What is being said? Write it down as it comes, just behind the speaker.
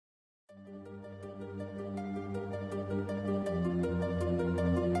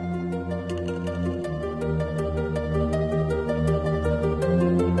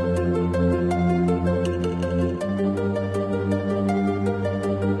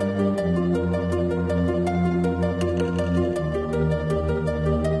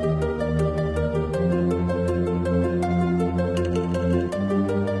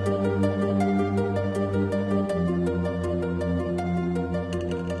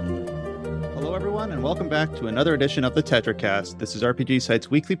everyone, and welcome back to another edition of the TetraCast. This is RPG Site's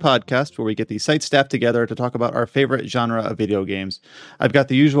weekly podcast where we get the site staff together to talk about our favorite genre of video games. I've got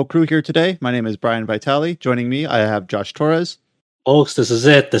the usual crew here today. My name is Brian Vitale. Joining me, I have Josh Torres. Folks, this is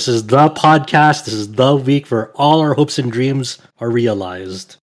it. This is the podcast. This is the week where all our hopes and dreams are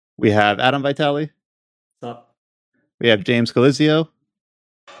realized. We have Adam Vitale. What's up? We have James Galizio.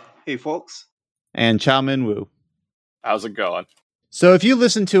 Hey, folks. And Chow Min Wu. How's it going? So if you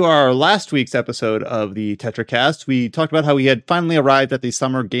listened to our last week's episode of the TetraCast, we talked about how we had finally arrived at the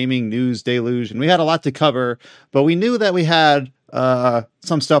summer gaming news deluge, and we had a lot to cover, but we knew that we had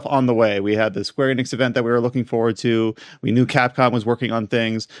some stuff on the way. We had the Square Enix event that we were looking forward to. We knew Capcom was working on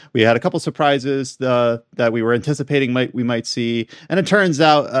things. We had a couple surprises that we were anticipating we might see, and it turns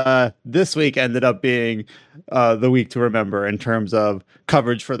out this week ended up being the week to remember in terms of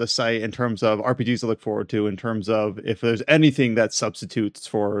coverage for the site, in terms of RPGs to look forward to, in terms of if there's anything that substitutes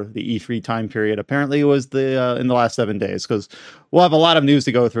for the E3 time period. Apparently it was in the last 7 days, because we'll have a lot of news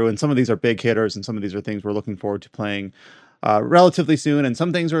to go through, and some of these are big hitters, and some of these are things we're looking forward to playing relatively soon, and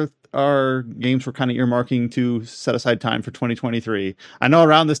some things are games we're kind of earmarking to set aside time for 2023. I know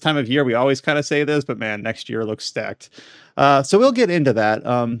around this time of year we always kind of say this, but man, next year looks stacked. So we'll get into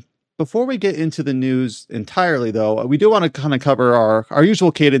that. Before we get into the news entirely, though, we do want to kind of cover our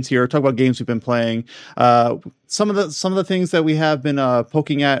usual cadence here, talk about games we've been playing. Some of the things that we have been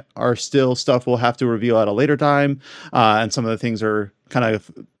poking at are still stuff we'll have to reveal at a later time, and some of the things are kind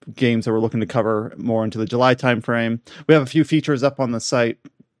of games that we're looking to cover more into the July timeframe. We have a few features up on the site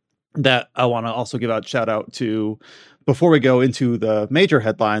that I want to also give out shout out to before we go into the major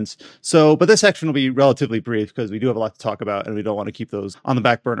headlines. But this section will be relatively brief because we do have a lot to talk about and we don't want to keep those on the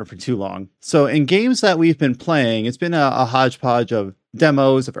back burner for too long. So in games that we've been playing, it's been a hodgepodge of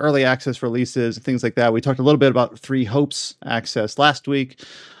demos, of early access releases, things like that. We talked a little bit about Three Hopes access last week.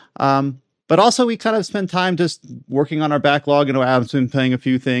 But also we kind of spend time just working on our backlog. You know, Adam's been playing a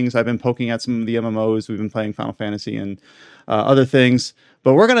few things. I've been poking at some of the MMOs. We've been playing Final Fantasy and other things.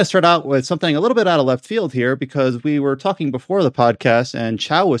 But we're going to start out with something a little bit out of left field here, because we were talking before the podcast and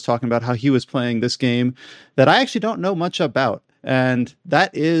Chow was talking about how he was playing this game that I actually don't know much about. And that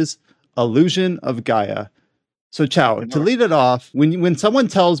is Illusion of Gaia. So Chow, to lead it off, when someone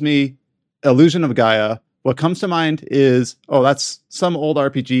tells me Illusion of Gaia, what comes to mind is, oh, that's some old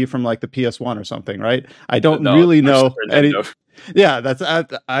RPG from like the PS1 or something, right? I don't really know any. Yeah,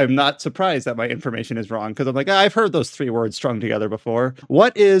 I'm not surprised that my information is wrong, because I'm like, I've heard those three words strung together before.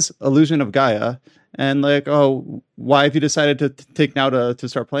 What is Illusion of Gaia? And like, why have you decided to take now to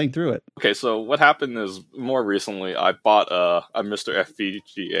start playing through it? Okay, so what happened is more recently I bought a Mr.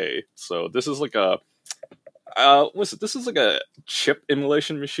 FPGA. So this is like a this is like a chip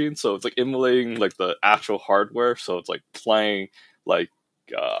emulation machine, so it's like emulating like the actual hardware, so it's like playing like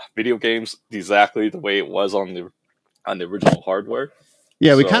video games exactly the way it was on the original hardware.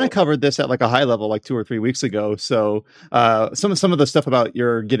 Yeah, we kind of covered this at like a high level like 2 or 3 weeks ago. So some of the stuff about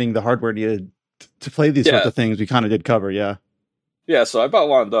your getting the hardware needed to play these sorts of things we kind of did cover. Yeah, so I bought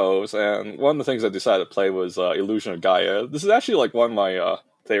one of those, and one of the things I decided to play was Illusion of Gaia. This is actually like one of my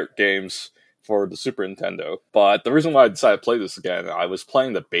favorite games for the Super Nintendo. But the reason why I decided to play this again, I was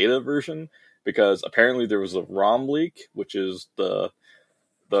playing the beta version because apparently there was a ROM leak, which is the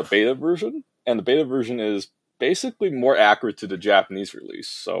beta version, and the beta version is basically more accurate to the Japanese release.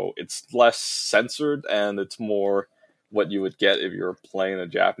 So it's less censored and it's more what you would get if you were playing a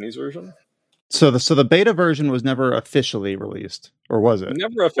Japanese version. So the beta version was never officially released, or was it?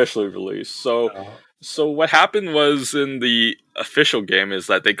 Never officially released. So what happened was in the official game is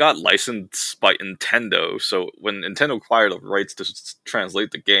that they got licensed by Nintendo. So when Nintendo acquired the rights to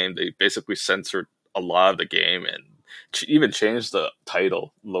translate the game, they basically censored a lot of the game and even changed the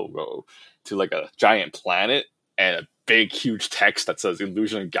title logo to like a giant planet and a big, huge text that says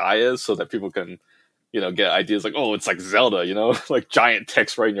Illusion of Gaia, so that people can, get ideas like, oh, it's like Zelda, like giant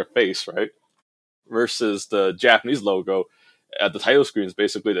text right in your face, right? Versus the Japanese logo at the title screen is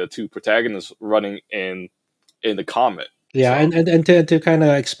basically the two protagonists running in the comet. Yeah, so, and to kind of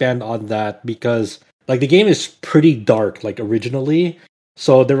expand on that, because like the game is pretty dark, like originally.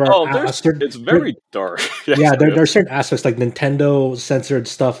 So there are it's very dark. Yeah, there are certain aspects like Nintendo censored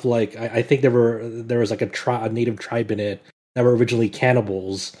stuff. Like I think there was like a native tribe in it that were originally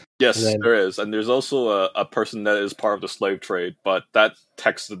cannibals. Yes, there is, and there's also a person that is part of the slave trade, but that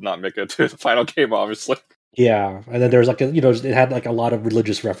text did not make it to the final game, obviously. Yeah, and then there's like it had like a lot of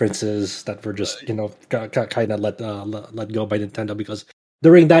religious references that were just kind of let go by Nintendo, because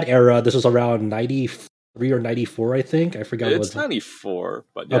during that era, this was around 93 or 94, I think. I forgot It's what. 94,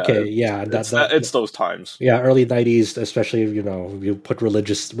 but yeah, Okay, yeah, it's those times. yeah, early 90s, especially if you put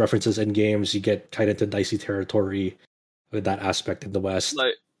religious references in games, you get kind of into dicey territory with that aspect in the West.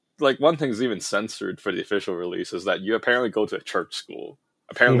 Like one thing's even censored for the official release is that you apparently go to a church school.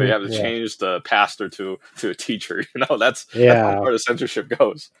 Apparently, they have to change the pastor to a teacher. That's how far the censorship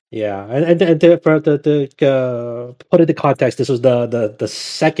goes. Yeah, and to put it into context, this was the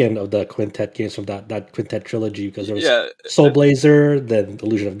second of the Quintet games from that Quintet trilogy, because there was Soul Blazer, then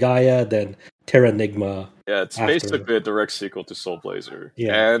Illusion of Gaia, then Terra Nigma. Yeah, it's basically a direct sequel to Soul Blazer.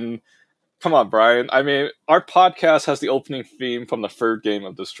 Yeah. And come on, Brian. I mean, our podcast has the opening theme from the third game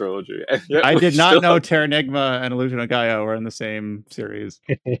of this trilogy. And I did not know Terranigma and Illusion of Gaia were in the same series.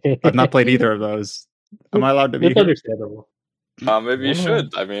 I've not played either of those. Am I allowed to be? It's understandable. Maybe you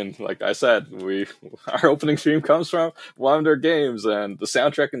should. I mean, like I said, our opening theme comes from one of their games, and the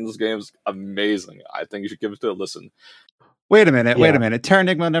soundtrack in this game is amazing. I think you should give it a listen. Wait a minute.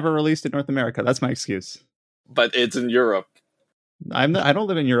 Terranigma never released in North America. That's my excuse. But it's in Europe. I don't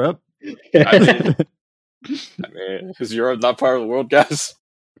live in Europe. I mean, is Europe not part of the world, guys?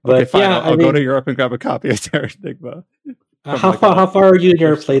 Okay, fine. I'll go to Europe and grab a copy of Terranigma. How far are you in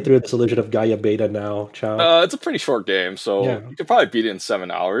your playthrough of this Illusion of Gaia beta now, Chow? It's a pretty short game, so you could probably beat it in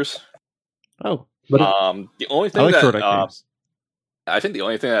 7 hours. Oh, but the only thing games. I think the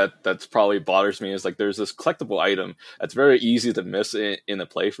only thing that's probably bothers me is like there's this collectible item that's very easy to miss in a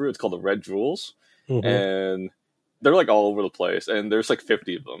playthrough. It's called the Red Jewels, and they're like all over the place, and there's like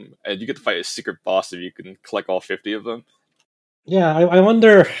 50 of them, and you get to fight a secret boss if you can collect all 50 of them. Yeah, I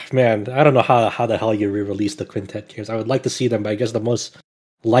wonder, man. I don't know how the hell you re-release the Quintet games. I would like to see them, but I guess the most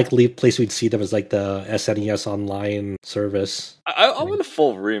likely place we'd see them is like the SNES Online service. I want a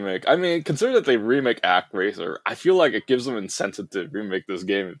full remake. I mean, consider that they remake ActRaiser. I feel like it gives them incentive to remake this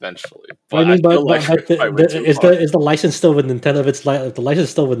game eventually. But is the license still with Nintendo? If the license is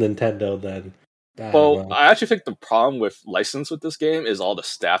still with Nintendo, then. I actually think the problem with license with this game is all the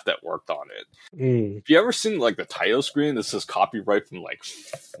staff that worked on it. Have you ever seen like the title screen that says copyright from like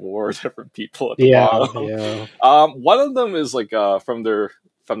 4 different people at the bottom? Yeah. One of them is like from the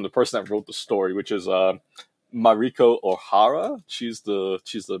person that wrote the story, which is Mariko Ohara. She's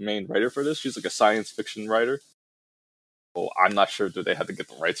the main writer for this. She's like a science fiction writer. Well, I'm not sure do they have to get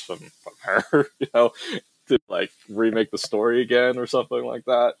the rights from her, to like remake the story again or something like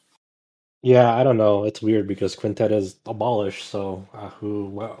that. Yeah, I don't know. It's weird because Quintet is abolished, so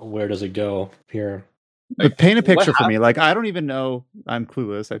where does it go here? But paint a picture for me. Like, I don't even know. I'm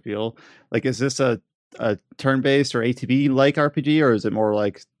clueless, I feel. Like, is this a turn-based or ATB-like RPG, or is it more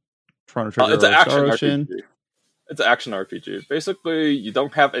like Chrono Trigger it's an action Star Ocean? RPG. It's an action RPG. Basically, you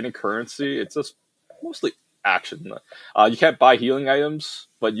don't have any currency. It's just mostly action. You can't buy healing items,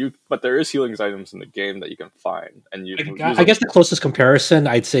 but there is healing items in the game that you can find, and I guess the closest comparison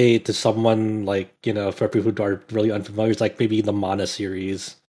I'd say to someone like for people who are really unfamiliar is like maybe the Mana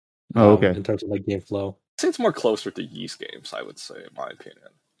series. Oh, okay. In terms of like game flow, I think it's more closer to Ys games, I would say, in my opinion.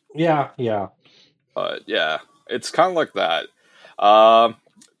 Yeah. But yeah, it's kind of like that.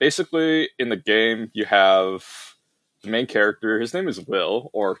 Basically, in the game, you have the main character. His name is Will,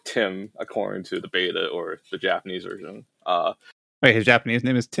 or Tim, according to the beta or the Japanese version. Wait, his Japanese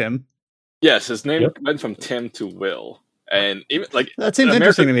name is Tim? Yes, his name went from Tim to Will, and even like that seems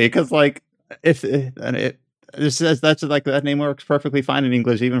interesting to me because like that's like that name works perfectly fine in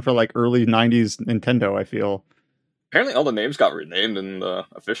English, even for like early '90s Nintendo. I feel. Apparently, all the names got renamed in the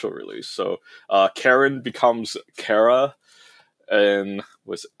official release. So Karen becomes Kara, and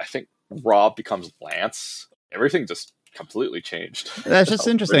I think Rob becomes Lance. Everything just completely changed. That's just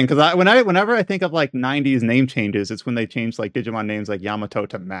interesting because whenever I think of like '90s name changes, it's when they change like Digimon names like Yamato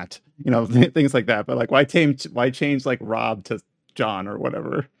to Matt, things like that. But like, why change like Rob to John or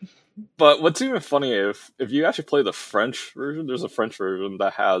whatever? But what's even funny if you actually play the French version, there's a French version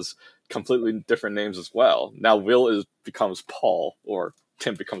that has completely different names as well. Now Will becomes Paul, or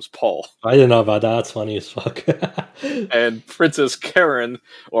Tim becomes Paul. I didn't know about that. That's funny as fuck. And Princess Karen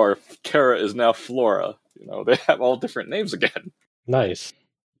or Kara is now Flora. They have all different names again. Nice.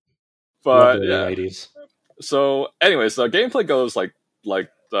 But yeah. So anyways, the gameplay goes like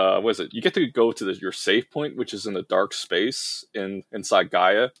what is it? You get to go to your save point, which is in the dark space inside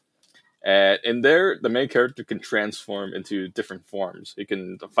Gaia. And in there, the main character can transform into different forms. He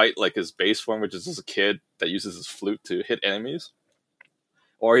can fight like his base form, which is as a kid that uses his flute to hit enemies.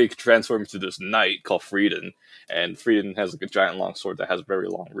 Or he can transform into this knight called Frieden. And Frieden has like a giant long sword that has very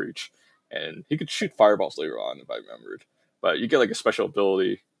long reach. And he could shoot fireballs later on, if I remembered. But you get like a special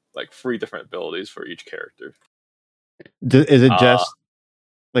ability, like 3 different abilities for each character. Is it just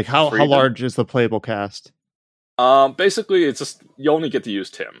Like how large is the playable cast? Basically, it's just you only get to use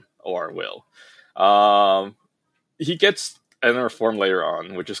Tim or Will. He gets another form later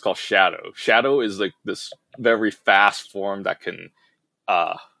on, which is called Shadow. Shadow is like this very fast form that can,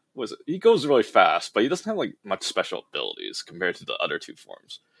 he goes really fast, but he doesn't have like much special abilities compared to the other two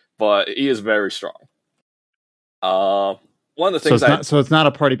forms. But he is very strong. One of the things so it's not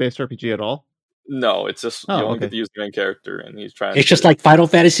a party-based RPG at all. No, it's just you only get to use the main character, and he's trying. It's just like Final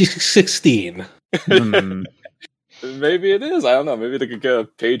Fantasy 16. Maybe it is. I don't know. Maybe they could get a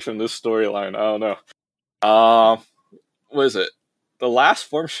page from this storyline. I don't know. What is it? The last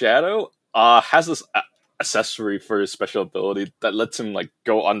form, Shadow, has this accessory for his special ability that lets him like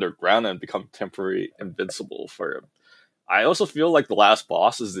go underground and become temporarily invincible for him. I also feel like the last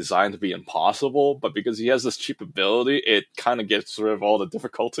boss is designed to be impossible, but because he has this cheap ability, it kind of gets rid of all the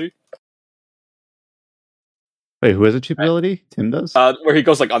difficulty. Wait, who has a cheap ability? Tim does? Where he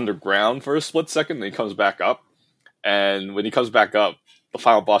goes like underground for a split second, and he comes back up. And when he comes back up, the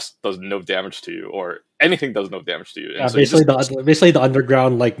final boss does no damage to you, or anything does no damage to you. And so basically the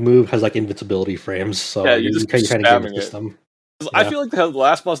underground like move has like invincibility frames, so yeah, you kind of give it to them. Yeah. I feel like the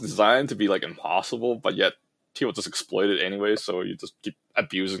last boss is designed to be like impossible, but yet people just exploit it anyway, so you just keep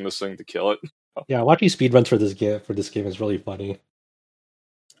abusing this thing to kill it. Yeah, watching speedruns for this game is really funny.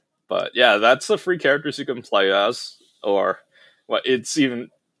 But yeah, that's the free characters you can play as, or it's the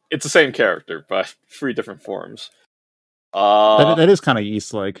same character, but 3 different forms. That is kind of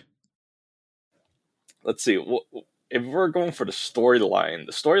Ys-like. Let's see. If we're going for the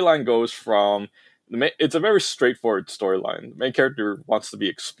storyline goes from it's a very straightforward storyline. The main character wants to be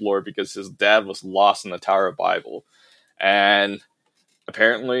explored because his dad was lost in the Tower of Babel, and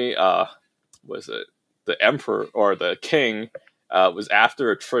apparently, the emperor or the king was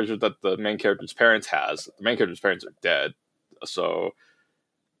after a treasure that the main character's parents has. The main character's parents are dead, so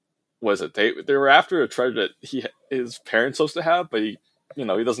they were after a treasure that his parents supposed to have, but he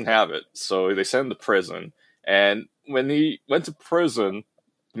doesn't have it, so they send him to prison. And when he went to prison,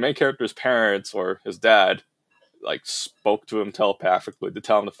 the main character's parents or his dad like spoke to him telepathically to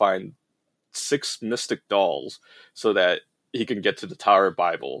tell him to find 6 mystic dolls so that he can get to the Tower of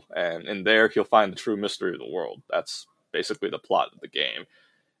Babel, and in there he'll find the true mystery of the world. That's basically the plot of the game.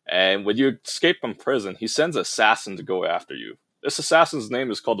 And when you escape from prison, he sends an assassin to go after you. This assassin's name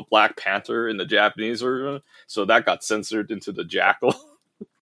is called the Black Panther in the Japanese version, so that got censored into the Jackal.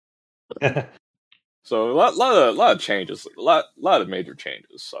 So a lot of changes, a lot of major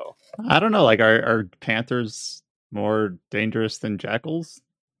changes. So I don't know, like are panthers more dangerous than jackals?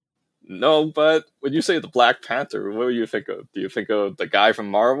 No, but when you say the Black Panther, what do you think of? Do you think of the guy from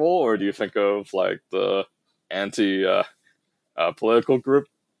Marvel, or do you think of like the anti-political group?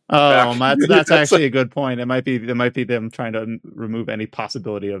 Oh, that's actually a good point. It might be them trying to remove any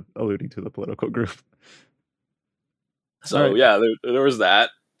possibility of alluding to the political group. So right. Yeah, there was that,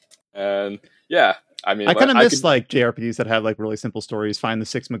 and yeah. I mean, I kind of miss like JRPGs that have like really simple stories. Find the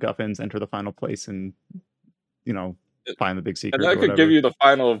 6 MacGuffins, enter the final place, and find the big secret. And I could give you the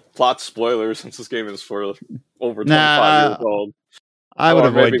final plot spoilers since this game is for over 25 years old. I would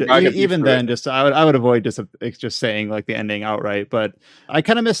avoid even then. I would avoid just saying like the ending outright. But I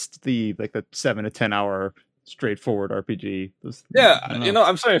kind of missed the 7 to 10 hour straightforward RPG.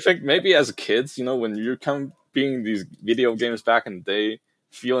 I'm starting to think maybe as kids, when you're being these video games back in the day,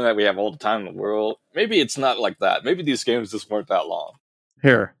 feeling that we have all the time in the world, maybe it's not like that. Maybe these games just weren't that long.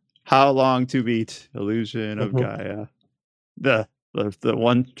 Here, how long to beat Illusion of Gaia? The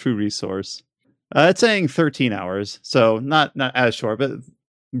one true resource. It's saying 13 hours, so not as short, but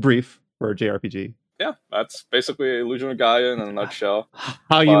brief for a JRPG. Yeah, that's basically Illusion of Gaia in a nutshell.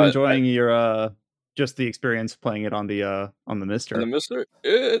 How are you enjoying your just the experience playing it on the Mister? On the Mister,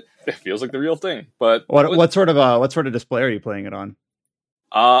 it feels like the real thing. But what sort of display are you playing it on?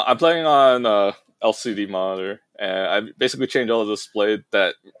 I'm playing on LCD monitor, and I basically changed all the display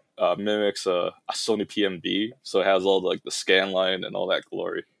that mimics a Sony PMB, so it has all the scan line and all that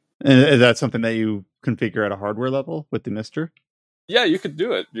glory. And is that something that you configure at a hardware level with the Mister? Yeah, you could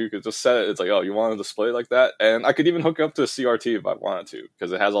do it. You could just set it. It's like, oh, you want a display like that? And I could even hook it up to a CRT if I wanted to,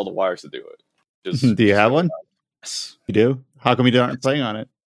 because it has all the wires to do it. Do you have one? Yes. You do? How come you aren't playing on it?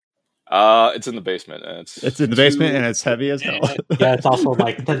 It's in the basement. And it's in the basement, and it's heavy as hell. Yeah, it's also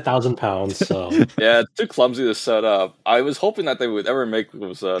like 10,000 pounds. So yeah, it's too clumsy to set up. I was hoping that they would ever make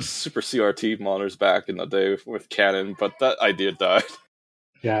those super CRT monitors back in the day with Canon, but that idea died.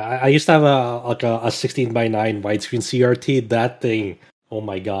 Yeah, I used to have a 16:9 widescreen CRT. That thing, oh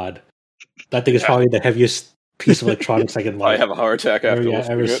my god, that thing is probably the heaviest piece of electronics I can I have a heart attack after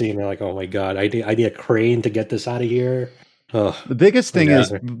ever seen. Like, oh my god, I need a crane to get this out of here. The biggest thing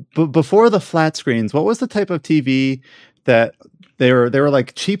is before the flat screens, what was the type of TV that they were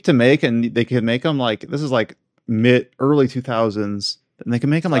like cheap to make, and they could make them like, this is like early 2000s, and they can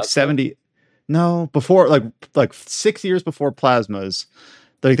make them like 70. No, before like 6 years before plasmas.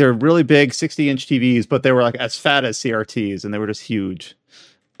 Like they're really big 60-inch TVs, but they were like as fat as CRTs, and they were just huge.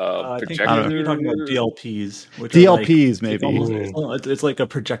 I think you're talking about DLPs. DLPs, maybe. It's like a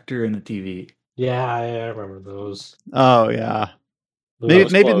projector in a TV. Yeah, I remember those. Oh yeah,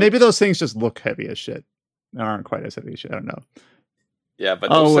 maybe those things just look heavy as shit. They aren't quite as heavy as shit. I don't know. Yeah,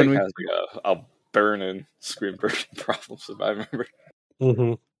 but those things has like a burn and screen burning problems, if I remember.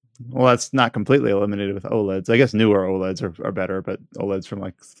 Mm-hmm. Well, that's not completely eliminated with OLEDs. I guess newer OLEDs are better, but OLEDs from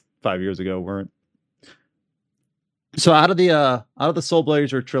like 5 years ago weren't. So out of the Soul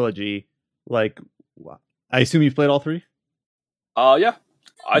Blazer trilogy, like, I assume you've played all three? Yeah.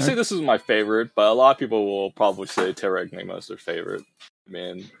 I say this is my favorite, but a lot of people will probably say Terra Enigma is their favorite. I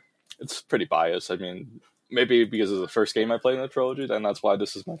mean, it's pretty biased. I mean, maybe because it's the first game I played in the trilogy, then that's why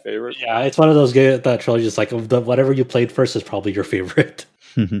this is my favorite. Yeah, it's one of those games that trilogy is like, whatever you played first is probably your favorite.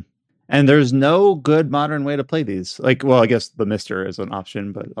 And there's no good modern way to play these. Like, well, I guess the Mister is an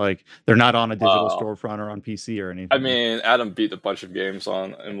option, but like they're not on a digital storefront or on PC or anything. I mean, Adam beat a bunch of games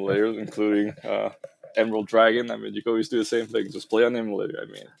on emulators, including Emerald Dragon. I mean, you can always do the same thing. Just play on the emulator. I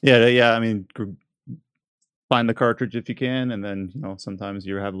mean, yeah. I mean, find the cartridge if you can, and then sometimes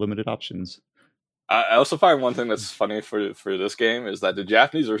you have limited options. I also find one thing that's funny for this game is that the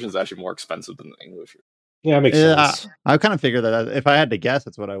Japanese version is actually more expensive than the English version. Yeah, it makes sense. I kind of figured that if I had to guess,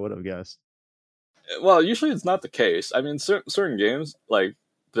 that's what I would have guessed. Well, usually it's not the case. I mean, certain games, like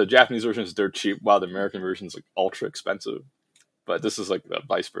the Japanese version is dirt cheap, while the American version is like ultra expensive. But this is like the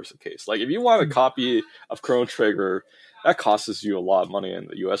vice versa case. Like if you want a copy of Chrono Trigger, that costs you a lot of money in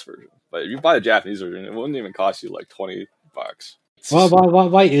the US version. But if you buy the Japanese version, it wouldn't even cost you like $20. Well,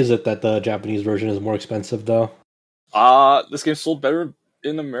 why is it that the Japanese version is more expensive though? This game sold better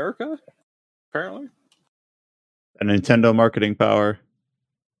in America, apparently. A Nintendo marketing power.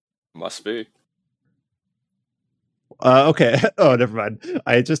 Must be. Okay. Oh, never mind.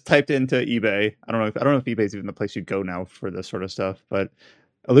 I just typed into eBay. I don't know if eBay's even the place you go now for this sort of stuff. But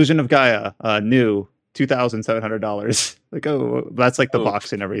Illusion of Gaia, new, $2,700. Like, oh, that's like the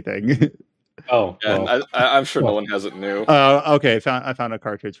box and everything. Oh, yeah. Well. I'm sure no one has it new. Okay. I found a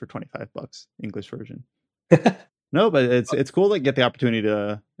cartridge for $25, English version. No, but it's cool to get the opportunity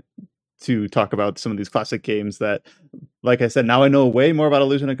to talk about some of these classic games that, like I said, now I know way more about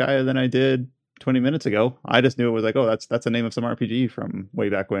Illusion of Gaia than I did 20 minutes ago. I just knew it was like, oh, that's the name of some RPG from way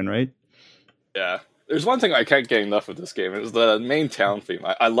back when, right? Yeah. There's one thing I can't get enough of this game is the main town theme.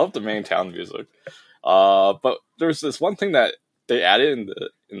 I love the main town music. But there's this one thing that they added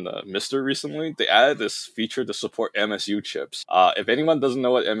in the Mister recently. They added this feature to support MSU chips. If anyone doesn't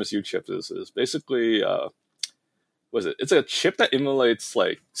know what MSU chip is basically it's a chip that emulates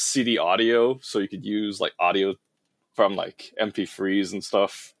like CD audio, so you could use like audio from like MP3s and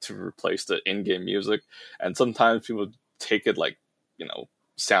stuff to replace the in-game music. And sometimes people take it like,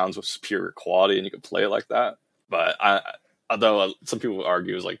 sounds with superior quality and you can play it like that. But although some people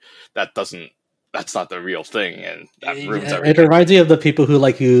argue is like that's not the real thing, and that ruins everything. It reminds me of the people who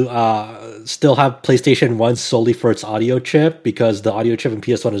still have PlayStation 1 solely for its audio chip, because the audio chip in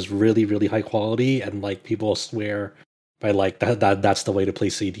PS1 is really, really high quality, and like people swear by like that's the way to play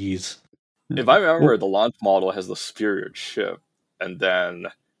CDs. If I remember, the launch model has the superior chip, and then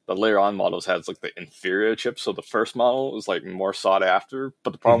the later on models has like the inferior chip. So the first model is like more sought after,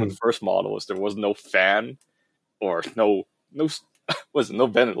 but the problem with the first model is there was no fan or no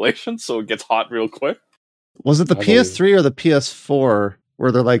ventilation, so it gets hot real quick. Was it the PS3 or the PS4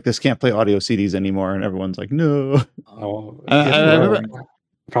 where they're like, this can't play audio CDs anymore, and everyone's like, no? I remember.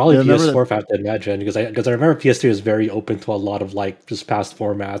 Probably PS4, if I have to imagine, because I remember PS3 was very open to a lot of like just past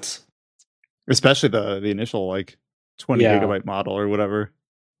formats, especially the initial like 20 gigabyte model or whatever.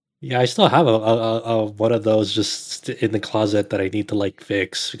 Yeah, I still have a one of those just in the closet that I need to like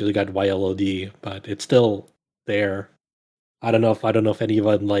fix because I got YLOD, but it's still there. I don't know if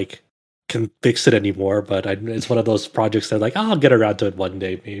anyone like can fix it anymore, but it's one of those projects that like I'll get around to it one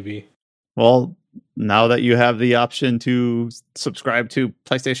day maybe. Well, now that you have the option to subscribe to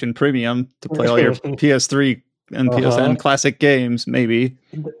PlayStation Premium to play all your PS3 and PSN classic games, maybe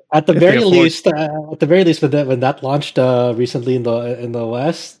at the very least, when that launched recently in the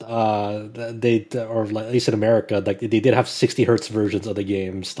West, they, or at least in America, like they did have 60 hertz versions of the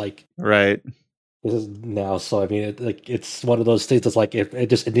games, like right. This is now, so I mean, it's one of those things that's like it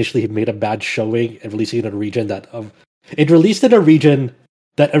just initially made a bad showing and releasing it in a region that it released in a region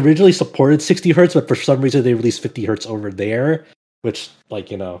that originally supported 60 hertz, but for some reason they released 50 hertz over there, which,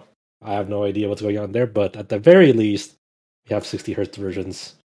 like, I have no idea what's going on there. But at the very least, we have 60 hertz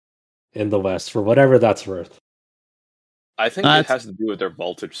versions in the West for whatever that's worth. I think it has to do with their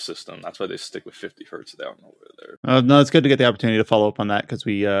voltage system. That's why they stick with 50 hertz down over there. No, it's good to get the opportunity to follow up on that because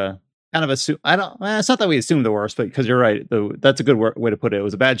we kind of assume. It's not that we assume the worst, but because you're right, that's a good way to put it. It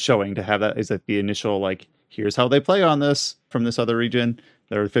was a bad showing to have that. Is like the initial like, here's how they play on this from this other region.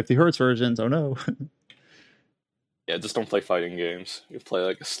 There are 50 hertz versions. Oh no. Yeah, just don't play fighting games. You play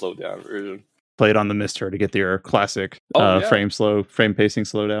like a slowed down version. Play it on the Mister to get your classic frame pacing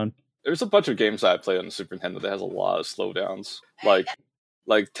slowdown. There's a bunch of games that I played on the Super Nintendo that has a lot of slowdowns, like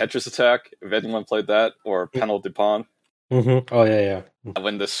Tetris Attack. If anyone played that, or Panel de Pon. Mm-hmm. Oh yeah.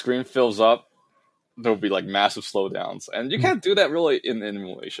 When the screen fills up, there'll be like massive slowdowns, and you can't do that really in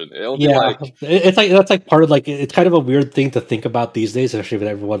emulation. It'll be it's like that's like part of like it's kind of a weird thing to think about these days, especially with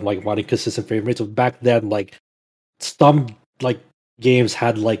everyone like wanting consistent frame rates. So back then, like some like games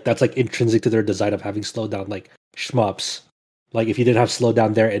had like that's like intrinsic to their design of having slowdown, like shmups. Like, if you didn't have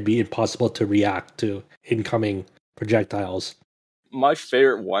slowdown there, it'd be impossible to react to incoming projectiles. My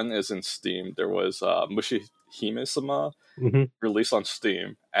favorite one is in Steam. There was Mushihime-sama released on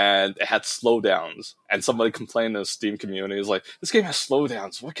Steam, and it had slowdowns. And somebody complained in the Steam community, is like, this game has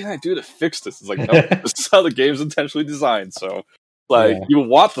slowdowns. What can I do to fix this? It's like, no, this is how the game's intentionally designed. So, you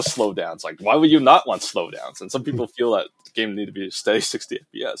want the slowdowns. Like, why would you not want slowdowns? And some people feel that the game need to be steady 60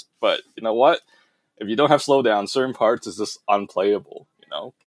 FPS. But you know what? If you don't have slowdown, certain parts is just unplayable,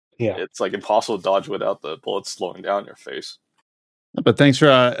 Yeah. It's like impossible to dodge without the bullets slowing down your face. But thanks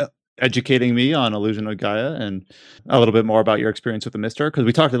for educating me on Illusion of Gaia and a little bit more about your experience with the Mister, because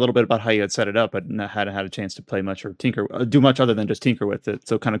we talked a little bit about how you had set it up, but hadn't had a chance to play much or do much other than just tinker with it.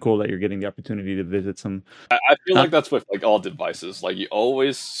 So kind of cool that you're getting the opportunity to visit some. I feel like that's with like all devices. Like you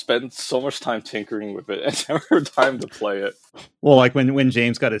always spend so much time tinkering with it and never time to play it. Well, like when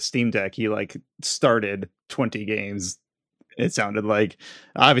James got his Steam Deck, he like started 20 games. It sounded like,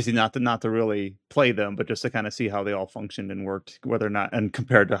 obviously not to really play them, but just to kind of see how they all functioned and worked, whether or not, and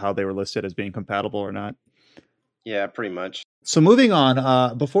compared to how they were listed as being compatible or not. Yeah, pretty much. So moving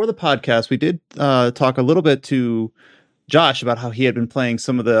on, before the podcast, we did talk a little bit to Josh about how he had been playing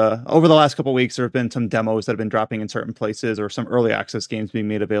over the last couple of weeks. There have been some demos that have been dropping in certain places, or some early access games being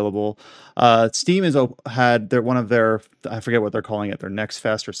made available. Steam had one of their, I forget what they're calling it, their Next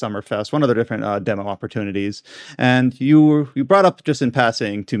Fest or Summer Fest, one of their different demo opportunities. And you brought up just in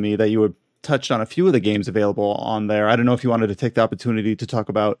passing to me that you would touched on a few of the games available on there. I don't know if you wanted to take the opportunity to talk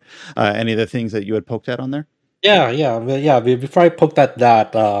about any of the things that you had poked at on there. Yeah. Before I poked at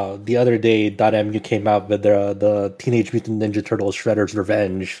that, the other day, .mu came out with the Teenage Mutant Ninja Turtles Shredder's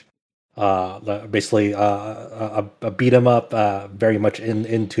Revenge. Basically, a beat 'em up, very much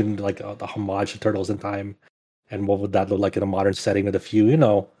into like the homage to Turtles in Time, and what would that look like in a modern setting with a few,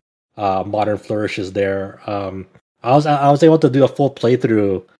 modern flourishes there. I was able to do a full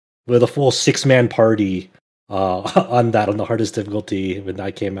playthrough with a full 6-man party on the hardest difficulty when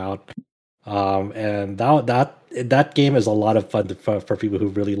that came out. And that game is a lot of fun for people who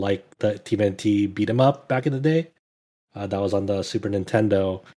really like the TMNT beat 'em up back in the day. That was on the Super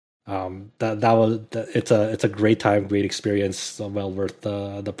Nintendo. It's a great time, great experience, so well worth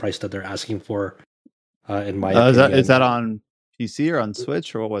the price that they're asking for. In my opinion. Is that on PC or on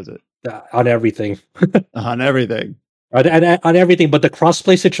Switch, or what was it? On everything. On everything. On everything, but the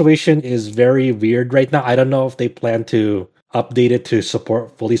crossplay situation is very weird right now. I don't know if they plan to update it to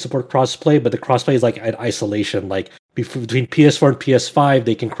fully support crossplay, but the crossplay is like in isolation. Like between PS4 and PS5,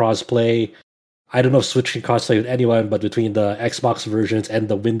 they can crossplay. I don't know if Switch can crossplay with anyone, but between the Xbox versions and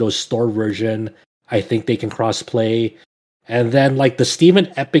the Windows Store version, I think they can crossplay. And then like the Steam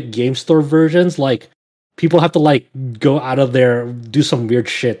and Epic Game Store versions, like people have to like go out of there, do some weird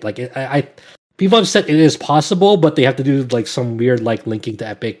shit. Like people have said it is possible, but they have to do like some weird like linking to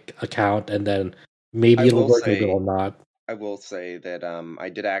Epic account, and then maybe it'll work, maybe it'll not. I will say that I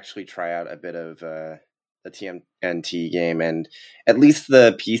did actually try out a bit of the TMNT game, and at least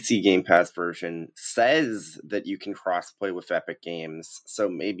the PC Game Pass version says that you can crossplay with Epic Games. So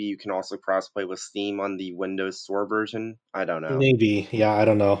maybe you can also crossplay with Steam on the Windows Store version. I don't know. Maybe, yeah, I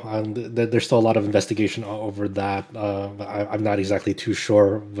don't know. There's still a lot of investigation over that. I'm not exactly too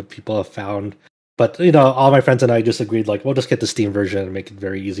sure what people have found. But, all my friends and I just agreed, like, we'll just get the Steam version and make it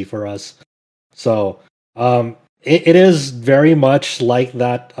very easy for us. So, it is very much like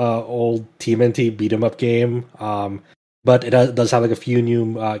that old TMNT beat 'em up game, but it does have like a few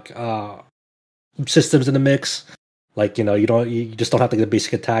new systems in the mix. Like you just don't have like the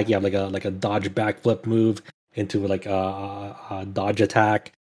basic attack. You have like a dodge backflip move. into like a dodge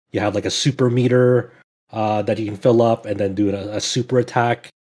attack. You have like a super meter that you can fill up and then do a super attack.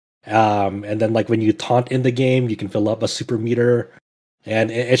 And then like when you taunt in the game, you can fill up a super meter,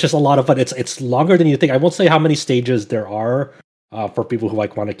 and it's just a lot of fun. It's longer than you think. I won't say how many stages there are for people who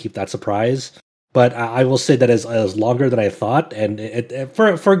like want to keep that surprise, but I will say that is longer than I thought, and it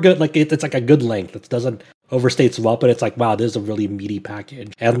for good like it's like a good length. It doesn't overstay its well, but it's like wow, this is a really meaty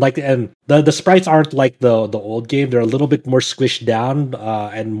package, and the sprites aren't like the old game. They're a little bit more squished down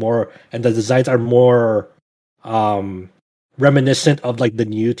and the designs are more reminiscent of like the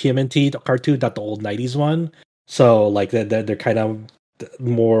new TMNT cartoon, not the old '90s one. So like they're kind of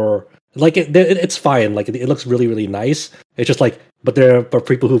more like it's fine. Like it looks really really nice. It's just like but they're for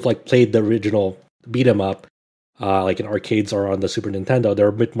people who've like played the original beat 'em up, like in arcades or on the Super Nintendo, they're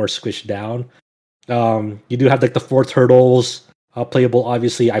a bit more squished down. You do have like the 4 turtles playable.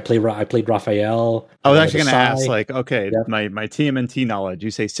 Obviously, I played Raphael. I was actually going to ask, like, okay, yeah. my TMNT knowledge.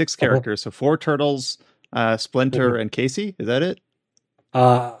 You say 6 characters, so 4 turtles, Splinter and Casey. Is that it?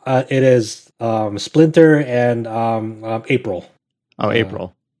 It is Splinter and April. Oh,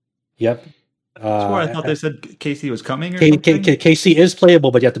 April. Yep. I thought they said Casey was coming. Or Casey is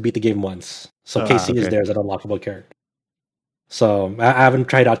playable, but you have to beat the game once. So Casey is there as an unlockable character. So I haven't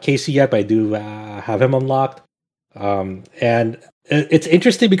tried out Casey yet, but I do have him unlocked. And it's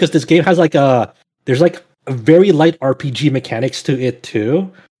interesting because this game has there's like a very light RPG mechanics to it too,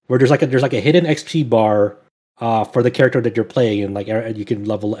 where there's like a hidden XP bar for the character that you're playing, and like you can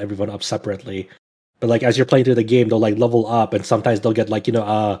level everyone up separately. But like as you're playing through the game, they'll like level up, and sometimes they'll get like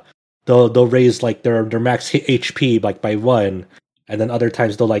they'll raise like their max HP like by 1, and then other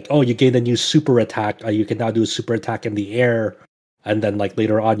times they'll like you gain a new super attack. You can now do a super attack in the air, and then like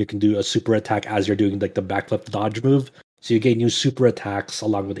later on you can do a super attack as you're doing like the backflip dodge move. So you gain new super attacks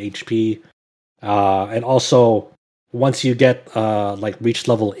along with HP, and also once you get like reach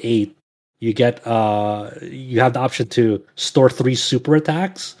level 8, you get you have the option to store 3 super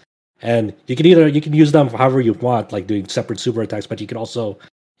attacks, and you can use them however you want, like doing separate super attacks, but you can also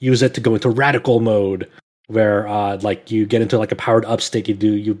use it to go into radical mode, where like you get into like a powered up state.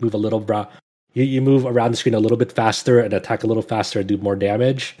 You move a little you move around the screen a little bit faster and attack a little faster and do more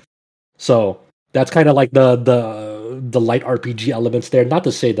damage. So that's kind of like the light RPG elements there. Not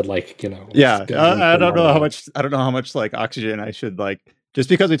to say that like yeah, I don't know how much like oxygen I should like. Just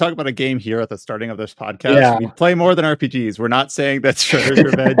because we talk about a game here at the starting of this podcast, we play more than RPGs. We're not saying that Shredder's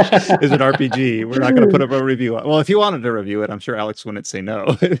Revenge is an RPG. We're not going to put up a review. Well, if you wanted to review it, I'm sure Alex wouldn't say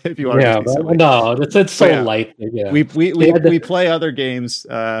no. If you wanted to say no, it's so light. Yeah. We play other games.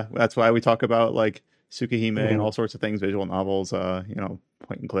 That's why we talk about like Tsukihime and all sorts of things, visual novels,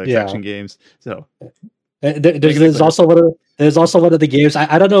 point and click action games. So there's also one of the games.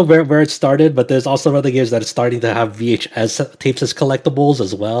 I don't know where it started, but there's also one of the games that is starting to have VHS tapes as collectibles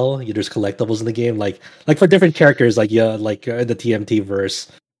as well. There's collectibles in the game, like for different characters, like the TMT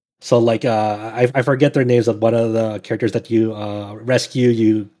verse. So like I forget their names of one of the characters that you rescue.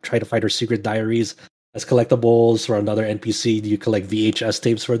 You try to find her secret diaries as collectibles. For another NPC, you collect VHS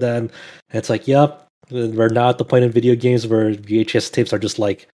tapes for them. And it's like, yep, we're now at the point in video games where VHS tapes are just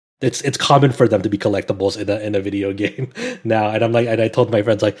like. It's common for them to be collectibles in a video game now, and I told my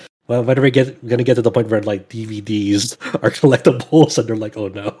friends like, well, when are we gonna get to the point where like DVDs are collectibles, and they're like, oh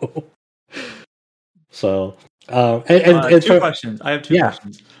no. So, two questions. I have two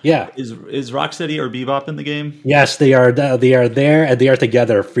questions. Yeah, is Rocksteady or Bebop in the game? Yes, they are. They are there, and they are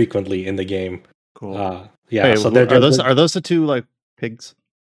together frequently in the game. Cool. Yeah. Hey, so are those the two like pigs?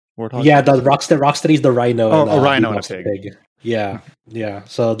 Yeah, the Rocksteady's the rhino. A rhino and a pig. Yeah.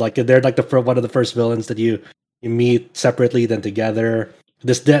 So like they're like one of the first villains that you meet separately then together.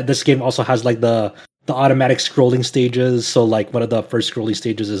 This game also has like the automatic scrolling stages. So like one of the first scrolling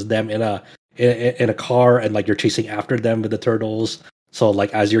stages is them in a car, and like you're chasing after them with the turtles. So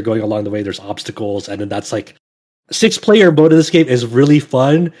like as you're going along the way, there's obstacles, and then that's like 6-player mode of this game is really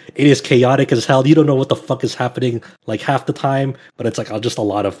fun. It is chaotic as hell. You don't know what the fuck is happening like half the time, but it's like just a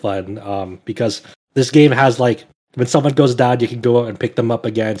lot of fun because this game has like. When someone goes down, you can go out and pick them up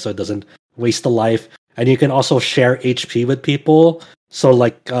again, so it doesn't waste a life. And you can also share HP with people. So,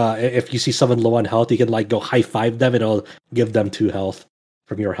 like, if you see someone low on health, you can like go high five them, and it'll give them 2 health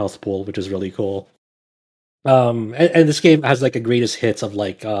from your health pool, which is really cool. And this game has like a greatest hits of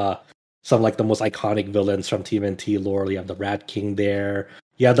like some like the most iconic villains from TMNT lore. You have the Rat King there.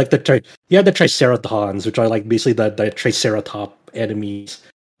 You have like the Triceratons, which are like basically the Triceratop enemies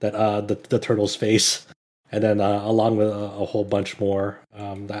that the turtles face. And then along with a whole bunch more.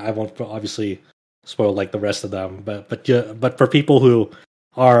 I won't obviously spoil like the rest of them, but for people who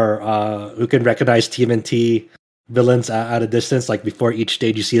who can recognize TMNT villains at a distance. Like before each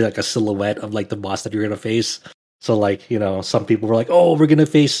stage, you see like a silhouette of like the boss that you're gonna face. So like some people were like, "Oh, we're gonna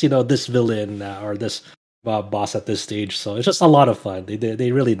face this villain or this boss at this stage." So it's just a lot of fun.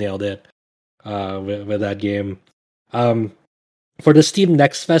 They really nailed it with that game. For the Steam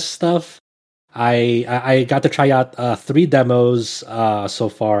Next Fest stuff, I got to try out 3 demos so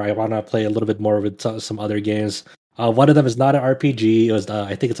far. I want to play a little bit more with some other games. One of them is not an RPG. It was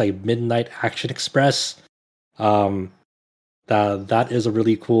I think it's like Midnight Action Express. That is a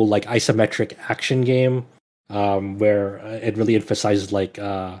really cool like isometric action game where it really emphasizes like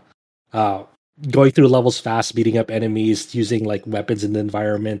going through levels fast, beating up enemies, using like weapons in the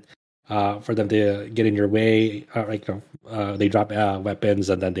environment for them to get in your way. They drop weapons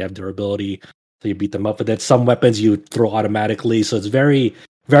and then they have durability, so you beat them up with it. Some weapons you throw automatically, so it's very,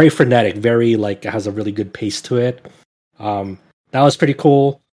 very frenetic. Very like it has a really good pace to it. That was pretty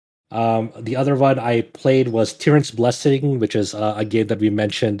cool. The other one I played was Tyrant's Blessing, which is a game that we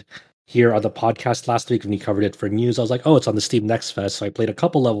mentioned here on the podcast last week when we covered it for news. I was like, oh, it's on the Steam Next Fest, so I played a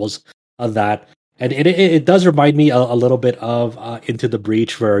couple levels of that, and it does remind me a little bit of Into the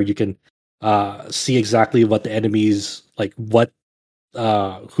Breach, where you can see exactly what the enemies like, what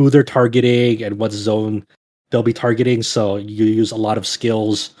who they're targeting and what zone they'll be targeting. So you use a lot of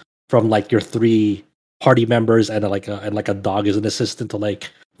skills from like your 3 party members and a dog as an assistant to like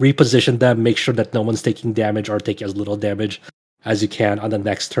reposition them, make sure that no one's taking damage or taking as little damage as you can on the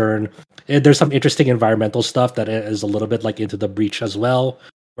next turn. And there's some interesting environmental stuff that is a little bit like Into the Breach as well,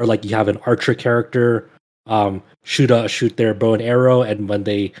 where like you have an archer character shoot their bow and arrow, and when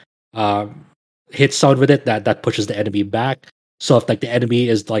they hit someone with it, that pushes the enemy back. So if like the enemy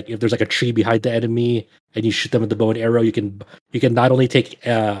is like, if there's like a tree behind the enemy and you shoot them with the bow and arrow, you can not only take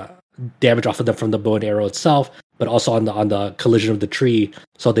damage off of them from the bow and arrow itself, but also on the collision of the tree.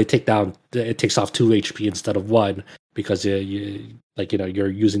 So it takes off 2 HP instead of 1, because you're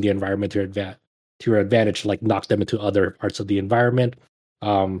using the environment to your advantage to like knock them into other parts of the environment.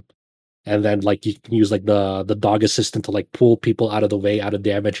 And then like you can use like the dog assistant to like pull people out of the way, out of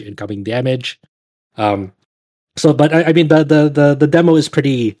incoming damage. But I mean the demo is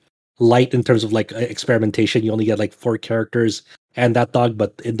pretty light in terms of like experimentation. You only get like 4 characters and that dog,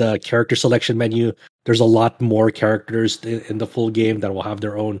 but in the character selection menu, there's a lot more characters in the full game that will have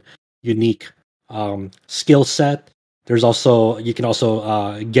their own unique skill set. You can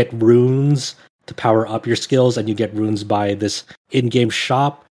also get runes to power up your skills, and you get runes by this in-game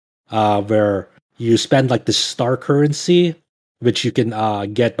shop where you spend like this star currency, which you can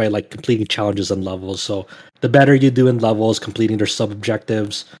get by like completing challenges and levels. So the better you do in levels, completing their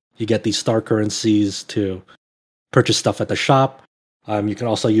sub-objectives, you get these star currencies to purchase stuff at the shop. You can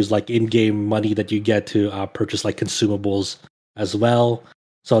also use like in-game money that you get to purchase like consumables as well.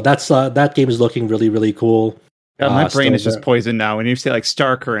 So that game is looking really, really cool. Yeah, my brain is just poisoned now. When you say like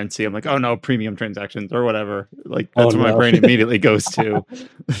star currency, I'm like, oh no, premium transactions or whatever. Like that's what my brain immediately goes to.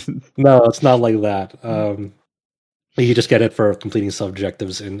 No, it's not like that. You just get it for completing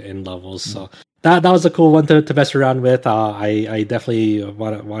sub-objectives in levels. So that was a cool one to mess around with. I definitely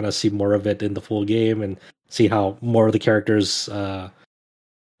want to see more of it in the full game and see how more of the characters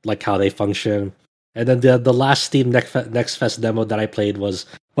like how they function. And then the last Steam Next Fest demo that I played was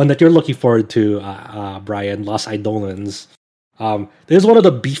one that you're looking forward to, Brian, Los Eidolons. This is one of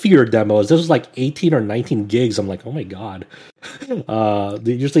the beefier demos. This was like 18 or 19 gigs. I'm like, oh my god.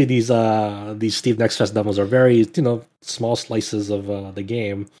 Usually these Steam Next Fest demos are very small slices of the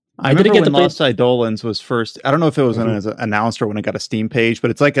game. I remember when Lost Eidolons was first. I don't know if it was announced or when it got a Steam page, but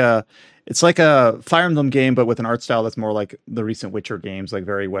it's like a Fire Emblem game, but with an art style that's more like the recent Witcher games, like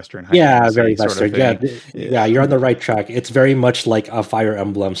very Western. Yeah, very Western. Yeah, you're on the right track. It's very much like a Fire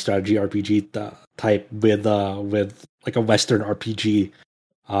Emblem strategy RPG type with like a Western RPG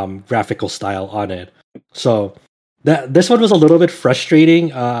graphical style on it. So this one was a little bit frustrating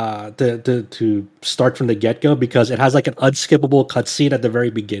to start from the get-go, because it has like an unskippable cutscene at the very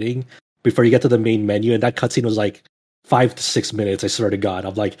beginning before you get to the main menu, and that cutscene was like 5 to 6 minutes. I swear to God,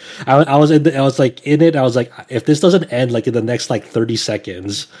 I'm like, I was in it. I was like, if this doesn't end like in the next like 30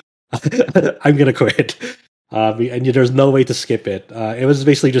 seconds, I'm gonna quit. And there's no way to skip it. It was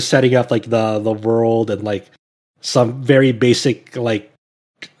basically just setting up like the world and like some very basic like.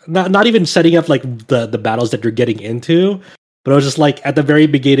 Not even setting up like the battles that you're getting into, but it was just like at the very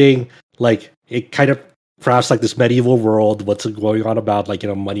beginning, like it kind of crafts like this medieval world, what's going on about like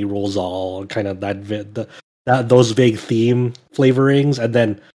money rules all, kind of those vague theme flavorings, and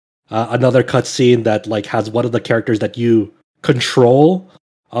then another cutscene that like has one of the characters that you control,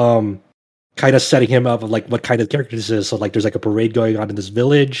 kind kind of setting him up of like what kind of character this is. So like there's like a parade going on in this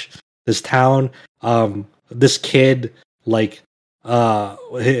village, this town. This kid like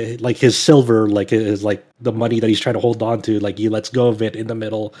his silver, like his like the money that he's trying to hold on to, like he lets go of it in the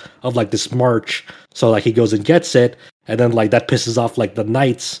middle of like this march. So like he goes and gets it, and then like that pisses off like the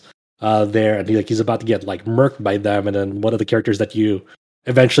knights there, and he's about to get like murked by them. And then one of the characters that you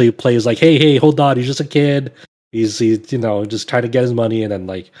eventually play is like, hey, hold on, he's just a kid. He's just trying to get his money, and then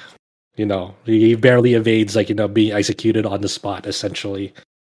like he barely evades like being executed on the spot essentially.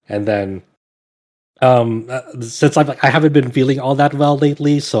 And then since I haven't been feeling all that well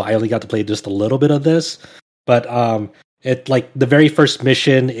lately, so I only got to play just a little bit of this. But it like the very first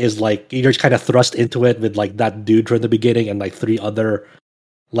mission is like you're just kind of thrust into it with like that dude from the beginning and like 3 other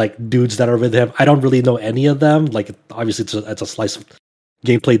like dudes that are with him. I don't really know any of them. Like obviously it's a slice of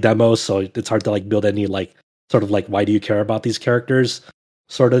gameplay demo, so it's hard to like build any like sort of like why do you care about these characters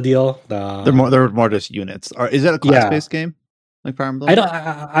sort of deal. They're more just units. Is it a class-based game? Like Fire Emblem?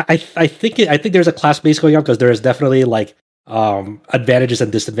 I think there's a class base going on because there is definitely like advantages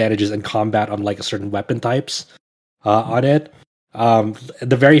and disadvantages in combat on like a certain weapon types on it.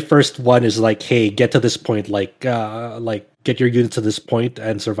 The very first one is like, hey, get to this point, like get your units to this point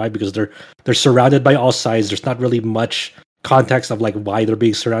and survive, because they're surrounded by all sides. There's not really much context of like why they're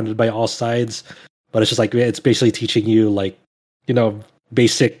being surrounded by all sides, but it's just like it's basically teaching you like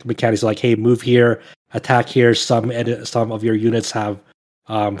basic mechanics like, hey, move here, attack here. Some of your units have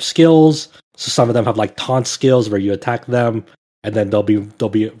skills, so some of them have like taunt skills where you attack them and then they'll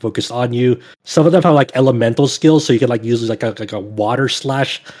be focused on you. Some of them have like elemental skills, so you can like use like a water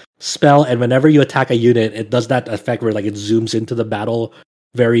slash spell, and whenever you attack a unit, it does that effect where like it zooms into the battle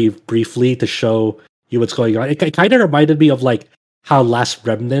very briefly to show you what's going on. It kind of reminded me of like how Last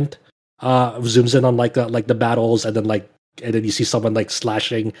Remnant zooms in on like the battles, and then you see someone like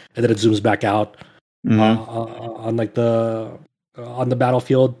slashing, and then it zooms back out on like on the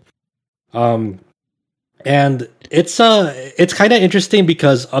battlefield. And it's kind of interesting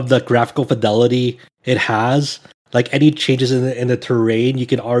because of the graphical fidelity it has. Like any changes in the terrain, you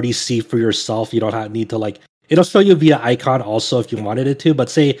can already see for yourself. You don't need to like. It'll show you via icon also if you wanted it to. But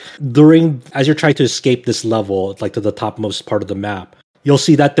say as you're trying to escape this level, like to the topmost part of the map, you'll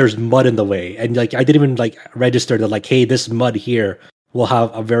see that there's mud in the way, and like I didn't even like register that like, hey, this mud here will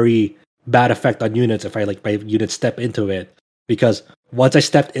have a very bad effect on units if I like my units step into it, because once I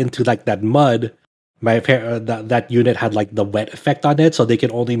stepped into like that mud, that unit had like the wet effect on it, so they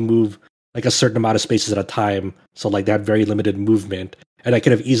can only move like a certain amount of spaces at a time. So like they had very limited movement, and I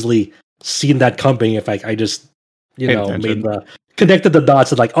could have easily seen that coming if I just connected the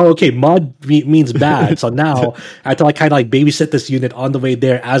dots and like, oh, okay, mud means bad. So now I have to like kind of like babysit this unit on the way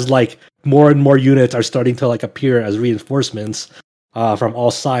there as like more and more units are starting to like appear as reinforcements from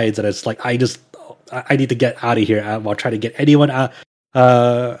all sides, and it's like I need to get out of here while trying to get anyone out,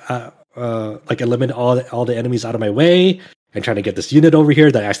 like eliminate all the enemies out of my way, and trying to get this unit over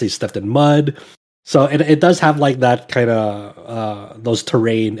here that actually stepped in mud. So it does have like that kind of those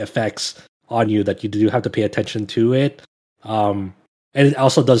terrain effects on you that you do have to pay attention to it. And it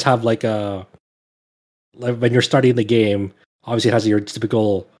also does have like when you're starting the game, obviously it has your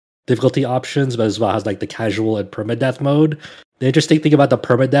typical difficulty options, but as well has like the casual and permadeath mode. The interesting thing about the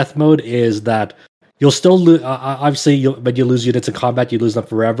permadeath mode is that you'll still lose. Obviously, when you lose units in combat, you lose them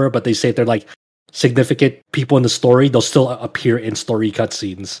forever. But they say if they're like significant people in the story, they'll still appear in story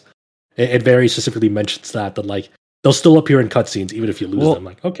cutscenes. It very specifically mentions that like they'll still appear in cutscenes even if you lose them.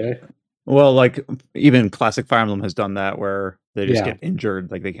 Like, okay. Well, like even classic Fire Emblem has done that where they just get injured,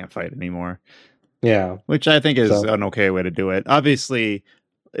 like they can't fight anymore. Yeah, which I think is an okay way to do it. Obviously,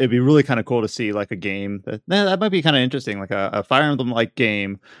 it'd be really kind of cool to see like a game that might be kind of interesting, like a Fire Emblem like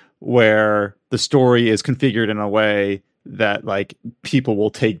game where the story is configured in a way that like people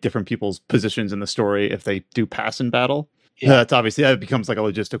will take different people's positions in the story if they do pass in battle. Yeah. That's obviously that becomes like a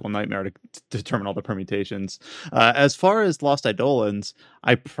logistical nightmare to determine all the permutations. As far as Lost Eidolons,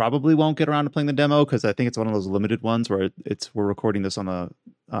 I probably won't get around to playing the demo because I think it's one of those limited ones where we're recording this on the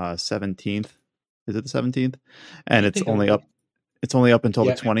 17th. Is it the 17th? And it's only up until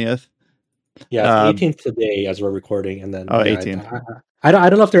the 20th. Yeah, it's 18th today as we're recording, and then 18th. I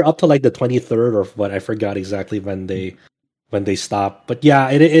don't know if they're up to like the 23rd or what. I forgot exactly when they stop. But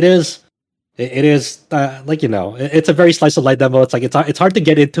yeah, it is. It is like it's a very slice of life demo. It's like it's hard to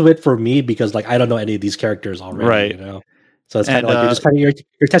get into it for me because like I don't know any of these characters already, right? So it's kind of like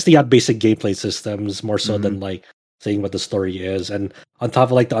you're testing out basic gameplay systems more so than like saying what the story is. And on top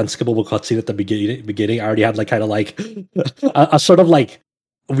of like the unskippable cutscene at the beginning, I already had like kind of like a sort of like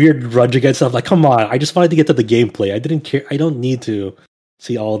weird grudge against it. Like, come on, I just wanted to get to the gameplay. I didn't care. I don't need to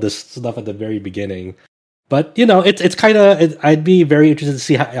see all this stuff at the very beginning. But it's kind of. I'd be very interested to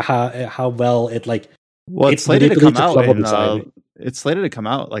see how well it like. Well, it's slated to come out. It's slated to come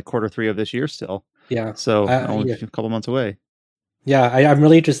out like Q3 of this year still. Yeah. So only a couple months away. Yeah, I'm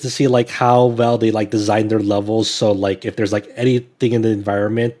really interested to see like how well they like design their levels. So like if there's like anything in the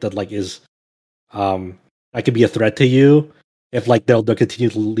environment that like is, that could be a threat to you. If like they'll continue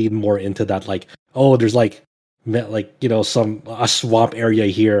to lean more into that, like there's like a swamp area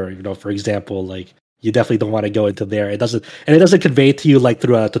here. For example, like you definitely don't want to go into there. It doesn't convey to you like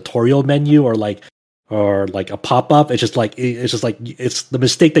through a tutorial menu or like a pop up. It's just like it's the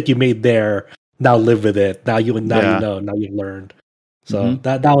mistake that you made there. Now live with it. Now you know. Now you've learned. So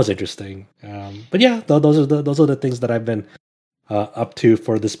that was interesting. But yeah, those are the things that I've been up to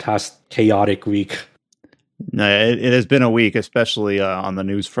for this past chaotic week. No, it has been a week, especially on the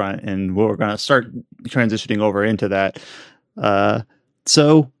news front, and we're going to start transitioning over into that.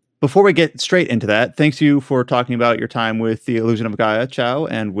 So before we get straight into that, thanks you for talking about your time with the Illusion of Gaia, Chow,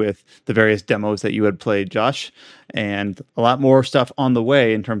 and with the various demos that you had played, Josh, and a lot more stuff on the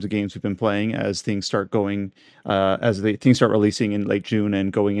way in terms of games we've been playing as things start going, things start releasing in late June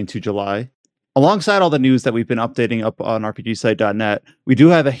and going into July. Alongside all the news that we've been updating up on RPGsite.net, we do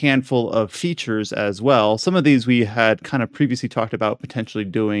have a handful of features as well. Some of these we had kind of previously talked about potentially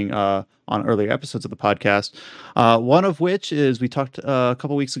doing on earlier episodes of the podcast. One of which is we talked a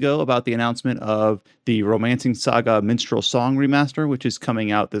couple weeks ago about the announcement of the Romancing Saga Minstrel Song Remaster, which is coming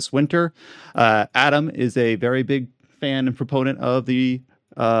out this winter. Adam is a very big fan and proponent of the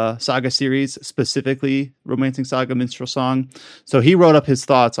Saga series, specifically Romancing Saga Minstrel Song. So he wrote up his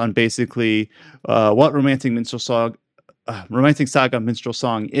thoughts on basically what Romancing Saga Minstrel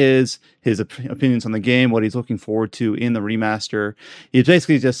Song is, his opinions on the game, what he's looking forward to in the remaster. He's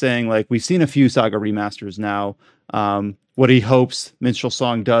basically just saying, like, we've seen a few Saga remasters now. What he hopes Minstrel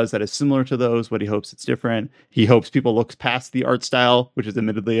Song does that is similar to those, what he hopes it's different. He hopes people look past the art style, which is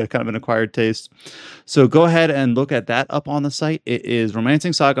admittedly a kind of an acquired taste. So go ahead and look at that up on the site. It is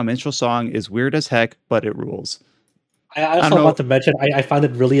Romancing Saga Minstrel Song is weird as heck, but it rules. I also want to mention, I found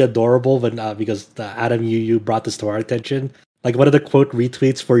it really adorable because Adam, you brought this to our attention. Like one of the quote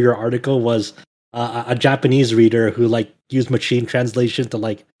retweets for your article was a Japanese reader who like used machine translation to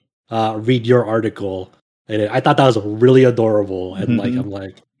like read your article. And I thought that was really adorable, and like I'm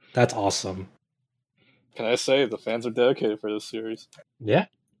like, that's awesome. Can I say the fans are dedicated for this series? Yeah.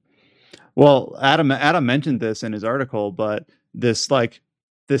 Well, Adam mentioned this in his article, but this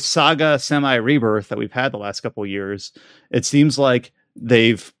Saga semi-rebirth that we've had the last couple of years, it seems like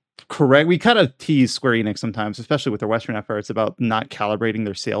they've we kind of tease Square Enix sometimes, especially with their Western efforts, about not calibrating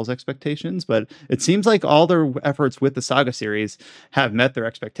their sales expectations, but it seems like all their efforts with the Saga series have met their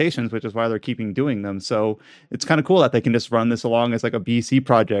expectations, which is why they're keeping doing them. So it's kind of cool that they can just run this along as like a BC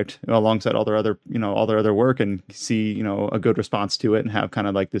project alongside all their other work and see, a good response to it and have kind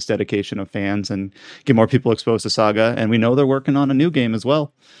of like this dedication of fans and get more people exposed to Saga. And we know they're working on a new game as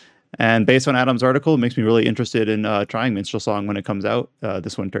well. And based on Adam's article, it makes me really interested in trying Minstrel Song when it comes out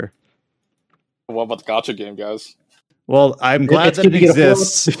this winter. What about the gacha game, guys? Well, I'm glad that it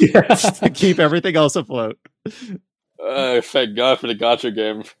exists to keep everything else afloat. Thank God for the gacha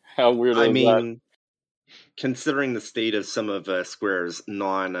game. How weird is that? Considering the state of some of Square's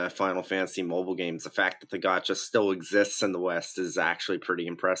non-Final Fantasy mobile games, the fact that the gacha still exists in the West is actually pretty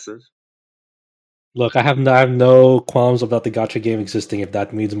impressive. Look, I have no qualms about the gacha game existing if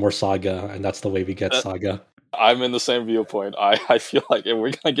that means more Saga, and that's the way we get Saga. I'm in the same viewpoint. I feel like if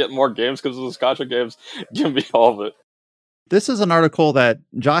we're going to get more games because of those gacha games, give me all of it. This is an article that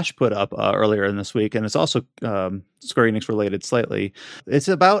Josh put up earlier in this week, and it's also Square Enix related slightly. It's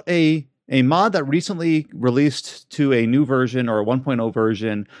about a mod that recently released to a new version or a 1.0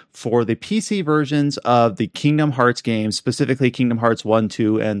 version for the PC versions of the Kingdom Hearts games, specifically Kingdom Hearts 1,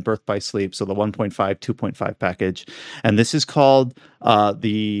 2, and Birth by Sleep, so the 1.5, 2.5 package. And this is called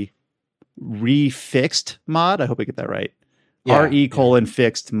the Refixed mod. I hope I get that right. Yeah,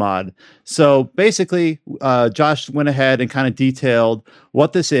 RE:fixed mod. So basically, Josh went ahead and kind of detailed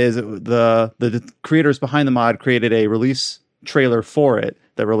what this is. The creators behind the mod created a release trailer for it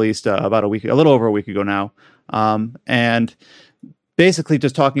that released a little over a week ago now. And basically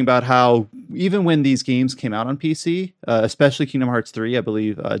just talking about how even when these games came out on PC, especially Kingdom Hearts 3, I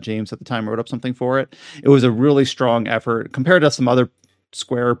believe James at the time wrote up something for it. It was a really strong effort compared to some other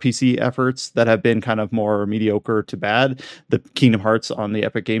Square PC efforts that have been kind of more mediocre to bad. The Kingdom Hearts on the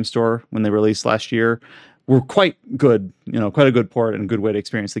Epic Game Store when they released last year were quite good, quite a good port and a good way to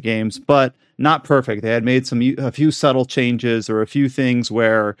experience the games, but not perfect. They had made a few subtle changes or a few things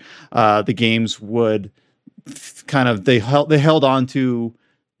where the games would kind of they held on to,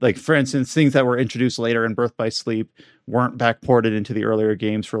 like, for instance, things that were introduced later in Birth by Sleep weren't backported into the earlier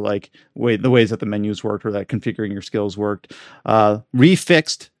games for like the ways that the menus worked or that configuring your skills worked.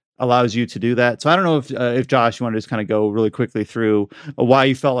 Refixed allows you to do that. So I don't know if Josh, you want to just kind of go really quickly through why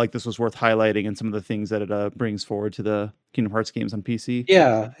you felt like this was worth highlighting and some of the things that it brings forward to the Kingdom Hearts games on PC.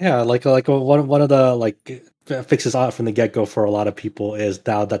 Yeah. Like one of the like fixes out from the get go for a lot of people is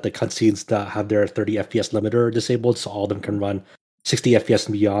now that the cutscenes that have their 30 FPS limiter disabled, so all of them can run 60 FPS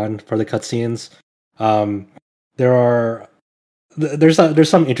and beyond for the cutscenes. There's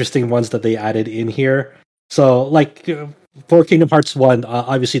some interesting ones that they added in here. So like for Kingdom Hearts 1,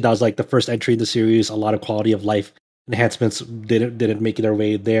 obviously that was like the first entry in the series. A lot of quality of life enhancements didn't make their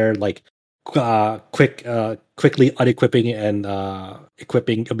way there. Like quickly unequipping and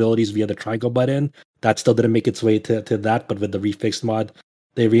equipping abilities via the triangle button. That still didn't make its way to that, but with the refixed mod,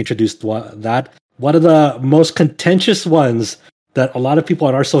 they reintroduced that. One of the most contentious ones that a lot of people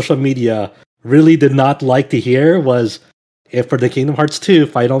on our social media really did not like to hear was, if for the Kingdom Hearts 2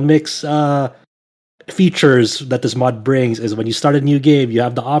 Final Mix features that this mod brings, is when you start a new game, you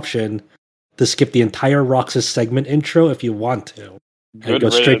have the option to skip the entire Roxas segment intro if you want to, and go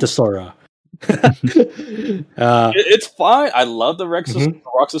straight to Sora. It's fine. I love the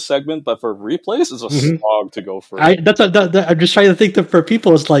Roxas segment, but for replays, it's a slog to go for. I'm just trying to think that for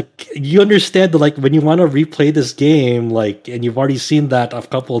people, it's like, you understand that, like, when you want to replay this game, like, and you've already seen that a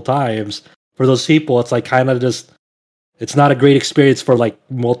couple of times, for those people, it's like kind of just, it's not a great experience for like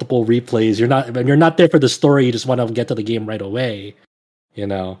multiple replays. You're not there for the story. You just want to get to the game right away, you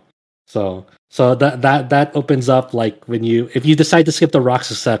know. So that opens up, like, if you decide to skip the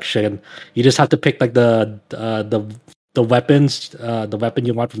Roxas section, you just have to pick like the weapons, the weapon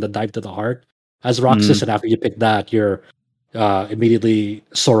you want from the Dive to the Heart as Roxas, and after you pick that, you're immediately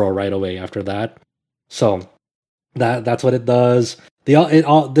Sora right away after that. So that's what it does.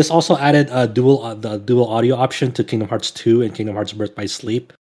 This also added the dual audio option to Kingdom Hearts 2 and Kingdom Hearts Birth by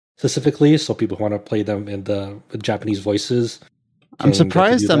Sleep specifically, so people who want to play them in the Japanese voices. I'm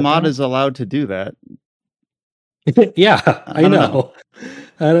surprised the mod is allowed to do that. Yeah, I know.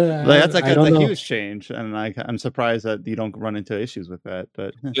 That's a huge change, and I'm surprised that you don't run into issues with that.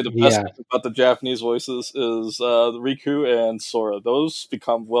 But the best thing about the Japanese voices is Riku and Sora. Those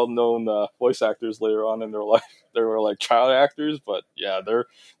become well-known voice actors later on in their life. They were like child actors, but yeah,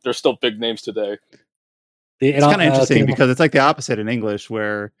 they're still big names today. It's kind of interesting because it's like the opposite in English,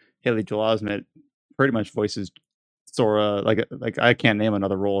 where Haley Joel Osment pretty much voices Sora. Like I can't name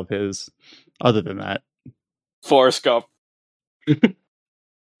another role of his other than that. Forrest Gump.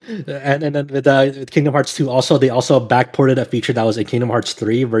 And then with Kingdom Hearts 2, they also backported a feature that was in Kingdom Hearts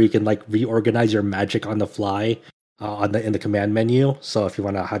 3, where you can like reorganize your magic on the fly in the command menu. So if you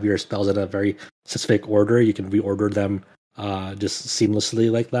want to have your spells in a very specific order, you can reorder them just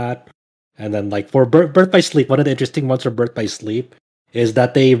seamlessly like that. And then like for Birth by Sleep, one of the interesting ones for Birth by Sleep is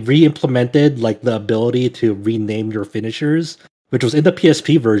that they re-implemented like the ability to rename your finishers, which was in the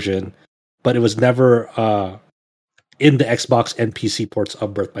PSP version, but it was never in the Xbox and PC ports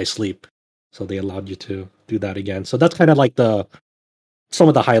of Birth by Sleep. So they allowed you to do that again. So that's kind of like some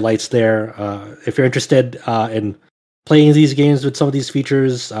of the highlights there. If you're interested in playing these games with some of these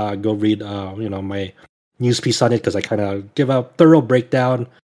features, go read my news piece on it, because I kind of give a thorough breakdown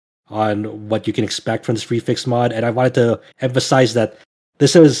on what you can expect from this refix mod. And I wanted to emphasize that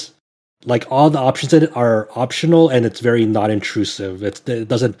this is like all the options in it are optional, and it's very not intrusive. It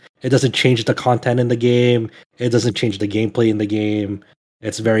doesn't change the content in the game. It doesn't change the gameplay in the game.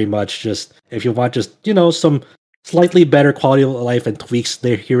 It's very much just, if you want just, some slightly better quality of life and tweaks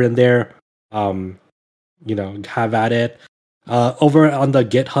there here and there, have at it. Over on the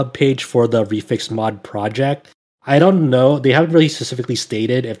GitHub page for the refix mod project, I don't know. They haven't really specifically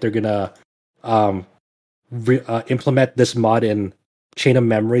stated if they're gonna implement this mod in Chain of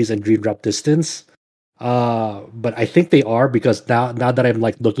Memories and Dream Drop Distance. But I think they are, because now that I'm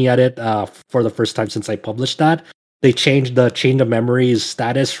like looking at it for the first time since I published that, they changed the Chain of Memories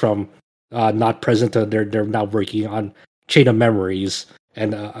status from not present to they're now working on Chain of Memories,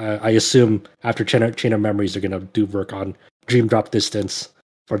 and I assume after Chain of Memories they're gonna do work on Dream Drop Distance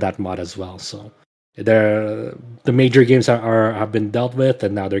for that mod as well. So the major games have been dealt with,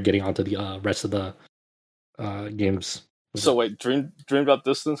 and now they're getting onto the rest of the games. So wait, Dream Drop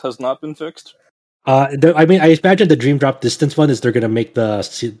Distance has not been fixed? I imagine the Dream Drop Distance one is they're gonna make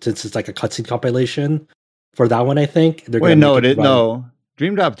since it's like a cutscene compilation for that one. I think they're no.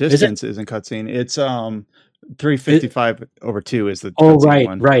 Dream Drop Distance isn't cutscene. It's 355/2 is the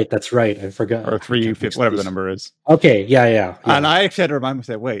one. Right, that's right. I forgot. Or 350, whatever the number is. Okay, yeah. And I actually had to remind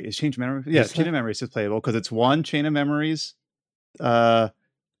myself, wait, is Chain of Memories? Yeah, Chain of Memories is playable because it's one Chain of Memories.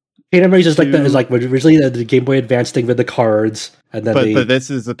 Chain of Memories is like originally the Game Boy Advance thing with the cards, and then but this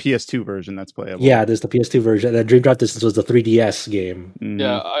is the PS2 version that's playable. Yeah, there's the PS2 version, and then Dream Drop Distance was the 3DS game. Mm-hmm.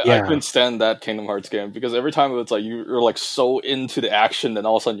 Yeah, I couldn't stand that Kingdom Hearts game because every time it's like you're like so into the action, then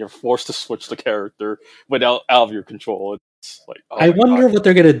all of a sudden you're forced to switch the character out of your control. It's like I wonder what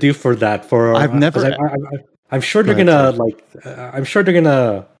they're gonna do for that. I'm sure they're gonna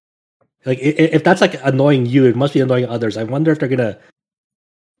like if that's like annoying you, it must be annoying others. I wonder if they're gonna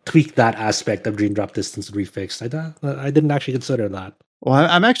tweak that aspect of Dream Drop Distance Refixed. I didn't actually consider that. Well,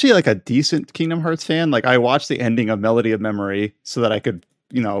 I'm actually like a decent Kingdom Hearts fan. Like I watched the ending of Melody of Memory so that I could,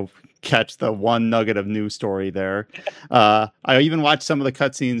 catch the one nugget of new story there. I even watched some of the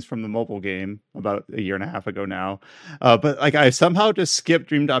cutscenes from the mobile game about a year and a half ago now. But like I somehow just skipped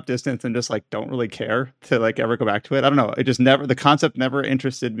Dream Drop Distance and just like don't really care to like ever go back to it. I don't know. It just the concept never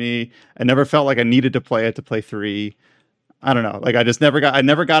interested me. I never felt like I needed to play it to play 3. I don't know. Like I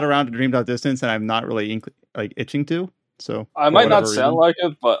never got around to Dream Drop Distance, and I'm not really itching to. So I might not sound like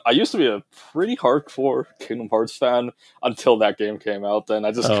it, but I used to be a pretty hardcore Kingdom Hearts fan until that game came out. Then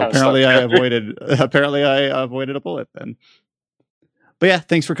I just apparently I avoided a bullet then. But yeah,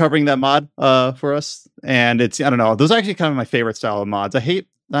 thanks for covering that mod for us. And it's, I don't know, those are actually kind of my favorite style of mods.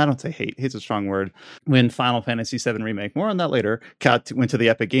 I don't say hate. Hate's a strong word. When Final Fantasy VII Remake, more on that later, went to the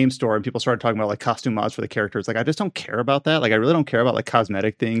Epic Games Store and people started talking about like costume mods for the characters. Like, I just don't care about that. Like, I really don't care about like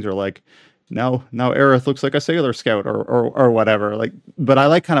cosmetic things or like, now Aerith looks like a Sailor Scout or whatever. Like, but I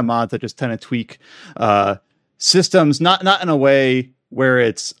like kind of mods that just tend to tweak systems, not in a way where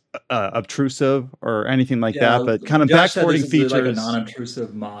it's obtrusive or anything like that, but kind of backporting features. Like a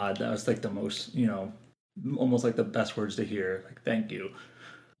non-obtrusive mod. That was like the most, almost like the best words to hear. Like, thank you.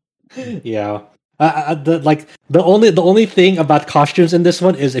 Yeah. The only thing about costumes in this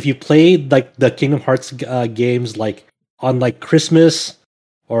one is if you played like the Kingdom Hearts games like on like Christmas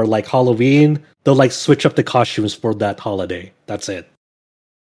or like Halloween, they'll like switch up the costumes for that holiday. That's it.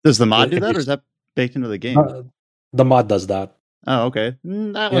 Does the mod do that, or is that baked into the game? The mod does that. Oh, okay.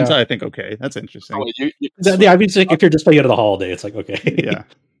 That one's, I think, okay. That's interesting. I mean, if you're just playing it on the holiday, it's like, okay. Yeah.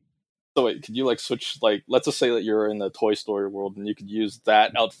 So wait, could you like switch, like, let's just say that you're in the Toy Story world and you could use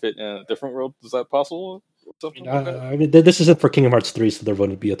that outfit in a different world? Is that possible? I mean, this isn't for Kingdom Hearts 3, so there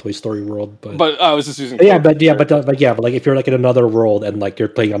wouldn't be a Toy Story world. But I was just using. But like if you're like in another world and like you're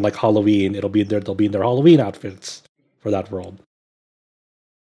playing on like Halloween, they'll be in their Halloween outfits for that world.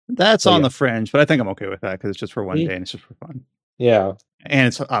 That's on the fringe, but I think I'm okay with that because it's just for one day and it's just for fun. Yeah, and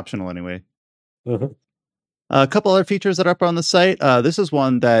it's optional anyway. A couple other features that are up on the site. This is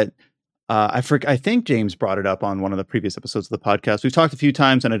one that I think James brought it up on one of the previous episodes of the podcast. We've talked a few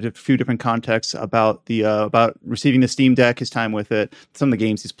times in a few different contexts about about receiving the Steam Deck, his time with it, some of the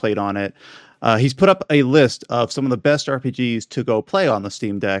games he's played on it. He's put up a list of some of the best RPGs to go play on the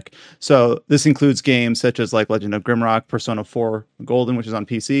Steam Deck. So this includes games such as like Legend of Grimrock, Persona 4 Golden, which is on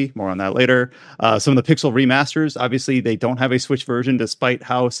PC. More on that later. Some of the Pixel remasters. Obviously, they don't have a Switch version, despite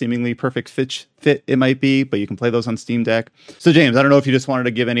how seemingly perfect fit it might be, but you can play those on Steam Deck. So James, I don't know if you just wanted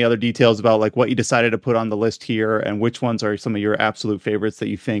to give any other details about like what you decided to put on the list here and which ones are some of your absolute favorites that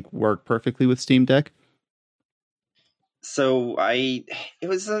you think work perfectly with Steam Deck. So it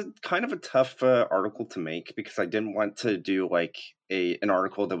was a kind of a tough article to make because I didn't want to do like an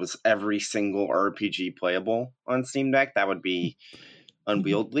article that was every single RPG playable on Steam Deck. That would be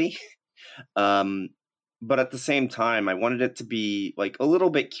unwieldy. But at the same time, I wanted it to be like a little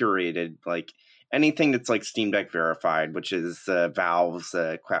bit curated, like anything that's like Steam Deck verified, which is Valve's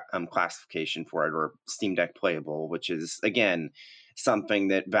classification for it, or Steam Deck playable, which is again something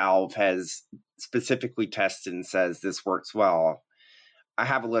that Valve has specifically tested and says this works well. I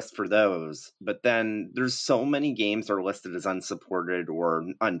have a list for those, but then there's so many games that are listed as unsupported or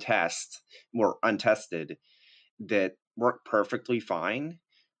untested that work perfectly fine.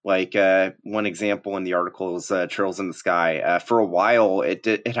 Like one example in the article is Trails in the Sky. For a while,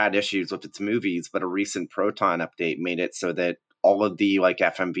 it had issues with its movies, but a recent Proton update made it so that all of the like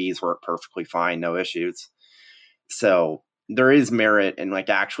FMVs work perfectly fine, no issues. So there is merit in like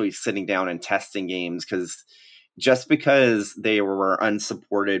actually sitting down and testing games, because just because they were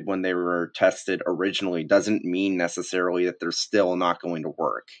unsupported when they were tested originally doesn't mean necessarily that they're still not going to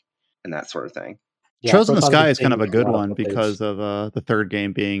work and that sort of thing. Yeah, Trails in the Sky is kind of a good one because of the third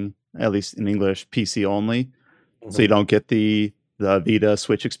game being, at least in English, PC only. Mm-hmm. So you don't get the Vita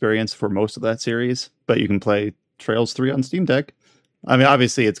Switch experience for most of that series, but you can play Trails 3 on Steam Deck. I mean,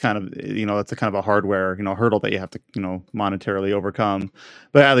 obviously, it's kind of it's a kind of a hardware hurdle that you have to monetarily overcome,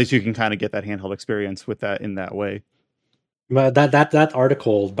 but at least you can kind of get that handheld experience with that in that way. That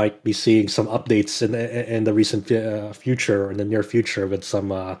article might be seeing some updates in the recent future, or in the near future, with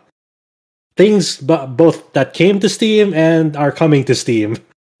some things, both that came to Steam and are coming to Steam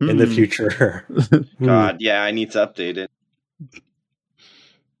in the future. God, yeah, I need to update it.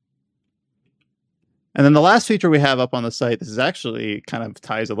 And then the last feature we have up on the site, this is actually kind of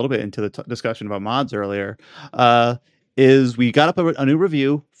ties a little bit into the discussion about mods earlier, is we got up a new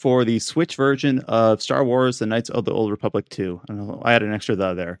review for the Switch version of Star Wars: The Knights of the Old Republic 2. I had an extra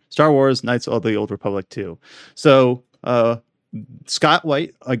 "the" there. Star Wars: Knights of the Old Republic 2. So Scott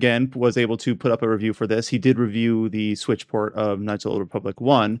White, again, was able to put up a review for this. He did review the Switch port of Knights of the Old Republic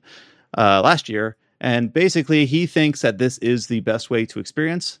 1 last year. And basically, he thinks that this is the best way to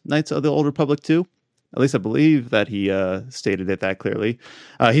experience Knights of the Old Republic 2. At least I believe that he stated it that clearly.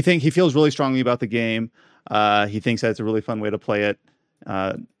 He feels really strongly about the game. He thinks that it's a really fun way to play it.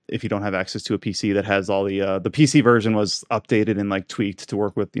 If you don't have access to a PC that has all the PC version was updated and like tweaked to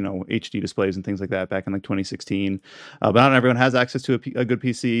work with HD displays and things like that back in like 2016. But not everyone has access to a good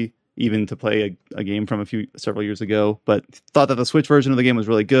PC, even to play a game from several years ago. But thought that the Switch version of the game was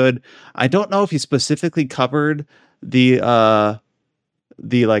really good. I don't know if he specifically covered the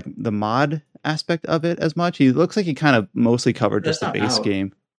mod aspect of it as much. He looks like he kind of mostly covered just the base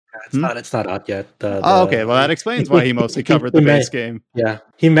game. It's not out yet. Okay. Well, that explains why he mostly covered the base game. Yeah,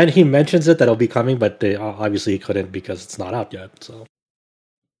 he mentions it that it'll be coming, but obviously he couldn't because it's not out yet. So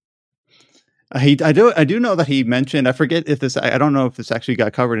I do know that he mentioned, I forget if this, I don't know if this actually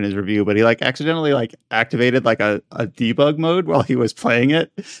got covered in his review, but he accidentally activated a debug mode while he was playing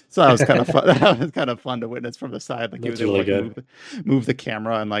it. So that was kind of fun. That was kind of fun to witness from the side. He was able to move the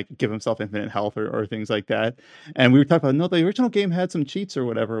camera and give himself infinite health or things like that. And we were talking about, no, the original game had some cheats or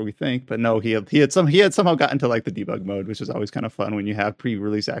whatever, we think, but no, he had somehow gotten to the debug mode, which is always kind of fun when you have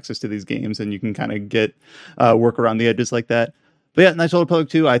pre-release access to these games and you can kind of get work around the edges like that. But yeah, Knights of the Old Republic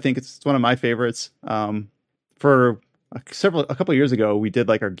 2, I think it's one of my favorites. For a couple of years ago, we did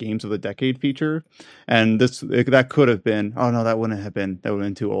our Games of the Decade feature, and that could have been. Oh no, that wouldn't have been. That would have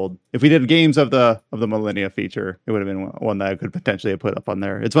been too old. If we did Games of the Millennia feature, it would have been one that I could potentially have put up on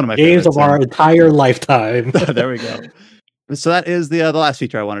there. It's one of my games favorites, of our entire lifetime. There we go. So that is the last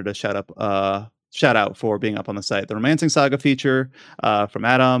feature I wanted to shout out for being up on the site. The Romancing Saga feature from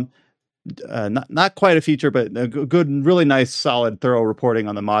Adam. Not quite a feature, but a good, really nice, solid, thorough reporting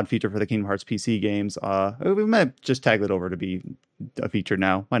on the mod feature for the Kingdom Hearts PC games. We might just tag it over to be a feature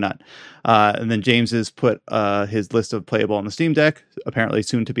now. Why not? And then James has put his list of playable on the Steam Deck, apparently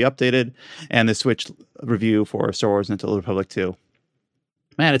soon to be updated, and the Switch review for Star Wars: Knights of the Old Republic 2.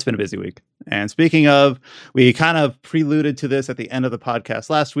 Man, it's been a busy week. And speaking of, we kind of preluded to this at the end of the podcast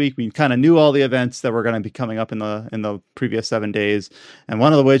last week. We kind of knew all the events that were going to be coming up in the previous 7 days. And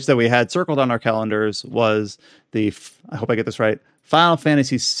one of which that we had circled on our calendars was I hope I get this right, Final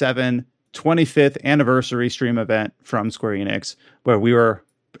Fantasy VII 25th anniversary stream event from Square Enix, where we were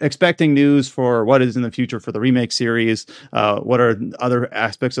expecting news for what is in the future for the remake series. What are other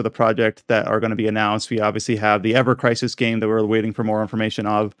aspects of the project that are going to be announced? We obviously have the Ever Crisis game that we're waiting for more information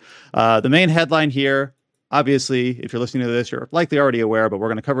of. The main headline here, obviously, if you're listening to this, you're likely already aware, but we're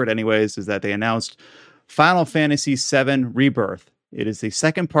going to cover it anyways, is that they announced Final Fantasy VII Rebirth. It is the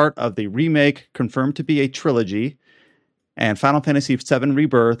second part of the remake, confirmed to be a trilogy, and Final Fantasy VII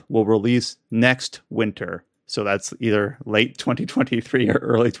Rebirth will release next winter. So that's either late 2023 or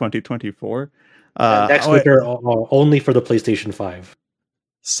early 2024. Next winter, only for the PlayStation 5.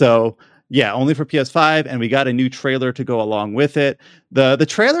 So, yeah, only for PS5, and we got a new trailer to go along with it. The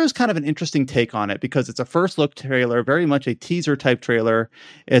trailer is kind of an interesting take on it because it's a first look trailer, very much a teaser type trailer.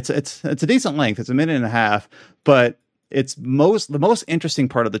 It's a decent length. It's a minute and a half, but the most interesting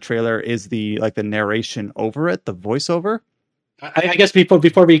part of the trailer is the narration over it, the voiceover. I guess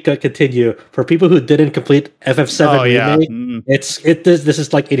before we continue, for people who didn't complete FF7 remake, this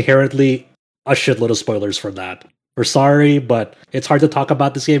is inherently a shitload of spoilers from that. We're sorry, but it's hard to talk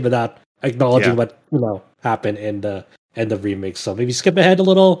about this game without acknowledging what happened in the remake. So maybe skip ahead a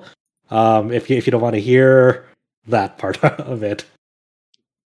little if you don't want to hear that part of it.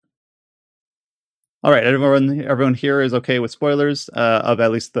 All right, everyone here is okay with spoilers of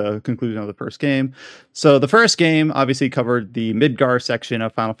at least the conclusion of the first game. So the first game obviously covered the Midgar section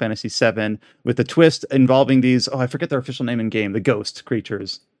of Final Fantasy VII with a twist involving these, I forget their official name in game, the ghost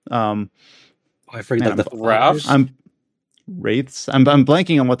creatures. I forget Wraths? wraiths. I'm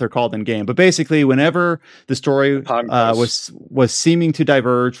blanking on what they're called in game, but basically, whenever the story was seeming to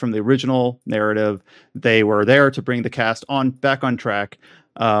diverge from the original narrative, they were there to bring the cast back on track.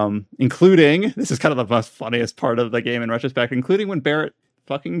 Including, this is kind of the most funniest part of the game in retrospect, including when Barrett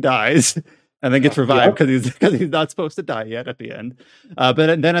fucking dies and then gets revived because he's not supposed to die yet at the end. But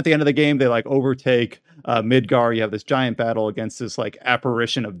then at the end of the game, they like overtake Midgar. You have this giant battle against this like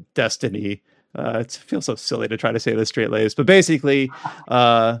apparition of destiny. It feels so silly to try to say this straight laced, but basically,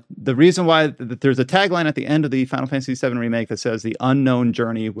 the reason why there's a tagline at the end of the Final Fantasy VII Remake that says the unknown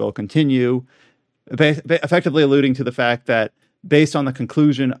journey will continue, effectively alluding to the fact that based on the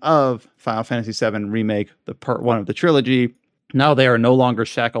conclusion of Final Fantasy VII Remake, the part 1 of the trilogy, now they are no longer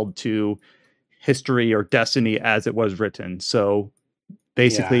shackled to history or destiny as it was written. So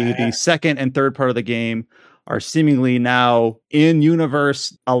basically, the second and third part of the game are seemingly now in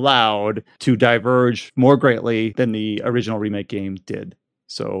universe allowed to diverge more greatly than the original remake game did.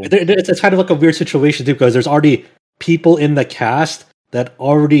 So it's kind of like a weird situation too, because there's already people in the cast that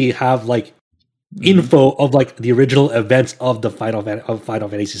already have like info of like the original events of the Final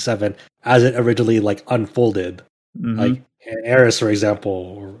Fantasy VII as it originally like unfolded. Like Aerith, for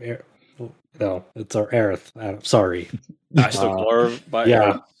example, no, it's our Aerith. I'm sorry. I still glor by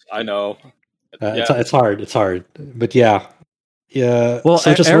Aerith. I know. It's hard, but yeah. Well,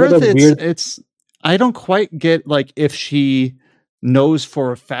 so just Aerith, it's I don't quite get like if she knows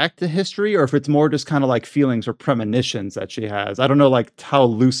for a fact the history or if it's more just kind of like feelings or premonitions that she has. I don't know like how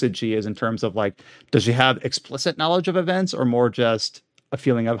lucid she is in terms of like, does she have explicit knowledge of events or more just a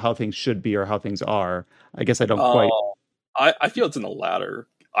feeling of how things should be or how things are? I guess I don't quite. I feel it's in the latter.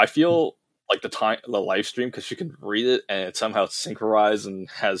 I feel like the live stream, because she can read it and it's somehow synchronized and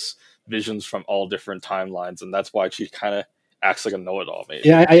has visions from all different timelines, and that's why she kind of acts like a know-it-all. Maybe.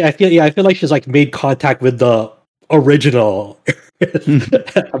 Yeah, I feel like she's like made contact with the original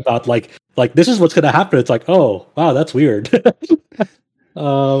about like this is what's gonna happen. It's like, oh wow, that's weird.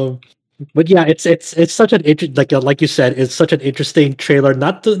 But yeah, it's such an like you said, it's such an interesting trailer.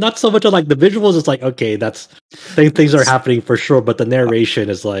 Not so much of like the visuals. It's like, okay, that's things are happening for sure, but the narration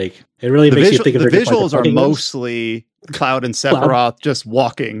is like it really makes you think of the visuals are mostly Cloud and Sephiroth just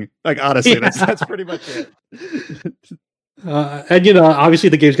walking. Like honestly, that's pretty much it. And obviously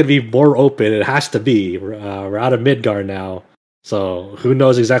the game's gonna be more open. It has to be. We're out of Midgar now, so who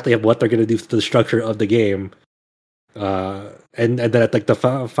knows exactly what they're gonna do to the structure of the game. And then at like the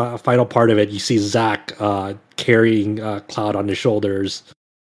final part of it, you see Zack carrying Cloud on his shoulders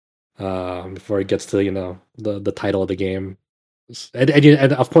before it gets to the title of the game,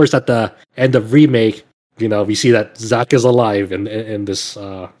 and of course at the end of Remake, we see that Zack is alive in this.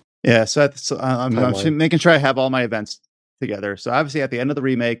 Yeah, so I'm making sure I have all my events together. So obviously at the end of the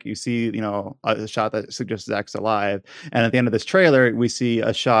remake, you see, a shot that suggests Zack's alive. And at the end of this trailer, we see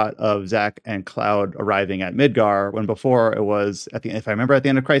a shot of Zack and Cloud arriving at Midgar, when before it was if I remember at the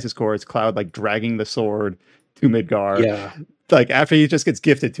end of Crisis Core, it's Cloud like dragging the sword to Midgar. Yeah. Like after he just gets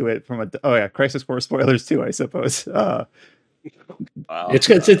gifted to it from Crisis Core spoilers too, I suppose. Wow.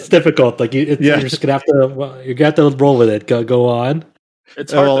 It's difficult. Like you're just gonna have to roll with it. Go on.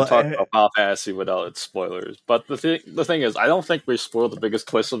 It's hard to talk about Final Fantasy without its spoilers. But the thing is, I don't think we spoiled the biggest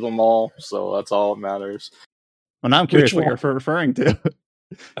twist of them all, so that's all that matters. Well, now I'm curious what you're referring to.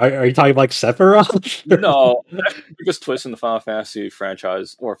 Are you talking about like Sephiroth? No, the biggest twist in the Final Fantasy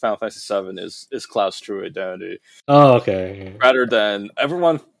franchise, or Final Fantasy VII, is Cloud's true identity. Oh, okay. Rather than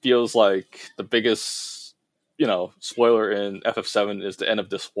everyone feels like the biggest, spoiler in FF7 is the end of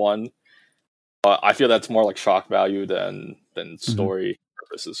this one. I feel that's more like shock value than story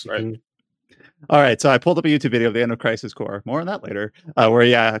purposes, right? Mm-hmm. All right, so I pulled up a YouTube video of the end of Crisis Core. More on that later.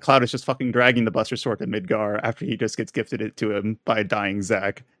 Where Cloud is just fucking dragging the Buster Sword to Midgar after he just gets gifted it to him by dying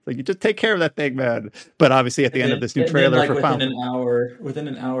Zack. Like, you just take care of that thing, man. But obviously, at the end of this new trailer for within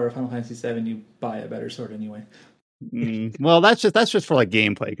an hour of Final Fantasy VII, you buy a better sword anyway. Well, that's just for like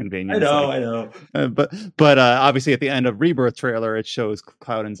gameplay convenience. I know. But obviously, at the end of Rebirth trailer, it shows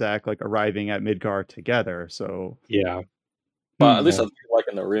Cloud and Zack like arriving at Midgar together. So yeah. But at least I feel like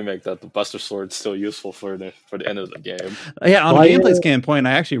in the remake that the Buster Sword's still useful for the end of the game. Yeah, on a gameplay standpoint,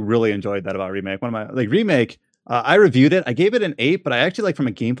 I actually really enjoyed that about Remake. One of my Remake, I reviewed it. I gave it an 8, but I actually from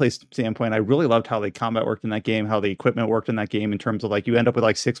a gameplay standpoint, I really loved how the combat worked in that game, how the equipment worked in that game in terms of like you end up with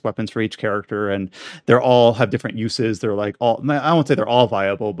like 6 weapons for each character, and they're all have different uses. They're like I won't say they're all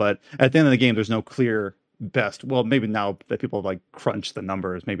viable, but at the end of the game, there's no clear best. Well, maybe now that people have like crunched the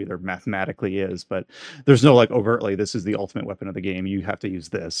numbers, maybe there mathematically is, but there's no like overtly this is the ultimate weapon of the game. You have to use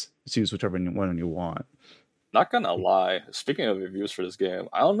this. Just use whichever one you want. Not gonna lie. Speaking of reviews for this game,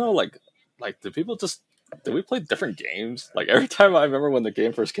 I don't know. Like do people just did we play different games? Like every time I remember when the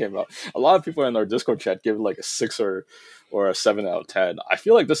game first came out, a lot of people in our Discord chat give it like a 6 or a 7 out of 10. I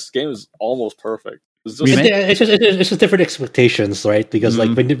feel like this game is almost perfect. It's just different expectations, right? Because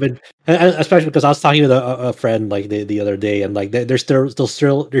like when especially because I was talking with a friend like the other day, and like they're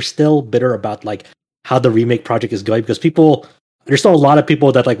still bitter about like how the remake project is going, because there's still a lot of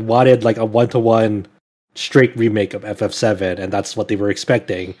people that like wanted like a 1-to-1 straight remake of FF7, and that's what they were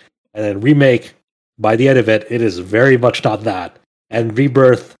expecting. And then remake, by the end of it, it is very much not that. And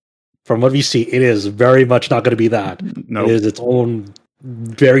Rebirth, from what we see, it is very much not going to be that. Nope. It is its own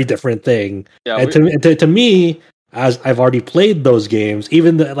very different thing. Yeah, and to me, as I've already played those games,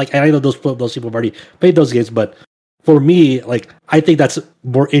 even like, and I know those people have already played those games, but for me, like, I think that's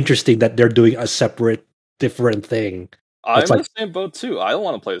more interesting that they're doing a separate, different thing. I'm in the same boat too. I don't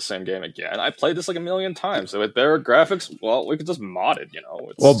want to play the same game again. I played this like a million times. So with better graphics, well, we could just mod it, you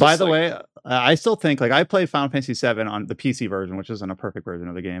know. Well, by the way, I still think like I played Final Fantasy VII on the PC version, which isn't a perfect version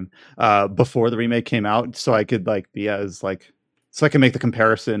of the game, before the remake came out, so I could like be as like, so I can make the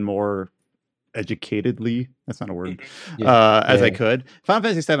comparison more educatedly. That's not a word. As I could. Final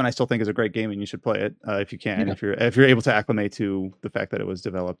Fantasy VII, I still think is a great game, and you should play it if you can, if you're able to acclimate to the fact that it was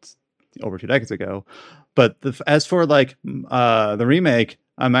developed over 2 decades ago. But as for like the remake,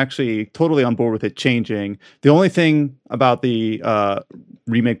 I'm actually totally on board with it changing. The only thing about the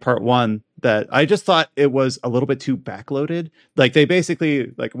remake part 1 that I just thought it was a little bit too backloaded. Like they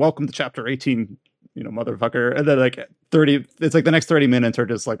basically like, welcome to chapter 18, you know, motherfucker. And then like 30, it's like the next 30 minutes are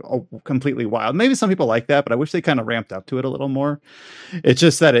just like completely wild. Maybe some people like that, but I wish they kind of ramped up to it a little more. It's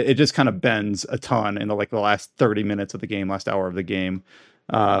just that it just kind of bends a ton in the last 30 minutes of the game, last hour of the game.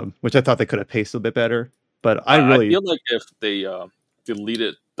 Which I thought they could have paced a bit better, but I feel like if they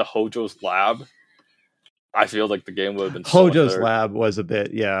deleted the Hojo's lab, I feel like the game would have been. Hojo's lab was a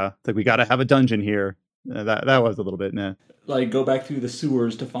bit, like we got to have a dungeon here. That was a little bit, nah. Like go back through the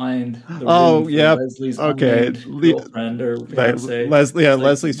sewers to find the Leslie's girlfriend or fiance.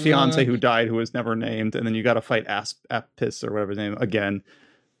 Leslie's fiance who died, who was never named, and then you got to fight Apis or whatever his name again.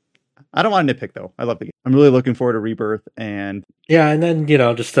 I don't want to nitpick though. I love the game. I'm really looking forward to Rebirth, and then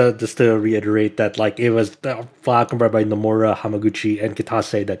just to reiterate that like it was confirmed by Nomura, Hamaguchi, and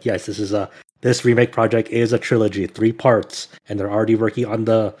Kitase that yes, this remake project is a trilogy, 3 parts, and they're already working on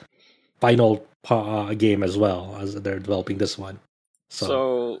the final game as well as they're developing this one.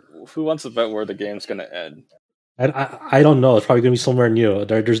 So who wants to bet where the game's going to end? I don't know. It's probably going to be somewhere new.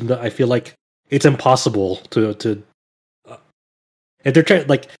 There's no, I feel like it's impossible to. If they're trying,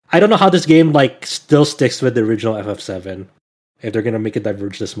 like, I don't know how this game like still sticks with the original FF7. If they're gonna make it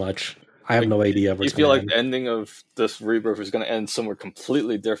diverge this much, I have no idea. You feel like the ending of this Rebirth is gonna end somewhere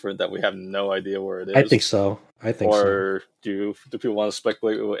completely different that we have no idea where it is. I think so. Or do people want to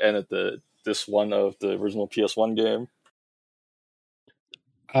speculate it will end at this one of the original PS1 game?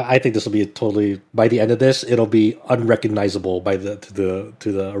 I think this will be totally, by the end of this, it'll be unrecognizable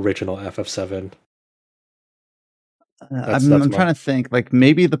to the original FF7. I'm trying to think, like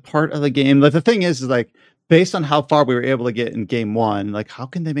maybe the part of the game. Like the thing is like based on how far we were able to get in game 1, like how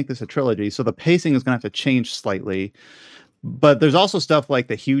can they make this a trilogy? So the pacing is going to have to change slightly. But there's also stuff like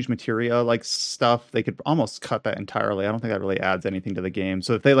the huge materia, like stuff they could almost cut that entirely. I don't think that really adds anything to the game.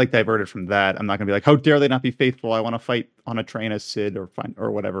 So if they like diverted from that, I'm not going to be like, how dare they not be faithful? I want to fight on a train as Cid or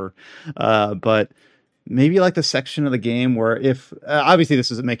whatever. But maybe like the section of the game where if obviously this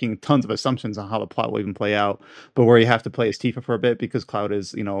is making tons of assumptions on how the plot will even play out, but where you have to play as Tifa for a bit because Cloud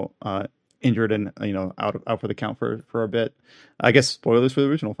is, injured and, out for the count for a bit. I guess spoilers for the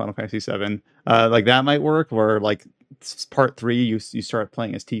original Final Fantasy VII. Like that might work where like part 3, you start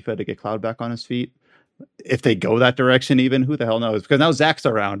playing as Tifa to get Cloud back on his feet. If they go that direction, even who the hell knows? Because now Zack's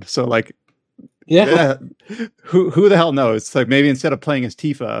around. So like, yeah. Who the hell knows? Like maybe instead of playing as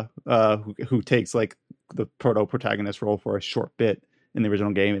Tifa, who takes like the protagonist role for a short bit in the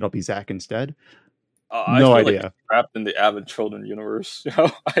original game, it'll be Zack instead. No idea. Like trapped in the Advent Children universe.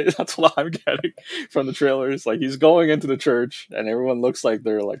 That's what I'm getting from the trailers. Like he's going into the church, and everyone looks like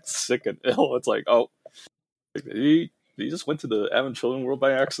they're like sick and ill. It's like, oh, he just went to the Advent Children world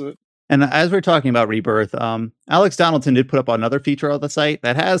by accident. And as we're talking about Rebirth, Alex Donaldson did put up another feature on the site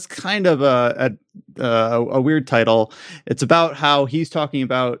that has kind of a weird title. It's about how he's talking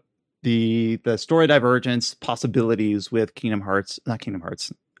about the story divergence possibilities with not Kingdom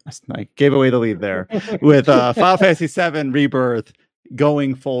Hearts. I gave away the lead there with Final Fantasy VII Rebirth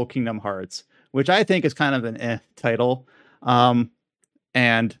going full Kingdom Hearts, which I think is kind of an title.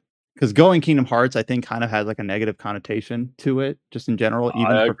 And because going Kingdom Hearts, I think kind of has like a negative connotation to it, just in general,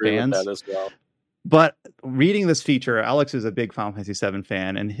 even for fans. With that as well. But reading this feature, Alex is a big Final Fantasy VII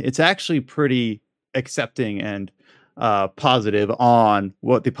fan, and it's actually pretty accepting and positive on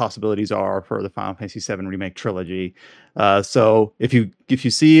what the possibilities are for the Final Fantasy VII Remake trilogy. So if you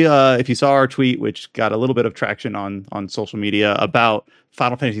saw our tweet, which got a little bit of traction on social media about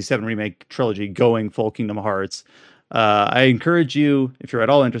Final Fantasy VII Remake trilogy going full Kingdom Hearts, I encourage you, if you're at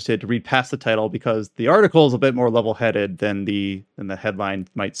all interested, to read past the title, because the article is a bit more level-headed than the headline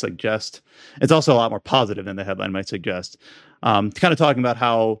might suggest. It's also a lot more positive than the headline might suggest. Kind of talking about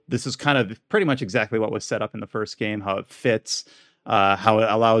how this is kind of pretty much exactly what was set up in the first game, how it fits, how it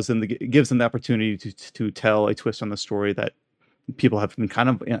allows them gives them the opportunity to tell a twist on the story that people have been kind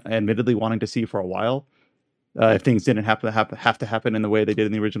of admittedly wanting to see for a while. If things didn't have to happen in the way they did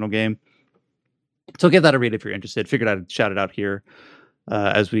in the original game. So give that a read if you're interested. Figured I'd shout it out here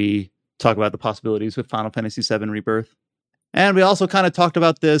as we talk about the possibilities with Final Fantasy VII Rebirth. And we also kind of talked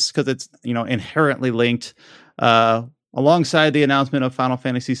about this because it's inherently linked. Alongside the announcement of Final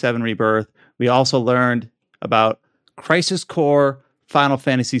Fantasy VII Rebirth, we also learned about Crisis Core Final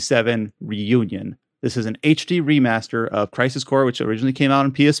Fantasy VII Reunion. This is an HD remaster of Crisis Core, which originally came out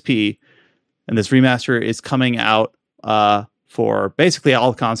on PSP. And this remaster is coming out for basically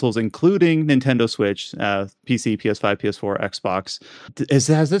all consoles, including Nintendo Switch, PC, PS5, PS4, Xbox.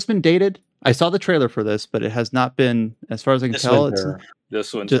 Has this been dated? I saw the trailer for this, but it has not been, as far as I can tell.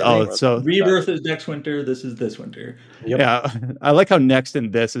 This winter. So Rebirth is next winter. This is this winter. Yep. Yeah, I like how next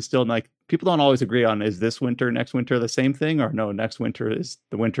and this is still like, people don't always agree on, is this winter, next winter the same thing, or no, next winter is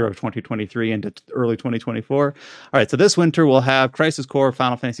the winter of 2023 into early 2024. All right, so this winter we'll have Crisis Core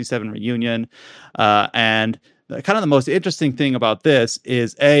Final Fantasy VII Reunion, and kind of the most interesting thing about this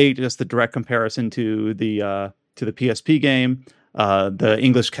is just the direct comparison to the PSP game. The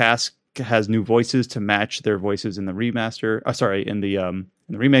English cast has new voices to match their voices in the remaster. In the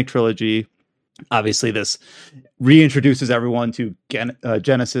remake trilogy. Obviously, this reintroduces everyone to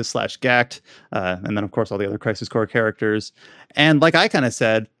Genesis /Gact, and then of course all the other Crisis Core characters. And like I kind of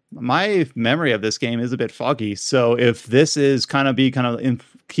said, my memory of this game is a bit foggy. So if this is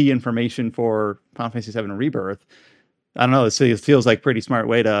key information for Final Fantasy VII Rebirth, I don't know. It feels like a pretty smart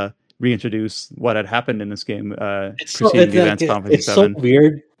way to reintroduce what had happened in this game preceding the events of Final Fantasy VII. So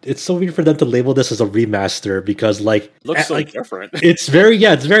weird. It's so weird for them to label this as a remaster because, looks so different. It's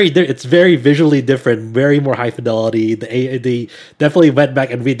very visually different, very more high fidelity. They definitely went back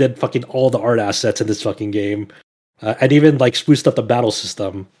and redid fucking all the art assets in this fucking game, and even spruced up the battle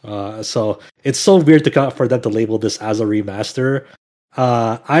system. So it's so weird for them to label this as a remaster.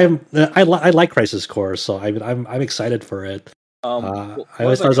 I like Crisis Core, so I'm excited for it. I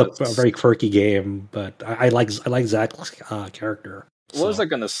always thought it was a very quirky game, but I like Zack's character. What was I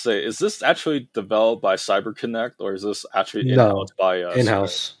going to say? Is this actually developed by CyberConnect, or is this actually in-house by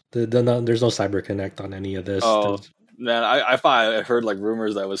in-house? There's no CyberConnect on any of this. Oh, man, I thought I heard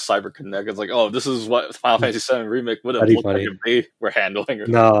rumors that it was CyberConnect. It's like, oh, this is what Final Fantasy VII Remake would have looked like if they were handling it.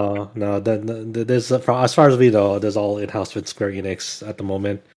 No. There's, as far as we know, there's all in-house with Square Enix at the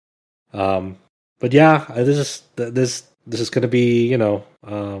moment. But yeah, this is going to be,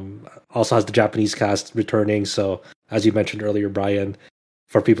 also has the Japanese cast returning. So as you mentioned earlier, Brian,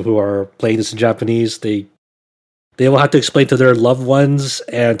 for people who are playing this in Japanese, they will have to explain to their loved ones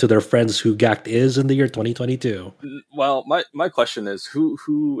and to their friends who Gact is in the year 2022. Well, my question is,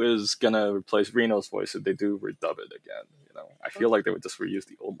 who is going to replace Reno's voice if they do redub it again? I feel like they would just reuse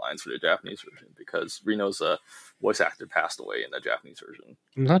the old lines for the Japanese version because Reno's voice actor passed away in the Japanese version.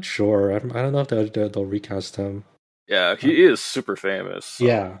 I'm not sure. I don't know if they'll recast him. Yeah, he is super famous.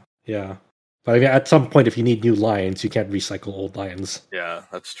 So. Yeah. But I mean, at some point, if you need new lines, you can't recycle old lines. Yeah,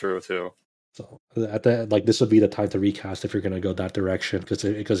 that's true too. So this would be the time to recast if you're going to go that direction, because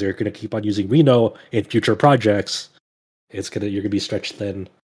they're going to keep on using Reno in future projects. You're going to be stretched thin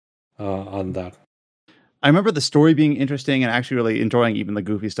on that. I remember the story being interesting and actually really enjoying even the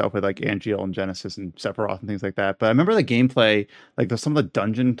goofy stuff with Angeal and Genesis and Sephiroth and things like that. But I remember the gameplay, there's some of the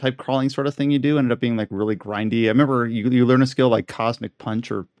dungeon type crawling sort of thing you do ended up being really grindy. I remember you learn a skill like Cosmic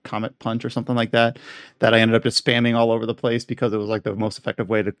Punch or Comet Punch or something like that I ended up just spamming all over the place because it was the most effective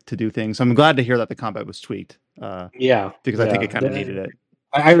way to do things. So I'm glad to hear that the combat was tweaked. Because I think it kind of needed it.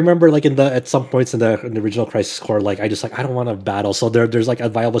 I remember at some points in the original Crisis Core, I don't want to battle. So there's a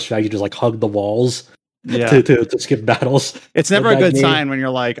viable strategy to just hug the walls. Yeah. To skip battles. It's never a good sign when you're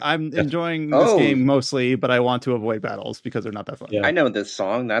I'm enjoying this game mostly, but I want to avoid battles because they're not that fun. Yeah. I know this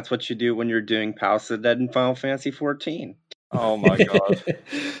song. That's what you do when you're doing Palace of the Dead in Final Fantasy 14. Oh my god.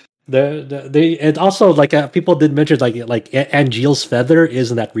 And also people did mention Angeal's feather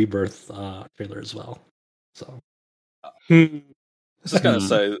is in that Rebirth trailer as well. So was just gonna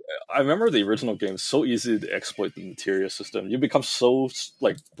say, I remember the original game. So easy to exploit the materia system. You become so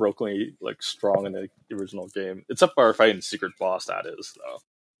like brokenly like strong in the original game, except for fighting the secret boss. That is though.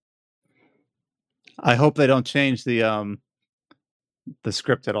 I hope they don't change the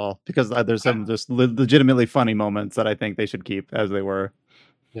script at all, because there's some just legitimately funny moments that I think they should keep as they were.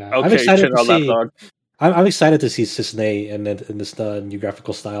 Yeah, okay, I'm excited to see. I'm excited to see Cissnei in this new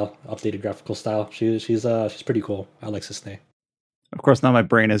graphical style, updated graphical style. She's pretty cool. I like Cissnei. Of course, now my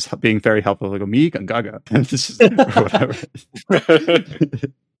brain is being very helpful. Like, me, Gaga, whatever.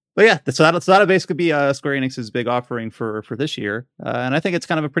 But yeah, so that'll basically be Square Enix's big offering for this year, and I think it's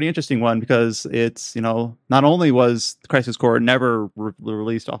kind of a pretty interesting one, because it's, not only was Crisis Core never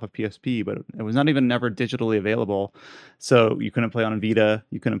released off of PSP, but it was not even never digitally available. So you couldn't play on Vita,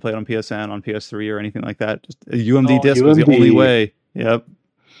 you couldn't play it on PSN, on PS3, or anything like that. Just a UMD disc was the only way. Yep.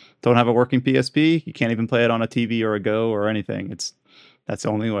 Don't have a working PSP, you can't even play it on a TV or a Go or anything. That's the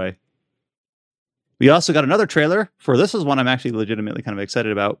only way. We also got another trailer for, this is one I'm actually legitimately kind of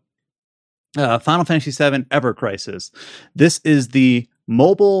excited about. Final Fantasy VII Ever Crisis. This is the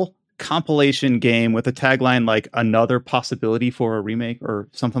mobile compilation game with a tagline like "another possibility for a remake" or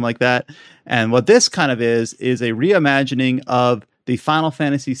something like that. And what this kind of is a reimagining of the Final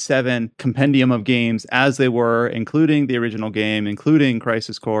Fantasy VII compendium of games as they were, including the original game, including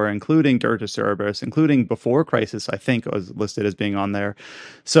Crisis Core, including Dirge of Cerberus, including Before Crisis, I think was listed as being on there.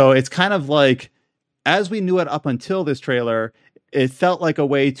 So it's kind of like, as we knew it up until this trailer, it felt like a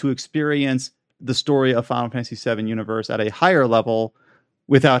way to experience the story of Final Fantasy VII universe at a higher level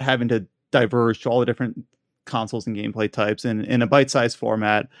without having to diverge to all the different consoles and gameplay types in a bite-sized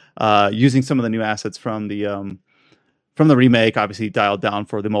format, using some of the new assets from the remake, obviously dialed down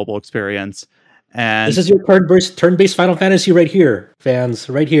for the mobile experience. And this is your turn-based Final Fantasy right here, fans,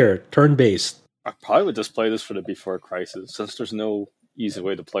 right here, turn-based. I probably would just play this for the Before Crisis, since there's no easy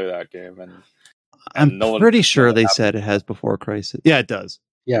way to play that game, and I'm pretty sure they said it has Before Crisis. Yeah, it does.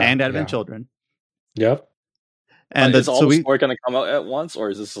 Yeah, and Advent Children. Yep. And is all the story going to come out at once,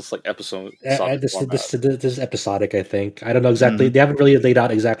 or is this just like episode? This is episodic, I think. I don't know exactly. They haven't really laid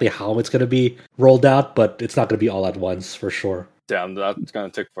out exactly how it's going to be rolled out, but it's not going to be all at once for sure. Damn, that's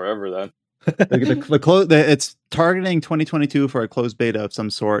going to take forever then. It's targeting 2022 for a closed beta of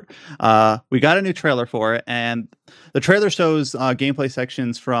some sort. We got a new trailer for it, and the trailer shows gameplay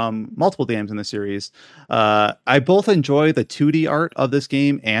sections from multiple games in the series. I both enjoy the 2D art of this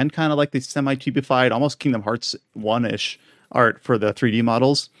game and kind of like the semi-cheapified, almost Kingdom Hearts 1-ish art for the 3D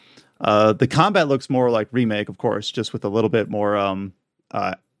models. The combat looks more like Remake, of course, just with a little bit more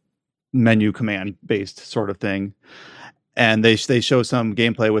menu command based sort of thing. And they show some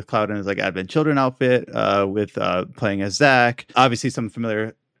gameplay with Cloud in his like Advent Children outfit, with playing as Zack. Obviously, some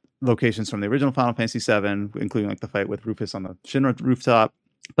familiar locations from the original Final Fantasy VII, including like the fight with Rufus on the Shinra rooftop.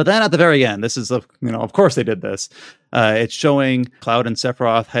 But then at the very end, this is, of course they did this. It's showing Cloud and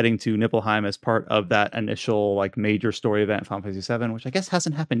Sephiroth heading to Nibelheim as part of that initial like major story event in Final Fantasy VII, which I guess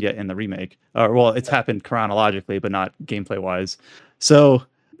hasn't happened yet in the remake. Well, it's happened chronologically, but not gameplay wise. So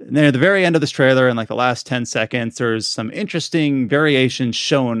near the very end of this trailer, in like the last 10 seconds, there's some interesting variations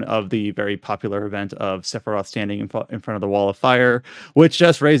shown of the very popular event of Sephiroth standing in front of the Wall of Fire, which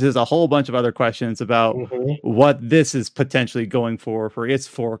just raises a whole bunch of other questions about what this is potentially going for its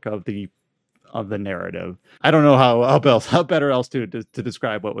fork of the narrative. I don't know how better else to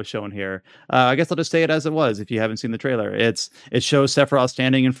describe what was shown here. I guess I'll just say it as it was. If you haven't seen the trailer, it shows Sephiroth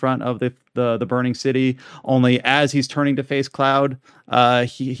standing in front of the burning city. Only as he's turning to face Cloud,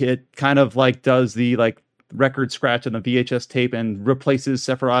 he kind of like does the like record scratch on the VHS tape and replaces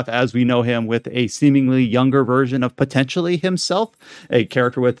Sephiroth as we know him with a seemingly younger version of potentially himself, a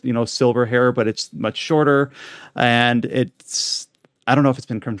character with silver hair, but it's much shorter, and it's. I don't know if it's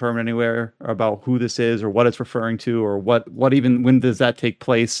been confirmed anywhere about who this is or what it's referring to or what even, when does that take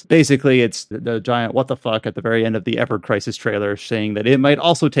place? Basically, it's the giant what the fuck at the very end of the Ever Crisis trailer saying that it might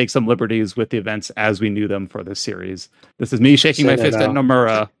also take some liberties with the events as we knew them for this series. This is me shaking my fist at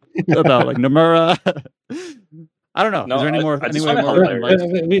Nomura about like Nomura. I don't know. No, is there any more?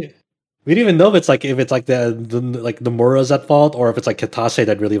 We didn't even know if it's like the Mura's at fault or if it's like Kitase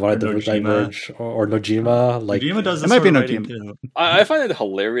that really wanted to diverge or Nojima. Like Nojima does this. It might be Nojima. I find it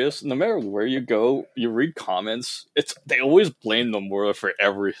hilarious. No matter where you go, you read comments. They always blame Nomura for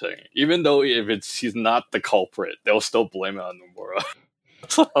everything, even though if he's not the culprit, they'll still blame it on Nomura.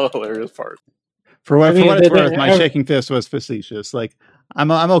 That's the hilarious part. For what it's worth, my shaking fist was facetious. Like I'm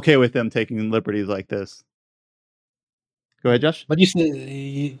okay with them taking liberties like this. Go ahead, Josh. But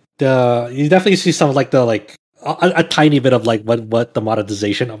you definitely see some of like a tiny bit of like what the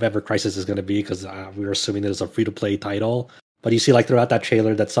monetization of Ever Crisis is going to be, because we were assuming that it's a free to play title. But you see, like throughout that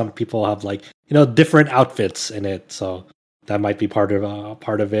trailer, that some people have like different outfits in it, so that might be part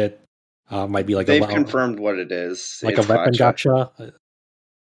of it. Might be like they've confirmed what it is, like it's a weapon gacha.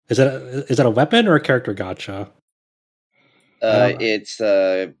 Is it a weapon or a character gacha? It's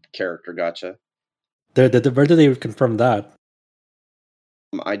a character gacha. Where did they confirm that?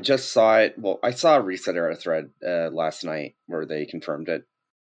 I just saw it. Well, I saw a Reset Era thread last night where they confirmed it.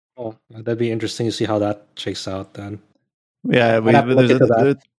 Oh, that'd be interesting to see how that shakes out then. Yeah,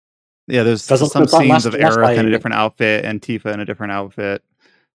 there's some scenes of Era in a different outfit and Tifa in a different outfit.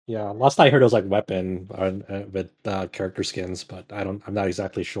 Yeah, last I heard it was like weapon with character skins, but I'm not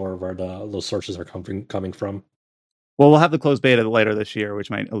exactly sure where those sources are coming from. Well, we'll have the closed beta later this year, which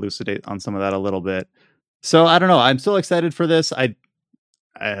might elucidate on some of that a little bit. So I don't know. I'm still excited for this. I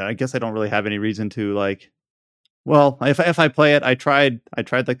guess I don't really have any reason to like. Well, if I play it, I tried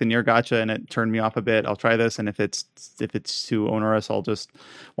like the Nier gacha and it turned me off a bit. I'll try this, and if it's too onerous, I'll just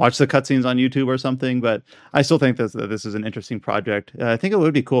watch the cutscenes on YouTube or something. But I still think that this is an interesting project. I think it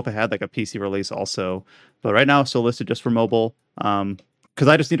would be cool if it had like a PC release also. But right now, it's still listed just for mobile. Because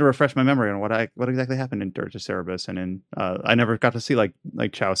I just need to refresh my memory on what exactly happened in Dirge of Cerberus, and in I never got to see like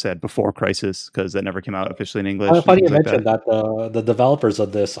Chow said before Crisis because that never came out officially in English. Funny you mentioned that the developers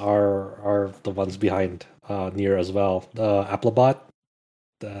of this are the ones behind Nier as well. Applebot,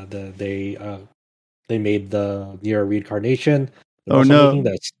 they made the Nier Reincarnation. They're making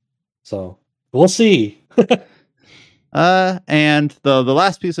this, so we'll see. And the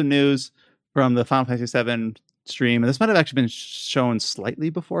last piece of news from the Final Fantasy VII stream, and this might have actually been shown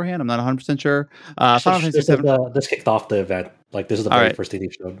slightly beforehand. I'm not 100% sure. Final Fantasy VII. This kicked off the event. Like this is the very first thing they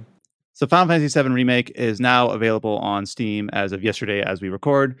showed. So Final Fantasy VII Remake is now available on Steam as of yesterday as we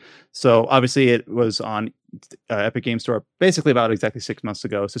record. So obviously it was on Epic Games Store basically about exactly 6 months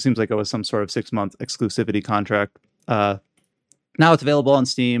ago. So it seems like it was some sort of 6-month exclusivity contract. Now it's available on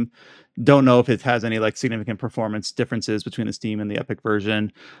Steam. Don't know if it has any like significant performance differences between the Steam and the Epic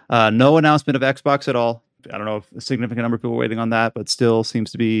version. No announcement of Xbox at all. I don't know if a significant number of people are waiting on that, but still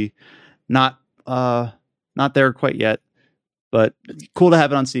seems to be not there quite yet. But cool to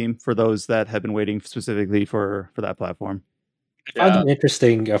have it on Steam for those that have been waiting specifically for that platform. I found it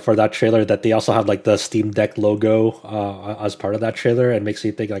interesting for that trailer that they also have like the Steam Deck logo as part of that trailer, and makes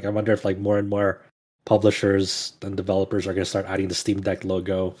me think like I wonder if like more and more publishers and developers are going to start adding the Steam Deck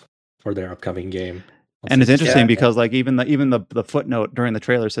logo for their upcoming game. And it's interesting because like even the footnote during the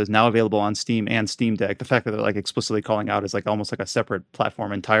trailer says now available on Steam and Steam Deck. The fact that they're like explicitly calling out is like almost like a separate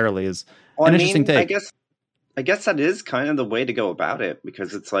platform entirely is an interesting take. I guess that is kind of the way to go about it,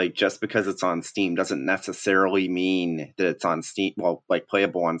 because it's like just because it's on Steam doesn't necessarily mean that it's on Steam. Well, like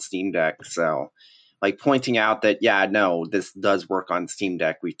playable on Steam Deck. So like pointing out that, this does work on Steam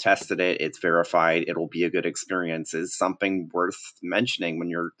Deck. We've tested it. It's verified. It'll be a good experience is something worth mentioning when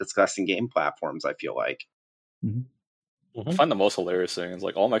you're discussing game platforms, I feel like. Mm-hmm. I find the most hilarious thing is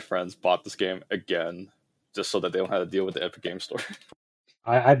like all my friends bought this game again just so that they don't have to deal with the Epic Game Store.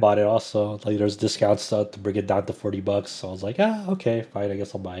 I bought it also. Like there's discounts to bring it down to $40. So I was like, okay, fine. I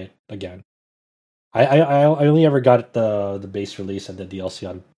guess I'll buy it again. I only ever got the base release and the DLC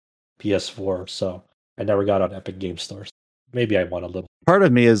on PS4, so I never got on Epic Game Stores. Maybe I want a little. Part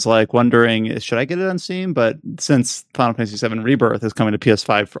of me is like wondering, should I get it on Steam? But since Final Fantasy VII Rebirth is coming to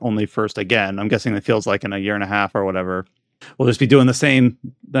PS5 only first again, I'm guessing it feels like in a year and a half or whatever, we'll just be doing the same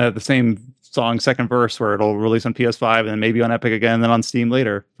song, second verse, where it'll release on PS5 and then maybe on Epic again, and then on Steam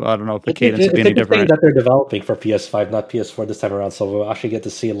later. Well, I don't know if the cadence will be any different. That they're developing for PS5, not PS4 this time around, so we'll actually get to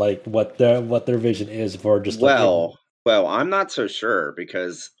see like what their vision is for just. Well, I'm not so sure,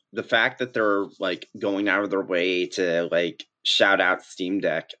 because the fact that they're like going out of their way to like shout out Steam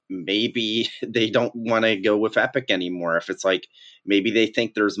Deck, maybe they don't want to go with Epic anymore. If it's like maybe they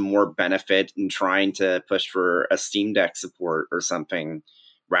think there's more benefit in trying to push for a Steam Deck support or something,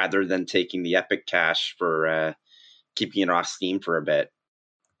 rather than taking the Epic cash for keeping it off Steam for a bit.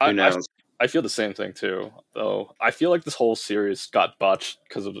 Who knows? I feel the same thing too, though. I feel like this whole series got botched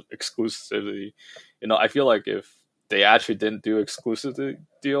because of exclusivity. I feel like if they actually didn't do exclusivity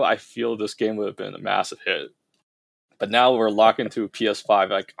deal, I feel this game would have been a massive hit. But now we're locked into PS5.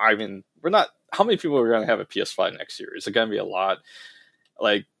 Like, I mean, we're not. How many people are going to have a PS5 next year? Is it going to be a lot?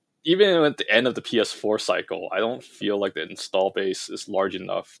 Like, even at the end of the PS4 cycle, I don't feel like the install base is large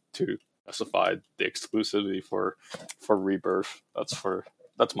enough to justify the exclusivity for Rebirth.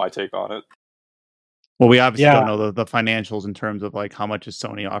 That's my take on it. Well, we obviously don't know the financials in terms of like how much is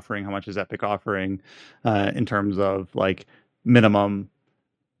Sony offering, how much is Epic offering, in terms of like minimum.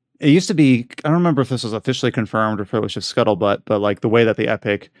 It used to be, I don't remember if this was officially confirmed or if it was just scuttlebutt, but like the way that the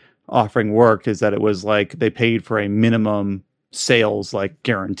Epic offering worked is that it was like they paid for a minimum sales like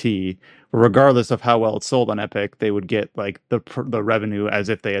guarantee. Regardless of how well it's sold on Epic, they would get like the revenue as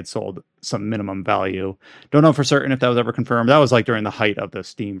if they had sold some minimum value. Don't know for certain if that was ever confirmed. That was like during the height of the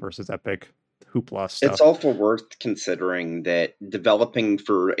Steam versus Epic hoopla stuff. It's also worth considering that developing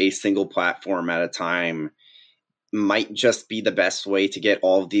for a single platform at a time might just be the best way to get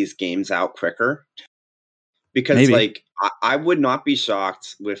all of these games out quicker. Because maybe. Like I would not be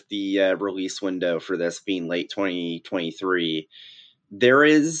shocked with the release window for this being late 2023. There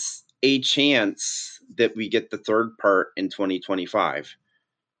is a chance that we get the third part in 2025.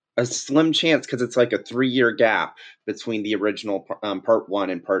 A slim chance, because it's like a 3-year gap between the original part 1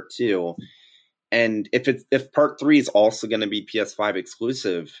 and part 2. And if part 3 is also going to be PS5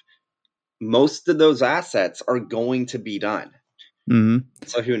 exclusive, most of those assets are going to be done. Mm-hmm.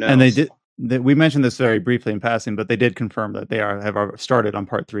 So who knows? And they did. We mentioned this very briefly in passing, but they did confirm that they have started on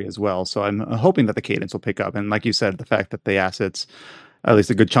part 3 as well. So I'm hoping that the cadence will pick up. And like you said, the fact that the assets, at least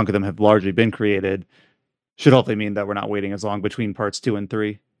a good chunk of them, have largely been created, should hopefully mean that we're not waiting as long between parts 2 and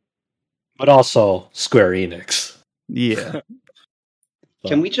 3. But also Square Enix. Yeah.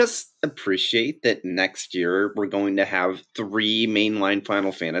 Can we just appreciate that next year we're going to have 3 mainline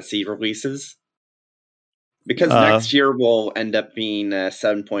Final Fantasy releases? Because next year will end up being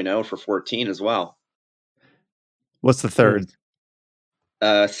 7.0 for 14 as well. What's the third?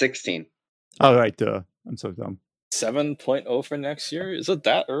 16. Oh, right. I'm so dumb. 7.0 for next year? Is it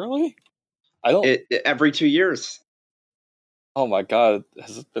that early? I don't. Every 2 years. Oh my god!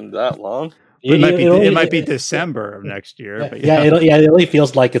 Has it been that long? It might be December of next year. Yeah, but it only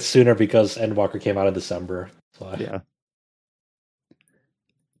feels like it's sooner because Endwalker came out in December. So. Yeah.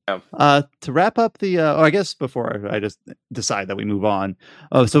 To wrap up I guess before I just decide that we move on.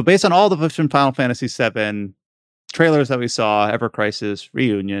 So based on all the from Final Fantasy VII trailers that we saw, Ever Crisis,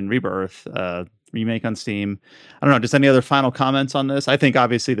 Reunion, Rebirth, remake on Steam, I don't know, just any other final comments on this? I think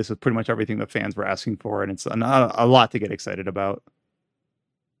obviously this is pretty much everything that fans were asking for, and it's a lot to get excited about.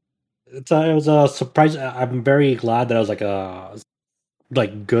 It was a surprise. I'm very glad that it was like a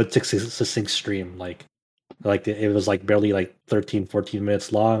good succinct stream. Like it was like barely like 13-14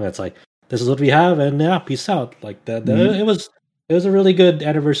 minutes long. It's like, this is what we have, and yeah, peace out. Like that. It was a really good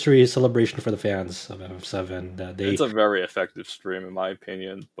anniversary celebration for the fans of FF7. It's a very effective stream in my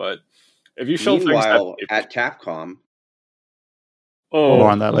opinion. But if you show meanwhile at Capcom, more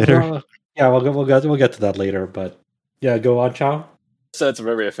on that later. Yeah, we'll get to that later. But yeah, go on, Chow. So it's a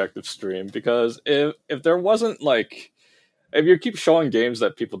very effective stream, because if there wasn't like, if you keep showing games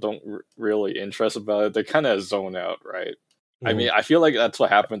that people don't really interest about it, they kind of zone out, right? Mm-hmm. I mean, I feel like that's what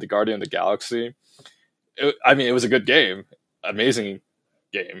happened to Guardian of the Galaxy. It was a good game, amazing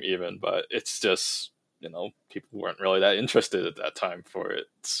game even, but it's just, people weren't really that interested at that time for it.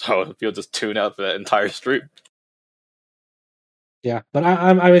 So people just tune out for that entire stream. Yeah, but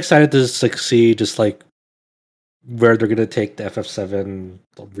I'm excited to see just like where they're gonna take the FF7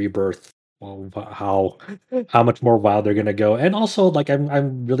 Rebirth. How much more wild they're gonna go, and also like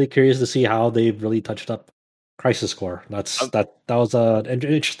I'm really curious to see how they've really touched up Crisis Core. That was an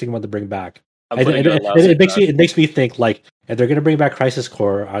interesting one to bring back. It makes me think, like, if they're gonna bring back Crisis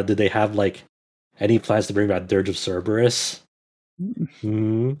Core, do they have like any plans to bring back Dirge of Cerberus?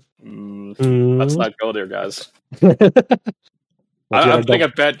 Let's not go there, guys. I'm taking a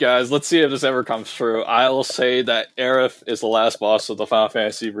bet, guys. Let's see if this ever comes true. I will say that Aerith is the last boss of the Final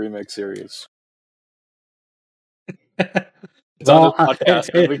Fantasy Remake series. It's on the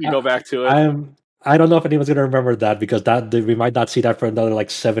podcast. We can go back to it. I don't know if anyone's going to remember that, because we might not see that for another like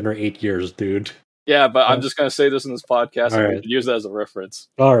 7 or 8 years, dude. Yeah, but I'm just going to say this in this podcast, and we can use that as a reference.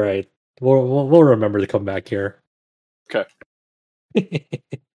 All right. We'll remember to come back here. Okay.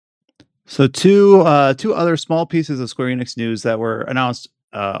 So two other small pieces of Square Enix news that were announced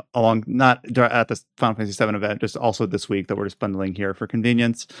not at the Final Fantasy VII event, just also this week, that we're just bundling here for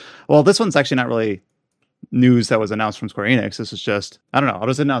convenience. Well, this one's actually not really news that was announced from Square Enix. This is just, I don't know, I'll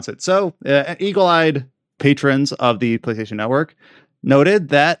just announce it. So eagle-eyed patrons of the PlayStation Network noted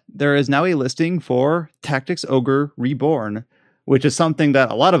that there is now a listing for Tactics Ogre Reborn, which is something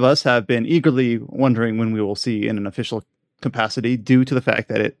that a lot of us have been eagerly wondering when we will see in an official capacity, due to the fact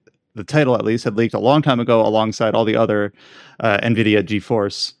that the title at least had leaked a long time ago alongside all the other NVIDIA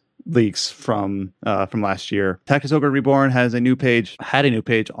GeForce leaks from last year. Tactics Ogre Reborn had a new page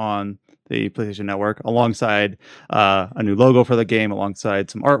on the PlayStation Network, alongside a new logo for the game, alongside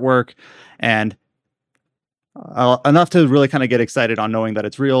some artwork, and enough to really kind of get excited on knowing that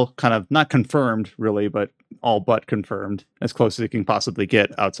it's real, kind of not confirmed really, but all but confirmed, as close as it can possibly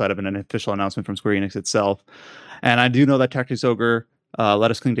get outside of an official announcement from Square Enix itself. And I do know that Tactics Ogre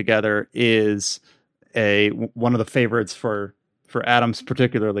Let Us Cling Together is one of the favorites for for Adams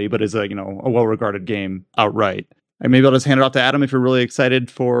particularly, but is a well-regarded game outright. And maybe I'll just hand it off to Adam if you're really excited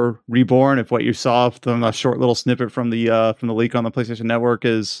for Reborn, if what you saw from a short little snippet from the leak on the PlayStation Network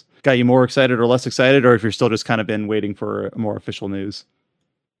is got you more excited or less excited, or if you're still just kind of been waiting for more official news.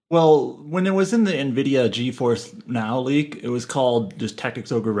 Well, when it was in the NVIDIA GeForce Now leak, it was called just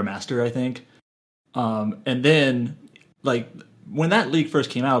Tactics Ogre Remaster, I think. And then, like, when that leak first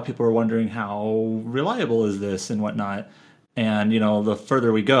came out, people were wondering how reliable is this and whatnot. And, the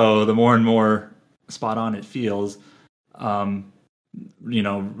further we go, the more and more spot on it feels.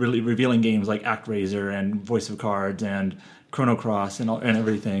 Really revealing games like ActRaiser and Voice of Cards and Chrono Cross and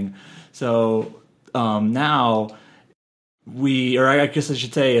everything. So now I guess I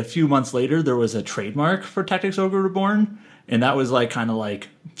should say a few months later, there was a trademark for Tactics Ogre Reborn. And that was kind of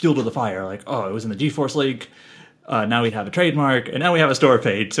fuel to the fire. Like, oh, it was in the GeForce leak. Now we have a trademark, and now we have a store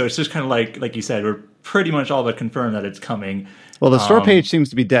page. So it's just kind of like you said, we're pretty much all but confirmed that it's coming. Well, the store page seems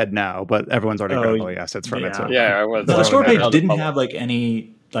to be dead now, but everyone's already grabbed all the assets from it. So. Yeah, the store page didn't have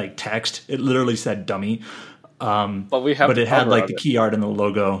any text. It literally said dummy. But it had the key art and the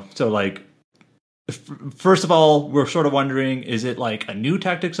logo. So first of all, we're sort of wondering, is it a new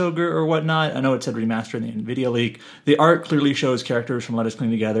Tactics Ogre or whatnot? I know it said remaster in the NVIDIA leak. The art clearly shows characters from Let Us Cling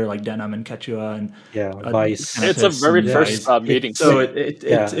Together, like Denim and Quechua and Vice. It's a very first meeting. So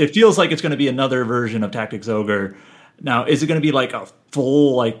it feels like it's going to be another version of Tactics Ogre. Now, is it going to be a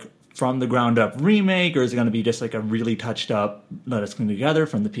full from the ground up remake, or is it going to be just a really touched up Let Us Cling Together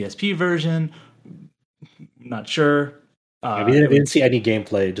from the PSP version? Not sure. We didn't see any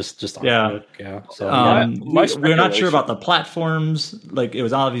gameplay, just artwork. Yeah. So we're not sure about the platforms. It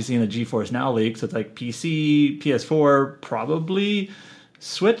was obviously in the GeForce Now leak, so it's PC, PS4, probably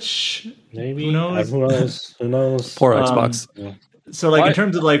Switch. Maybe who knows? Who knows? Poor Xbox. So in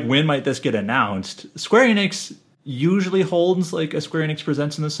terms of when might this get announced? Square Enix usually holds a Square Enix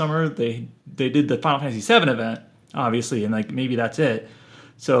Presents in the summer. They did the Final Fantasy VII event, obviously, and maybe that's it.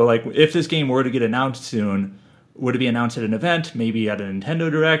 So if this game were to get announced soon, would it be announced at an event? Maybe at a Nintendo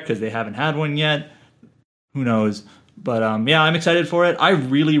Direct because they haven't had one yet. Who knows? But I'm excited for it. I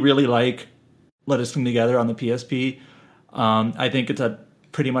really, really like Let Us Cling Together on the PSP. I think it's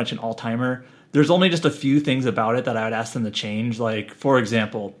pretty much an all-timer. There's only just a few things about it that I would ask them to change. For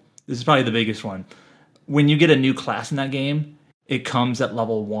example, this is probably the biggest one. When you get a new class in that game, it comes at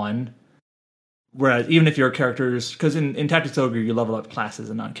level 1. Whereas even if your characters... Because in Tactics Ogre, you level up classes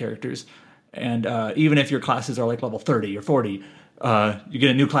and not characters. And even if your classes are level 30 or 40, you get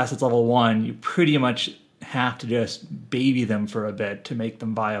a new class that's level 1, you pretty much have to just baby them for a bit to make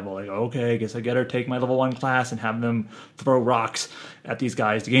them viable. Okay, I guess I gotta take my level 1 class and have them throw rocks at these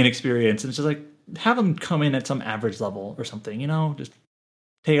guys to gain experience. And it's just have them come in at some average level or something, just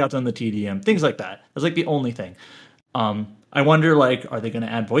take out some of the TDM, things like that. That's the only thing. I wonder, are they going to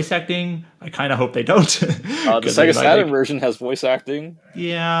add voice acting? I kind of hope they don't. The Sega Saturn version has voice acting.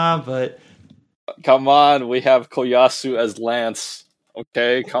 Yeah, but... Come on, we have Koyasu as Lance.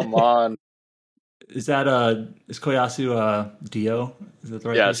 Okay, come on. Is Koyasu Dio? Is that the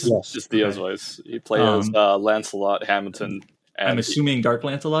right yes, just Dio's voice. He plays Lancelot Hamilton. I'm assuming Dark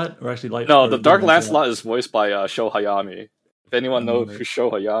Lancelot, or actually Light. No, the Dark Lancelot is voiced by Sho Hayami. If anyone knows who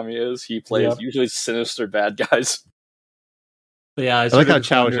Sho Hayami is, he plays usually sinister bad guys. But yeah, I like how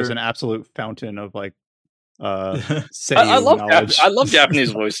Chow is just an absolute fountain of I love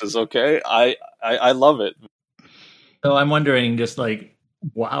Japanese voices. Okay, I love it. So I'm wondering, just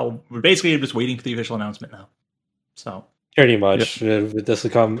wow, we're basically just waiting for the official announcement now. So pretty much, this will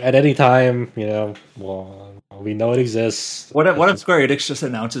come at any time. Well, we know it exists. What if Square Enix just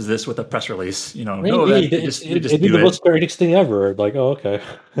announces this with a press release? Maybe it'd be the most Square Enix thing ever. Okay,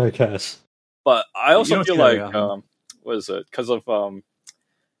 I guess. But I also feel what is it? Because of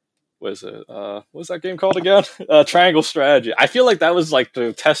what's that game called again? Triangle Strategy. I feel like that was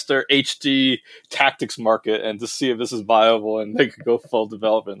to test their HD tactics market and to see if this is viable and they could go full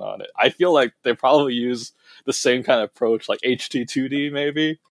development on it. I feel like they probably use the same kind of approach, HD 2D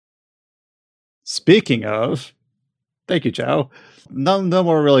maybe. Speaking of, thank you, Chow. No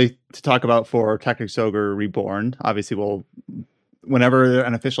more really to talk about for Tactics Ogre Reborn. Obviously, whenever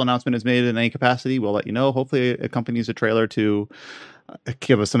an official announcement is made in any capacity, we'll let you know. Hopefully it accompanies a trailer to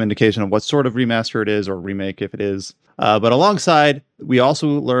give us some indication of what sort of remaster it is, or remake if it is. But alongside, we also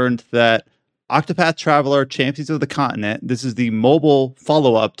learned that Octopath Traveler Champions of the Continent, this is the mobile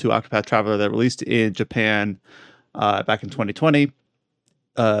follow-up to Octopath Traveler that released in Japan back in 2020.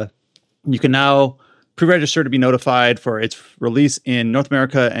 You can now pre-register to be notified for its release in North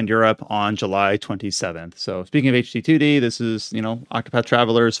America and Europe on July 27th. So speaking of HD2D, this is, Octopath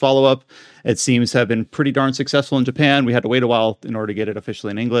Traveler's follow-up. it seems to have been pretty darn successful in Japan. We had to wait a while in order to get it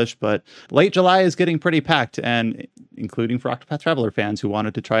officially in English, but late July is getting pretty packed, and including for Octopath Traveler fans who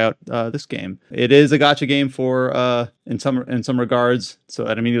wanted to try out this game. It is a gacha game for in some regards, so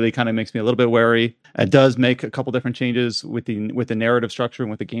that immediately kind of makes me a little bit wary. It does make a couple different changes with the narrative structure and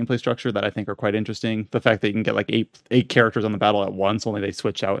with the gameplay structure that I think are quite interesting. The fact that you can get like eight characters on the battle at once, only they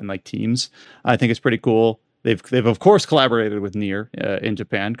switch out in like teams, I think is pretty cool. They've of course collaborated with Nier in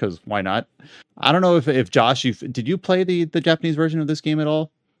Japan, because why not? I don't know if Josh, did you play the Japanese version of this game at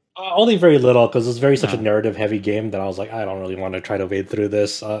all? Only very little, because it's such a narrative heavy game that I was like, I don't really want to try to wade through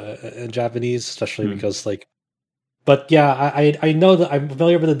this in Japanese, especially because like. But yeah, I know that I'm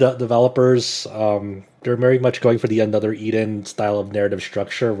familiar with the developers. They're very much going for the Another Eden style of narrative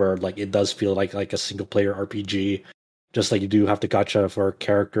structure, where like it does feel like a single player RPG, just like you do have to gacha for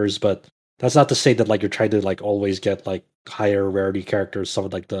characters. But that's not to say that like you're trying to like always get like higher rarity characters. Some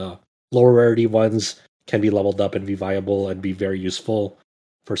of like the lower rarity ones can be leveled up and be viable and be very useful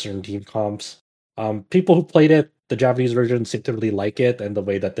for certain team comps. People who played it, the Japanese version, seem to really like it, and the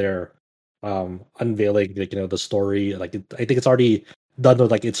way that they're unveiling like the story. Like I think it's already done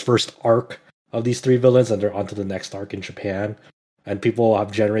with like its first arc of these three villains, and they're on to the next arc in Japan. And people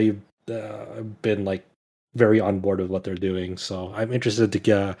have generally been like very on board with what they're doing. So I'm interested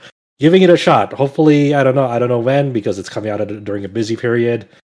to giving it a shot. Hopefully, I don't know when, because it's coming out during a busy period,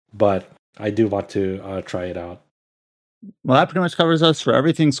 but I do want to try it out. Well, that pretty much covers us for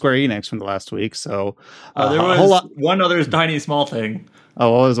everything Square Enix from the last week. So there was a whole lot. One other tiny small thing.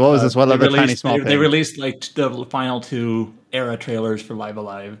 Oh, what was this? What other tiny small thing? They released like the final 2 era trailers for Live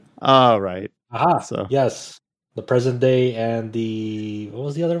Alive. Oh, right. Aha. So yes, the present day and what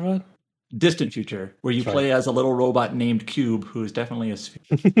was the other one? Distant future, where you play as a little robot named Cube, who is definitely a sphere.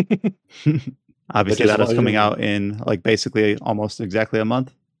 Obviously, that is coming out in like basically almost exactly a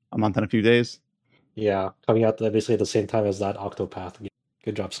month and a few days. Yeah, coming out basically at the same time as that Octopath game.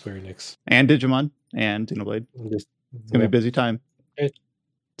 Good job, Square Enix. And Digimon and Xenoblade. It's going to be a busy time.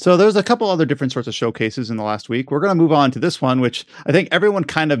 So there's a couple other different sorts of showcases in the last week. We're going to move on to this one, which I think everyone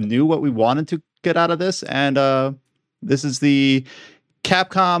kind of knew what we wanted to get out of this. And this is the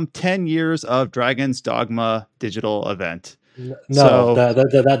Capcom 10 Years of Dragon's Dogma digital event. No,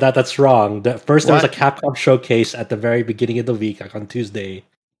 that's wrong. First, there was a Capcom showcase at the very beginning of the week, like on Tuesday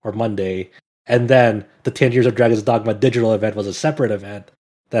or Monday. And then the 10 Years of Dragon's Dogma digital event was a separate event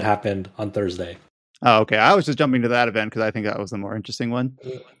that happened on Thursday. Oh, okay. I was just jumping to that event because I think that was the more interesting one.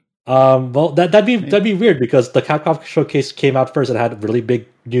 Well, that'd be weird, because the Capcom showcase came out first and had really big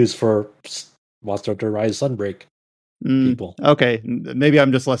news for Monster Hunter Rise Sunbreak people. Okay, maybe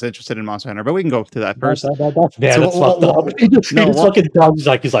I'm just less interested in Monster Hunter, but we can go to that first. That's fucked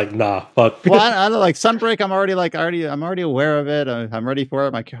up. He's like, nah, fuck. Well, I don't like Sunbreak. I'm already aware of it. I'm ready for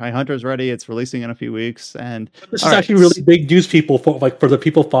it. My Hunter's ready. It's releasing in a few weeks, and this is actually really big news, people. For the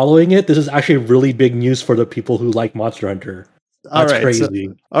people following it, this is actually really big news for the people who like Monster Hunter. That's crazy.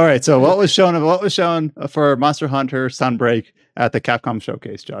 So what was shown for Monster Hunter Sunbreak at the Capcom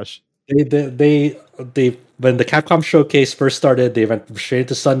showcase, Josh? They when the Capcom showcase first started, they went straight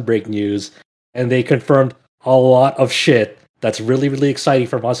into Sunbreak news, and they confirmed a lot of shit that's really, really exciting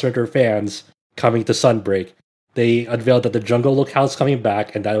for Monster Hunter fans coming to Sunbreak. They unveiled that the Jungle locale's coming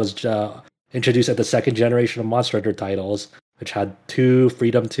back, and that was introduced at the second generation of Monster Hunter titles, which had 2,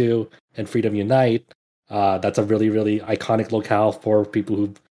 Freedom 2 and Freedom Unite. That's a really, really iconic locale for people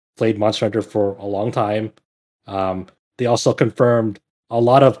who've played Monster Hunter for a long time. They also confirmed a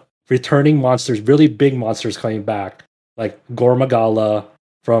lot of returning monsters, really big monsters coming back, like Gore Magala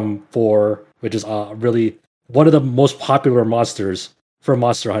from 4, which is really one of the most popular monsters for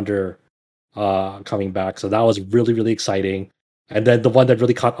Monster Hunter coming back. So that was really, really exciting. And then the one that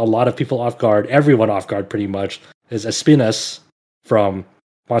really caught a lot of people off guard, everyone off guard pretty much, is Espinas from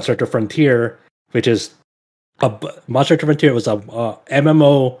Monster Hunter Frontier, which is Monster Hunter Frontier was a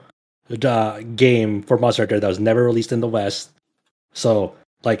MMO game for Monster Hunter that was never released in the West. So,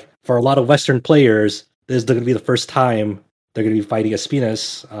 like, for a lot of Western players, this is going to be the first time they're going to be fighting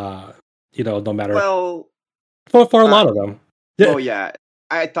Espinas. No matter. Well, for a lot of them. Oh yeah,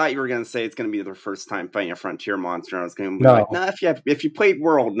 I thought you were going to say it's going to be their first time fighting a Frontier monster. I was going to be like, nah, if you played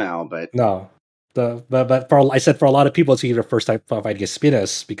World now, but no. But for a lot of people, it's either first time fighting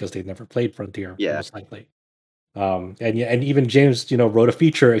Espinas because they've never played Frontier. Yeah, most likely. And even James, wrote a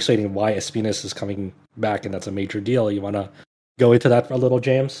feature explaining why Espinas is coming back, and that's a major deal. You want to go into that for a little,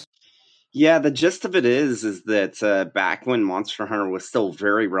 James? Yeah, the gist of it is that back when Monster Hunter was still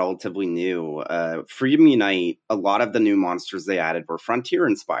very relatively new, Freedom Unite, a lot of the new monsters they added were Frontier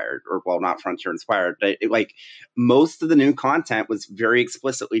inspired, or well, not Frontier inspired, but like most of the new content was very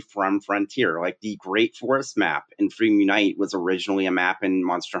explicitly from Frontier. Like the Great Forest map in Freedom Unite was originally a map in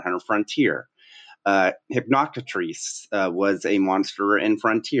Monster Hunter Frontier. Hypnocatrice was a monster in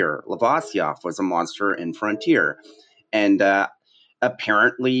Frontier. Lavasioth was a monster in Frontier. And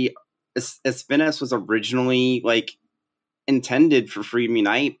apparently Espinas was originally like intended for Freedom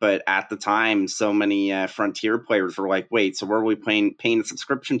Unite, but at the time, so many Frontier players were like, "Wait, so what are we paying a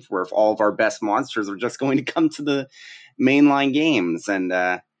subscription for if all of our best monsters are just going to come to the mainline games?"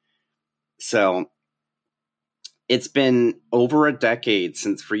 And so it's been over a decade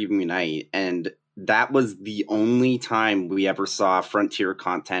since Freedom Unite, and that was the only time we ever saw Frontier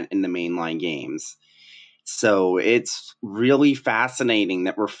content in the mainline games. So it's really fascinating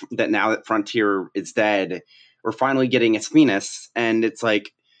that now that Frontier is dead, we're finally getting Espinas, and it's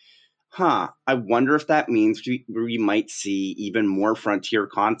like, I wonder if that means we might see even more Frontier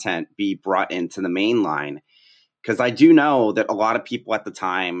content be brought into the main line. Because I do know that a lot of people at the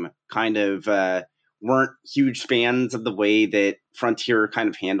time kind of weren't huge fans of the way that Frontier kind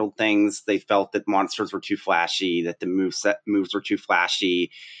of handled things. They felt that monsters were too flashy, that the moves were too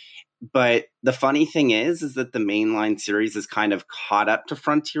flashy. But the funny thing is that the mainline series is kind of caught up to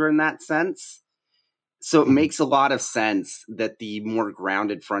Frontier in that sense. So it makes a lot of sense that the more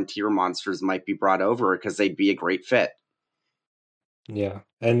grounded Frontier monsters might be brought over because they'd be a great fit. Yeah,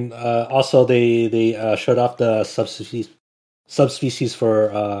 and also they showed off the subspecies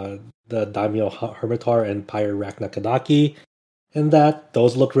for the Daimyo Hermitaur and Pyrarachna Kadaki, and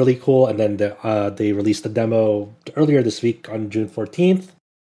those look really cool. And then they released the demo earlier this week on June 14th.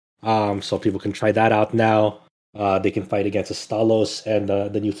 So people can try that out now. They can fight against Astalos and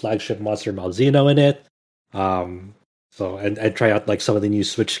the new flagship monster Malzeno in it. So and try out like some of the new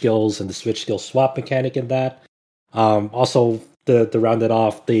switch skills and the switch skill swap mechanic in that. Also, to round it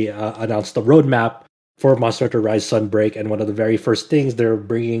off, they announced the roadmap for Monster Hunter Rise Sunbreak, and one of the very first things they're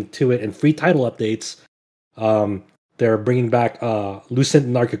bringing to it in free title updates, they're bringing back Lucent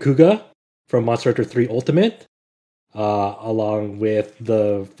Nargacuga from Monster Hunter 3 Ultimate, along with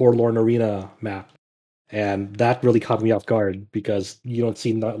the Forlorn Arena map. And that really caught me off guard because you don't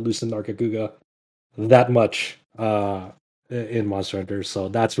see Lucent Nargacuga that much in Monster Hunter, so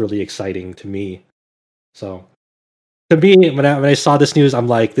that's really exciting to me. So to me, when I saw this news, I'm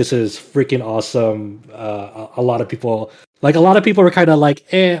like, this is freaking awesome. A lot of people were kind of like,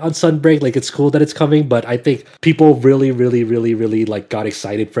 on Sunbreak, like it's cool that it's coming, but I think people really, really, really, really like got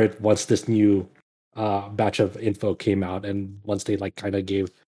excited for it once this new batch of info came out, and once they like kind of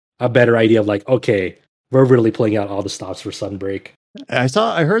gave a better idea of like, okay, we're really pulling out all the stops for Sunbreak. I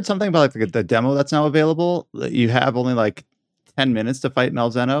heard something about like the demo that's now available. That you have only like 10 minutes to fight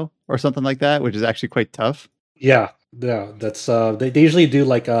Malzeno or something like that, which is actually quite tough. Yeah, that's they usually do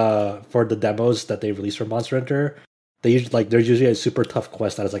like for the demos that they release for Monster Hunter. There's usually a super tough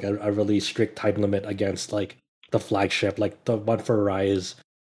quest that has like a really strict time limit against like the flagship, like the one for Rise.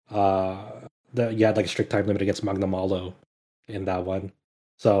 You had like a strict time limit against Magna Malo in that one.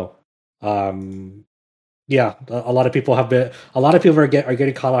 So, yeah, a lot of people are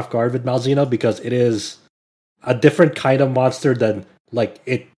getting caught off guard with Malzeno because it is a different kind of monster than like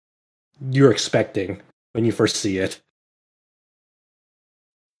you're expecting when you first see it.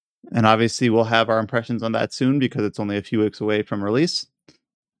 And obviously we'll have our impressions on that soon because it's only a few weeks away from release.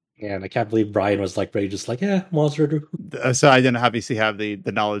 Yeah, and I can't believe Brian was like ready, just like, yeah, Monster. So I didn't obviously have the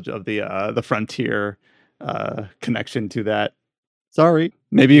knowledge of the Frontier connection to that. Sorry,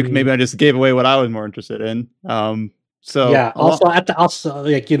 maybe I just gave away what I was more interested in. So yeah. Also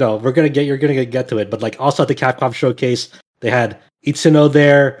like you're gonna get to it, but like also at the Capcom showcase, they had Itsuno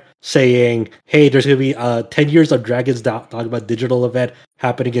there saying, "Hey, there's gonna be 10 years of Dragon's Dogma digital event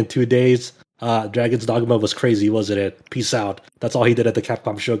happening in 2 days." Dragon's Dogma was crazy, wasn't it? Peace out. That's all he did at the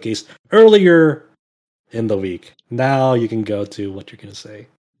Capcom showcase earlier in the week. Now you can go to what you're gonna say.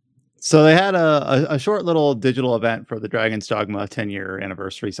 So they had a short little digital event for the Dragon's Dogma 10-year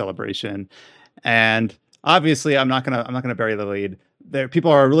anniversary celebration, and obviously I'm not gonna bury the lead. People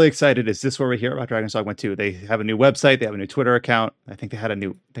are really excited. Is this where we hear about Dragon's Dogma 2? They have a new website. They have a new Twitter account. I think they had a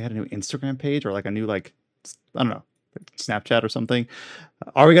new Instagram page or like a new I don't know, Snapchat or something.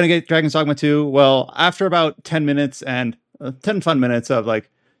 Are we gonna get Dragon's Dogma 2? Well, after about 10 minutes and 10 fun minutes of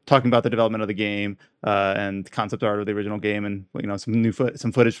like talking about the development of the game and concept art of the original game, and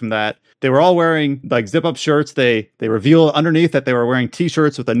some footage from that. They were all wearing like zip up shirts. They reveal underneath that they were wearing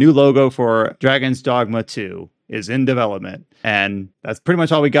t-shirts with a new logo for Dragon's Dogma 2 is in development, and that's pretty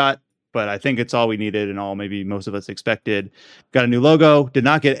much all we got but I think it's all we needed and all maybe most of us expected. Got a new logo. Did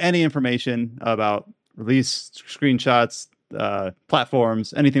not get any information about release screenshots,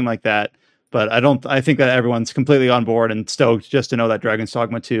 platforms, anything like that. But I think that everyone's completely on board and stoked just to know that Dragon's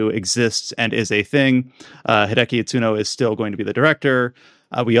Dogma 2 exists and is a thing. Hideki Itsuno is still going to be the director.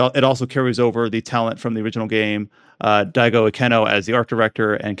 It also carries over the talent from the original game, Daigo Ikeno as the art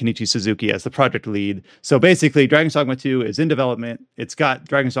director and Kenichi Suzuki as the project lead. So basically, Dragon's Dogma 2 is in development. It's got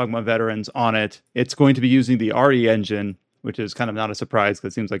Dragon's Dogma veterans on it. It's going to be using the RE engine, which is kind of not a surprise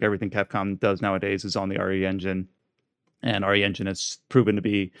because it seems like everything Capcom does nowadays is on the RE engine. And RE engine has proven to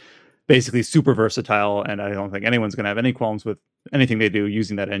be basically super versatile, and I don't think anyone's going to have any qualms with anything they do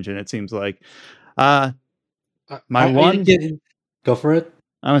using that engine, it seems like. Go for it.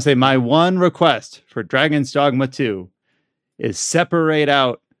 I'm going to say my one request for Dragon's Dogma 2 is separate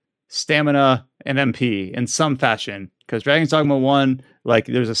out stamina and MP in some fashion, because Dragon's Dogma 1, like,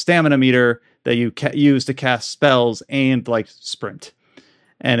 there's a stamina meter that you use to cast spells and like sprint.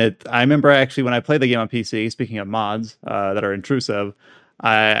 And I remember actually when I played the game on PC, speaking of mods that are intrusive,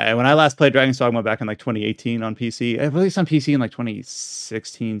 when I last played Dragon's Dogma back in like 2018 on PC, I released on PC in like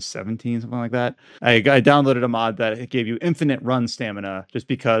 2016, 17, something like that. I downloaded a mod that gave you infinite run stamina, just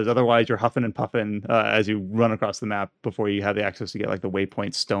because otherwise you're huffing and puffing as you run across the map before you have the access to get like the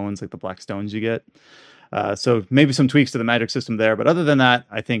waypoint stones, like the black stones you get. So maybe some tweaks to the magic system there. But other than that,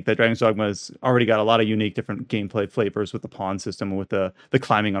 I think that Dragon's Dogma has already got a lot of unique different gameplay flavors with the pawn system and with the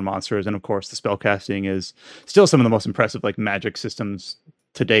climbing on monsters. And of course, the spell casting is still some of the most impressive like magic systems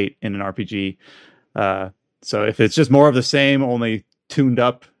to date in an RPG. So if it's just more of the same, only tuned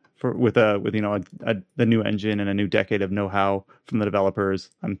up with the new engine and a new decade of know-how from the developers,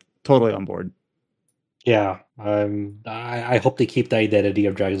 I'm totally on board. Yeah, I hope they keep the identity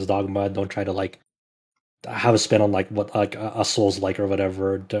of Dragon's Dogma. Don't try to like have a spin on like what like a Souls like or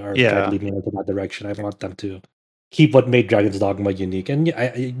whatever, or try to lead me into that direction. I want them to keep what made Dragon's Dogma unique. And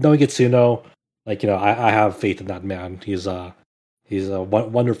knowing Itsuno, like, I have faith in that man. He's a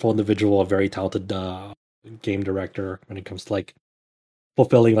wonderful individual, a very talented game director when it comes to like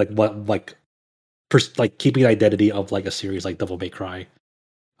fulfilling like what like keeping the identity of like a series like Devil May Cry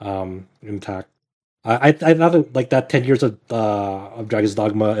intact. I thought like that 10 years of Dragon's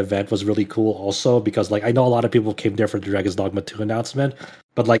Dogma event was really cool also, because like I know a lot of people came there for the Dragon's Dogma 2 announcement,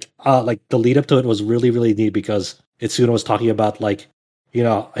 but like the lead up to it was really, really neat, because Itsuno was talking about like,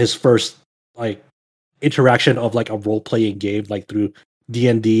 his first like interaction of like a role-playing game, like through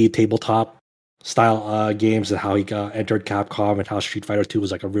D&D tabletop style games, and how he entered Capcom, and how Street Fighter 2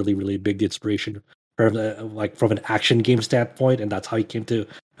 was like a really, really big inspiration from an action game standpoint, and that's how he came to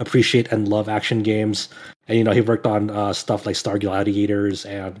appreciate and love action games. And he worked on stuff like Star Gladiators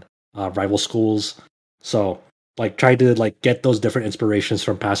and Rival Schools. So like trying to like get those different inspirations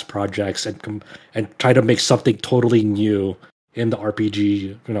from past projects and try to make something totally new in the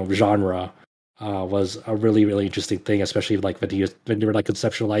RPG genre was a really, really interesting thing, especially like when you were like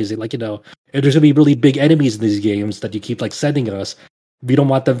conceptualizing like, if there's gonna be really big enemies in these games that you keep like sending us, we don't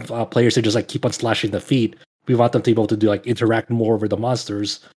want the players to just like keep on slashing the feet. We want them to be able to do like interact more with the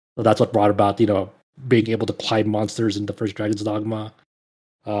monsters. So that's what brought about being able to climb monsters in the first Dragon's Dogma,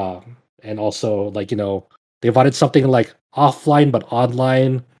 and also like they wanted something like offline but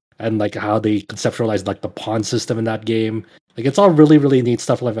online, and like how they conceptualized like the pawn system in that game. Like it's all really, really neat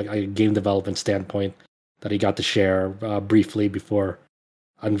stuff like a game development standpoint that he got to share briefly before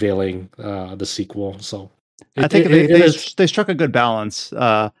unveiling the sequel. So I think they struck a good balance.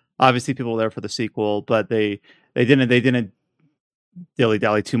 Obviously, people were there for the sequel, but they didn't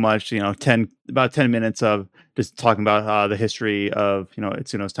dilly-dally too much. About 10 minutes of just talking about the history of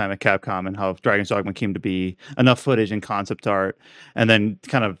Itsuno's time at Capcom and how Dragon's Dogma came to be. Enough footage and concept art, and then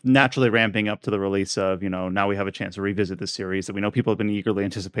kind of naturally ramping up to the release of now we have a chance to revisit this series that we know people have been eagerly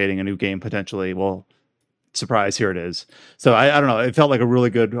anticipating a new game potentially. Well, surprise, here it is. So I don't know. It felt like a really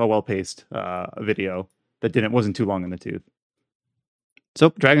good, well-paced video that wasn't too long in the tooth. So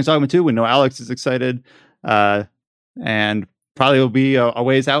Dragon's Dogma 2, we know Alex is excited, and probably will be a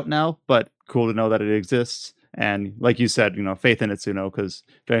ways out now, but cool to know that it exists. And like you said, faith in Itsuno, because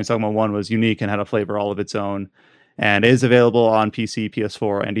Dragon's Dogma 1 was unique and had a flavor all of its own, and is available on PC,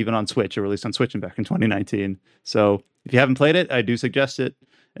 PS4, and even on Switch. It released on Switch back in 2019. So if you haven't played it, I do suggest it.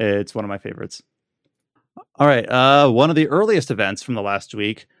 It's one of my favorites. All right, one of the earliest events from the last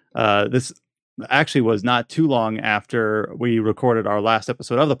week. This actually was not too long after we recorded our last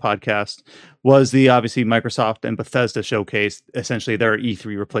episode of the podcast, was the obviously Microsoft and Bethesda showcase, essentially their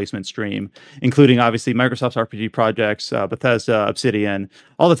E3 replacement stream, including obviously Microsoft's RPG projects, Bethesda, Obsidian,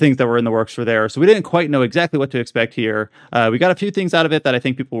 all the things that were in the works for there. So we didn't quite know exactly what to expect here. We got a few things out of it that I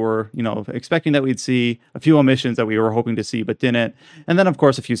think people were, expecting that we'd see, a few omissions that we were hoping to see but didn't, and then of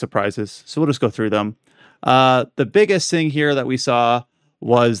course a few surprises. So we'll just go through them. The biggest thing here that we saw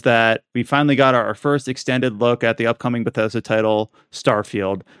was that we finally got our first extended look at the upcoming Bethesda title,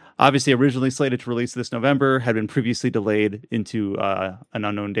 Starfield. Obviously, originally slated to release this November, had been previously delayed into an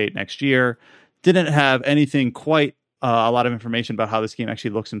unknown date next year. Didn't have anything quite a lot of information about how this game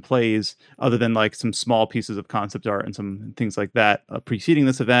actually looks and plays, other than like some small pieces of concept art and some things like that preceding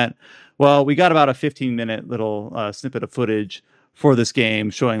this event. Well, we got about a 15-minute little snippet of footage for this game,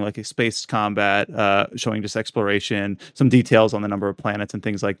 showing like a space combat, showing just exploration, some details on the number of planets and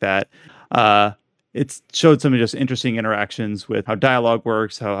things like that. It showed some just interesting interactions with how dialogue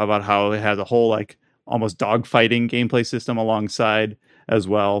works, about how it has a whole like almost dogfighting gameplay system alongside as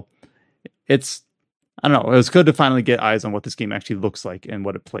well. I don't know. It was good to finally get eyes on what this game actually looks like and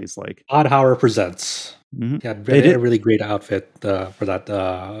what it plays like. Todd Howard presents. Mm-hmm. Yeah, they did a really great outfit for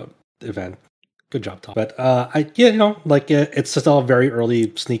that event. Good job, Tom. But it's just all a very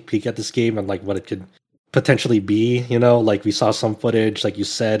early sneak peek at this game and like what it could potentially be. Like we saw some footage, like you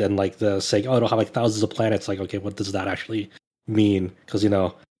said, and like the saying, "Oh, it'll have like thousands of planets." Like, okay, what does that actually mean? Because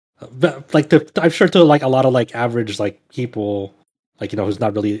I'm sure to like a lot of like average like people, like who's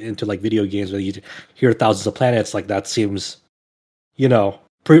not really into like video games, when you hear thousands of planets, like that seems,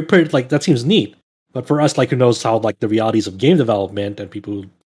 pretty like that seems neat. But for us, like who knows how like the realities of game development and people who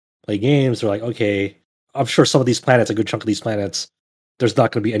play games, they're like, okay, I'm sure some of these planets, a good chunk of these planets, there's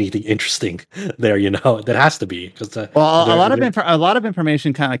not going to be anything interesting there, that has to be because a lot of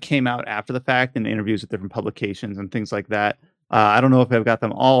information kind of came out after the fact in interviews with different publications and things like that. I don't know if I've got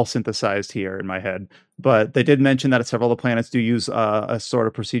them all synthesized here in my head, but they did mention that several of the planets do use a sort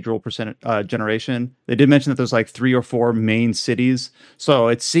of procedural generation. They did mention that there's like 3 or 4 main cities, so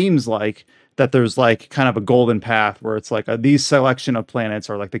it seems like that there's like kind of a golden path where it's like these selection of planets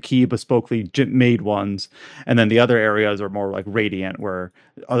are like the key bespokely made ones, and then the other areas are more like radiant, where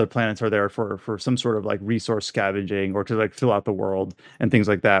other planets are there for some sort of like resource scavenging or to like fill out the world and things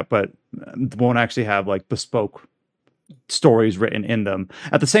like that, but won't actually have like bespoke stories written in them.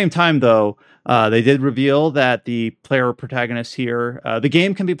 At the same time, though, they did reveal that the player protagonist here, the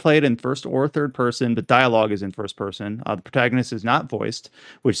game can be played in first or third person. The dialogue is in first person. The protagonist is not voiced,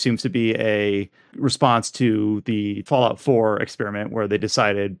 which seems to be a response to the Fallout 4 experiment where they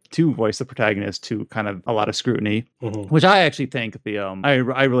decided to voice the protagonist to kind of a lot of scrutiny, which I actually think I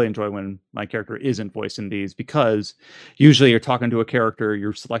really enjoy when my character isn't voiced in these, because usually you're talking to a character,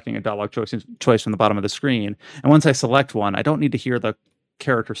 you're selecting a dialogue choice from the bottom of the screen, and once I select one, I don't need to hear the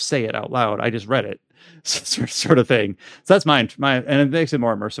character say it out loud. I just read it, sort of thing. So that's my, and it makes it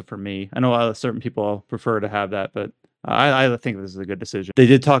more immersive for me. I know certain people prefer to have that, but I think this is a good decision. They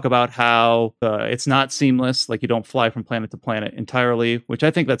did talk about how it's not seamless, like you don't fly from planet to planet entirely, which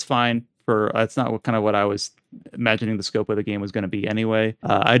I think that's fine. It's not what I was imagining the scope of the game was going to be anyway.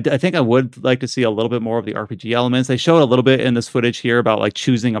 I think I would like to see a little bit more of the RPG elements. They showed a little bit in this footage here about like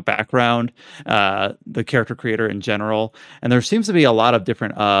choosing a background, the character creator in general, and there seems to be a lot of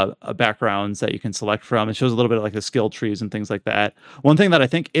different backgrounds that you can select from. It shows a little bit of like the skill trees and things like that. One thing that I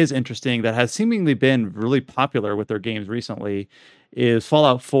think is interesting that has seemingly been really popular with their games recently is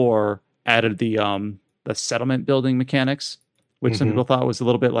Fallout 4 added the settlement building mechanics, which some people thought was a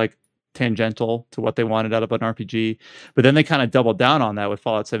little bit like tangential to what they wanted out of an RPG, but then they kind of doubled down on that with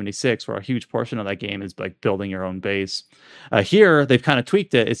Fallout 76, where a huge portion of that game is like building your own base. Here they've kind of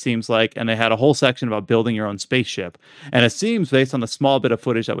tweaked it seems like, and they had a whole section about building your own spaceship, and it seems, based on the small bit of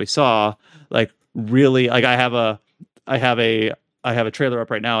footage that we saw, like really, like I have a trailer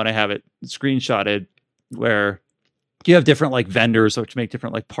up right now and I have it screenshotted where you have different like vendors which make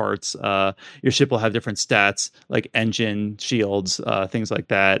different like parts. Your ship will have different stats like engine, shields, things like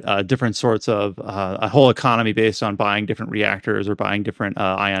that. Different sorts of a whole economy based on buying different reactors or buying different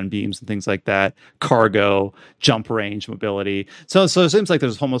ion beams and things like that. Cargo, jump range, mobility. So it seems like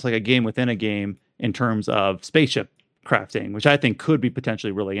there's almost like a game within a game in terms of spaceship crafting, which I think could be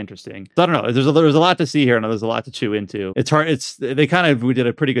potentially really interesting. So I don't know. There's a lot to see here, and there's a lot to chew into. It's hard. We did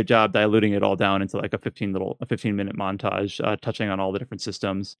a pretty good job diluting it all down into like a 15-minute montage, touching on all the different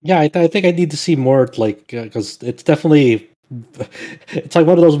systems. Yeah, I think I need to see more, like, because it's definitely, it's like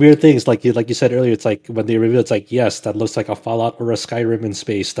one of those weird things. Like you said earlier, it's like when they reveal, it's like, yes, that looks like a Fallout or a Skyrim in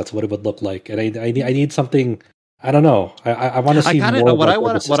space. That's what it would look like, and I need something I don't know. I want to see more. What I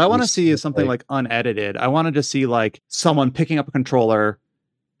want to see is something like unedited. I wanted to see like someone picking up a controller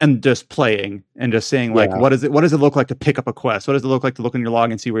and just playing and just saying like, what does it look like to pick up a quest? What does it look like to look in your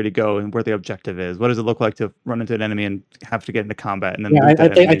log and see where to go and where the objective is? What does it look like to run into an enemy and have to get into combat? And then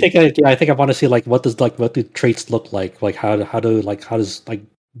I think I want to see like what do traits look like? Like how does like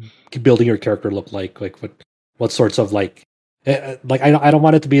building your character look like? Like what sorts of like I don't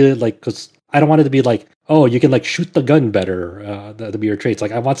want it to be like, because I don't want it to be like, oh, you can like shoot the gun better to be your traits.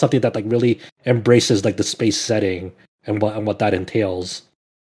 Like I want something that like really embraces like the space setting and what that entails.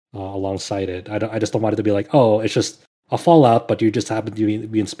 Alongside it, I just don't want it to be like, oh, it's just a Fallout, but you just happen to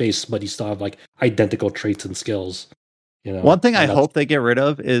be in space, but you still have like identical traits and skills. You know, one thing I hope they get rid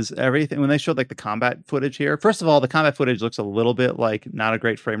of is everything when they showed like the combat footage here. First of all, the combat footage looks a little bit like not a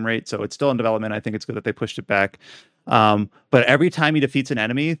great frame rate, so it's still in development. I think it's good that they pushed it back. But every time he defeats an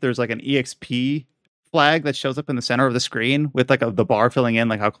enemy, there's like an EXP flag that shows up in the center of the screen with like the bar filling in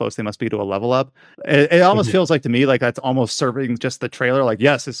like how close they must be to a level up. It almost feels like to me like that's almost serving just the trailer, like,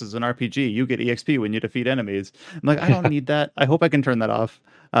 yes, this is an RPG, you get EXP when you defeat enemies. I'm like, I don't need that. I hope I can turn that off.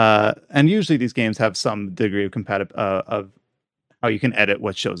 And usually these games have some degree of of how you can edit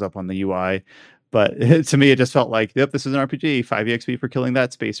what shows up on the UI. But to me, it just felt like, yep, this is an RPG. 5 EXP for killing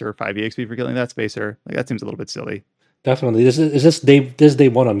that spacer. 5 EXP for killing that spacer. Like that seems a little bit silly. Definitely. Is this day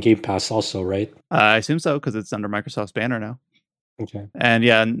one on Game Pass also, right? I assume so, because it's under Microsoft's banner now. Okay. And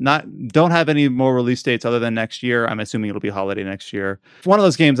yeah, don't have any more release dates other than next year. I'm assuming it'll be holiday next year. It's one of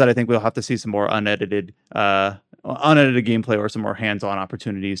those games that I think we'll have to see some more unedited gameplay or some more hands-on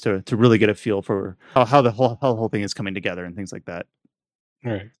opportunities to really get a feel for how the whole thing is coming together and things like that.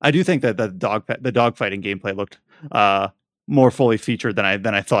 All right. I do think that the dogfighting gameplay looked more fully featured than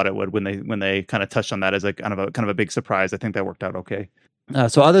I thought it would when they kind of touched on that as a kind of a big surprise. I think that worked out okay.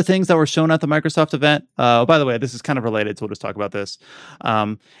 So other things that were shown at the Microsoft event. By the way, this is kind of related, so we'll just talk about this.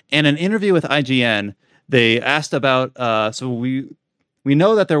 In an interview with IGN, they asked about. So we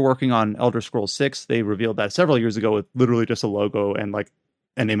know that they're working on Elder Scrolls 6. They revealed that several years ago with literally just a logo and like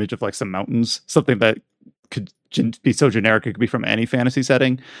an image of like some mountains, something that could be so generic it could be from any fantasy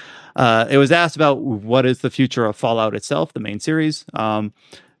setting. It was asked about what is the future of Fallout itself, the main series.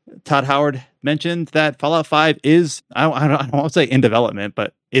 Todd Howard mentioned that Fallout 5 is, I don't want to say in development,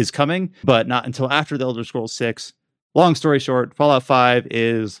 but is coming, but not until after the Elder Scrolls 6. Long story short, Fallout 5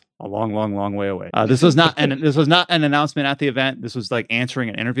 is a long, long, long way away. This was not an announcement at the event. This was like answering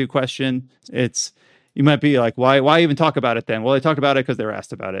an interview question. You might be like, why even talk about it then? Well, they talked about it because they were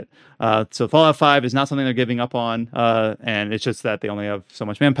asked about it. So Fallout 5 is not something they're giving up on, and it's just that they only have so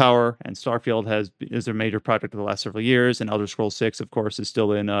much manpower, and Starfield is their major project of the last several years, and Elder Scrolls 6, of course, is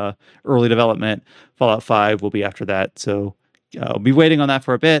still in early development. Fallout 5 will be after that, so I'll be waiting on that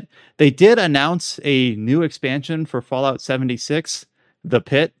for a bit. They did announce a new expansion for Fallout 76, The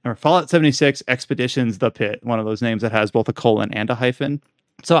Pit, or Fallout 76 Expeditions The Pit, one of those names that has both a colon and a hyphen.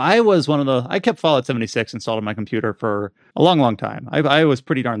 So I kept Fallout 76 installed on my computer for a long, long time. I was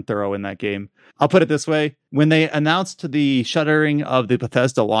pretty darn thorough in that game. I'll put it this way. When they announced the shuttering of the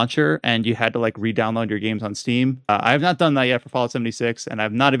Bethesda launcher and you had to like re-download your games on Steam, I have not done that yet for Fallout 76, and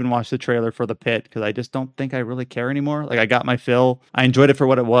I've not even watched the trailer for The Pit because I just don't think I really care anymore. Like I got my fill. I enjoyed it for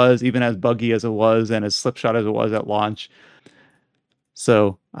what it was, even as buggy as it was and as slipshod as it was at launch.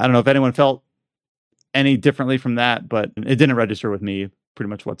 So I don't know if anyone felt any differently from that, but it didn't register with me pretty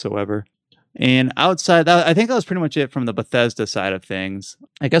much whatsoever. And outside that, I think that was pretty much it from the Bethesda side of things.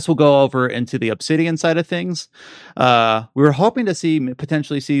 I guess we'll go over into the Obsidian side of things. We were hoping to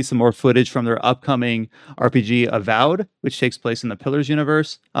potentially see some more footage from their upcoming RPG Avowed, which takes place in the Pillars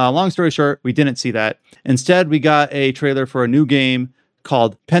universe. Long story short, we didn't see that. Instead, we got a trailer for a new game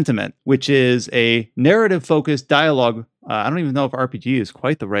called Pentiment, which is a narrative-focused dialogue. I don't even know if RPG is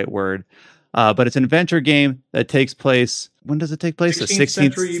quite the right word. But it's an adventure game that takes place. When does it take place? 16th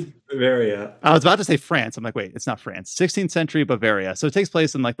century Bavaria. I was about to say France. I'm like, wait, it's not France. 16th century Bavaria. So it takes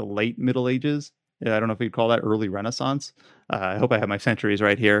place in like the late Middle Ages. I don't know if you'd call that early Renaissance. I hope I have my centuries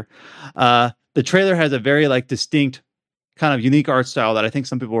right here. The trailer has a very like distinct kind of unique art style that I think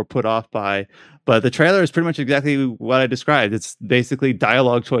some people were put off by. But the trailer is pretty much exactly what I described. It's basically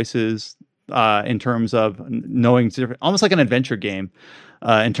dialogue choices in terms of knowing, almost like an adventure game.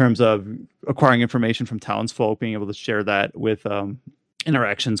 In terms of acquiring information from townsfolk, being able to share that with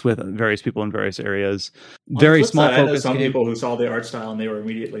interactions with various people in various areas. Very small focus. I know some people who saw the art style and they were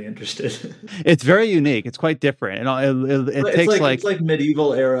immediately interested. It's very unique. It's quite different. It takes it's like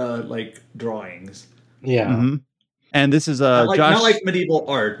medieval era like drawings. Yeah. Mm-hmm. And this is not like medieval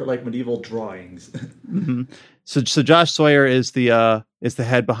art, but like medieval drawings. Mm-hmm. So Josh Sawyer is the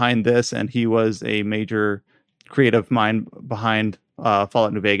head behind this, and he was a major creative mind behind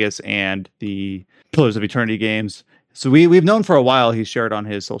Fallout New Vegas and the Pillars of Eternity games. So we've known for a while, he's shared on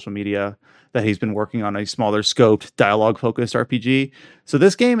his social media that he's been working on a smaller scoped dialogue focused RPG. So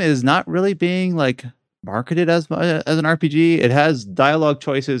this game is not really being like marketed as an RPG. It has dialogue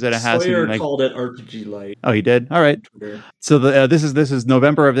choices and it has Sawyer called it RPG Light. Oh, he did. All right. So this is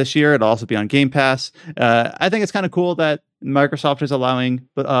November of this year. It'll also be on Game Pass. I think it's kind of cool that Microsoft is allowing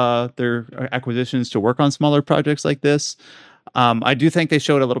their acquisitions to work on smaller projects like this. I do think they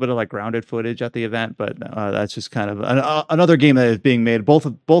showed a little bit of like grounded footage at the event, but that's just kind of another game that is being made.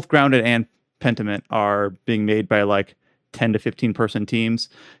 Both Grounded and Pentiment are being made by like 10 to 15 person teams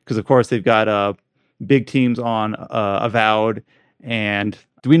because of course they've got big teams on Avowed, and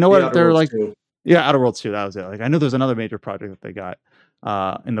do we know what they're like? Yeah, Outer Worlds 2. That was it. Like I know there's another major project that they got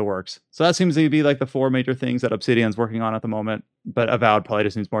in the works. So that seems to be like the 4 major things that Obsidian's working on at the moment. But Avowed probably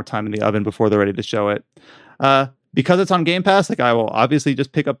just needs more time in the oven before they're ready to show it. Because it's on Game Pass, like I will obviously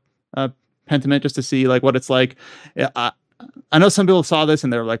just pick up Pentiment just to see like what it's like. I know some people saw this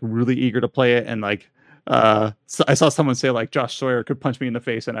and they're like really eager to play it, and like so I saw someone say like Josh Sawyer could punch me in the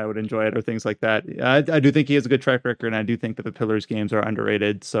face and I would enjoy it or things like that. I do think he has a good track record, and I do think that the Pillars games are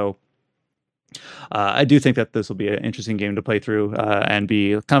underrated. So I do think that this will be an interesting game to play through and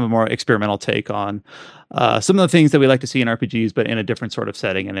be kind of a more experimental take on some of the things that we like to see in RPGs, but in a different sort of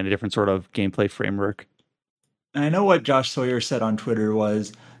setting and in a different sort of gameplay framework. I know what Josh Sawyer said on Twitter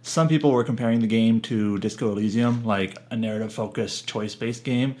was some people were comparing the game to Disco Elysium, like a narrative-focused, choice-based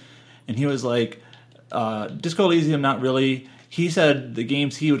game. And he was like, Disco Elysium, not really. He said the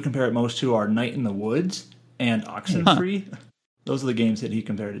games he would compare it most to are Night in the Woods and Oxenfree. Huh. Those are the games that he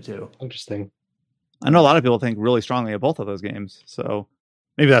compared it to. Interesting. I know a lot of people think really strongly of both of those games. So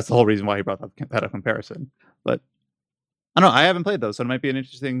maybe that's the whole reason why he brought that up comparison. But I don't know. I haven't played those, so it might be an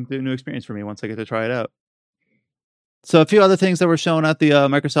interesting new experience for me once I get to try it out. So a few other things that were shown at the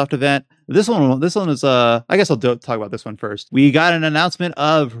Microsoft event. This one is I guess I'll talk about this one first. We got an announcement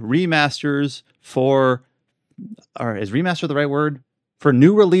of remasters for, or is remaster the right word? For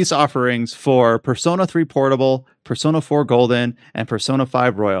new release offerings for Persona 3 Portable, Persona 4 Golden, and Persona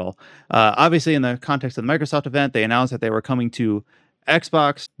 5 Royal. Obviously, in the context of the Microsoft event, they announced that they were coming to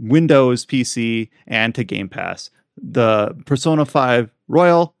Xbox, Windows, PC, and to Game Pass. The Persona 5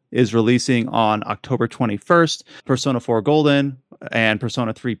 Royal is releasing on October 21st. Persona 4 Golden and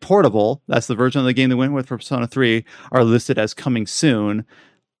Persona 3 Portable, that's the version of the game that went with Persona 3, are listed as coming soon.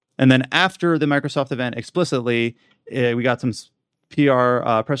 And then after the Microsoft event explicitly, we got some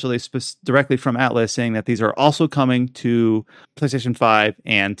PR press release directly from Atlas saying that these are also coming to PlayStation 5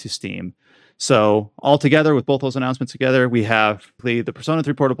 and to Steam. So altogether, with both those announcements together, we have the Persona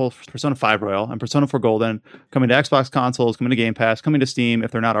 3 Portable, Persona 5 Royal, and Persona 4 Golden coming to Xbox consoles, coming to Game Pass, coming to Steam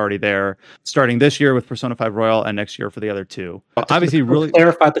if they're not already there, starting this year with Persona 5 Royal and next year for the other two. Obviously,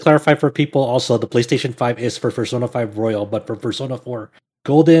 to clarify for people also, the PlayStation 5 is for Persona 5 Royal, but for Persona 4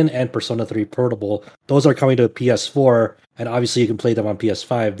 Golden and Persona 3 Portable, those are coming to PS4, and obviously you can play them on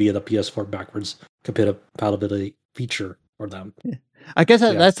PS5 via the PS4 backwards compatibility feature for them. Yeah. I guess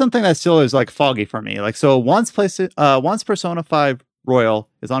that's something that still is like foggy for me. Like, so once Persona 5 Royal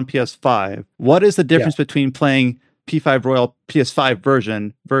is on PS5, what is the difference between playing P5 Royal PS5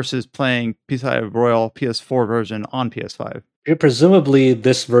 version versus playing P5 Royal PS4 version on PS5? Presumably,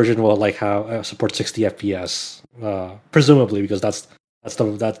 this version will like support 60 FPS. Presumably, because that's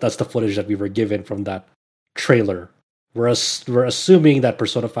the footage that we were given from that trailer. We're assuming that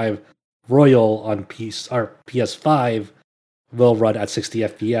Persona 5 Royal on PS5 will run at 60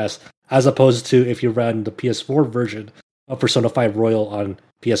 FPS, as opposed to if you ran the PS4 version of Persona 5 Royal on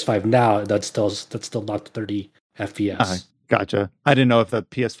PS5 now, that's still not 30 FPS. Gotcha. I didn't know if the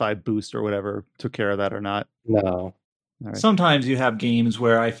PS5 boost or whatever took care of that or not. No. Right. Sometimes you have games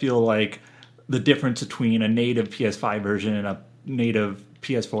where I feel like the difference between a native PS5 version and a native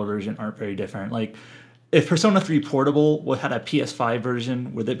PS4 version aren't very different. Like, if Persona 3 Portable had a PS5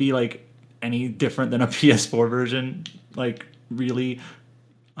 version, would it be like any different than a PS4 version? Like, really?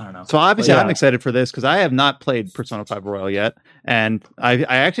 I don't know. So obviously I'm excited for this because I have not played Persona 5 Royal yet. And I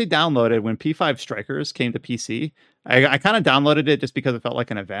actually downloaded when P5 Strikers came to PC. I kind of downloaded it just because it felt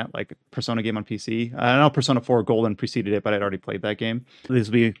like an event, like a Persona game on PC. I know Persona 4 Golden preceded it, but I'd already played that game. This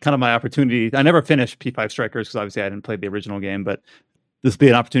will be kind of my opportunity. I never finished P5 Strikers because obviously I didn't play the original game, but this will be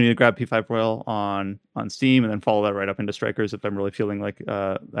an opportunity to grab P5 Royal on Steam and then follow that right up into Strikers if I'm really feeling like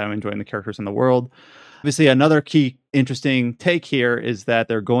I'm enjoying the characters in the world. Obviously, another key interesting take here is that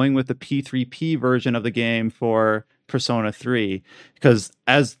they're going with the P3P version of the game for Persona 3, because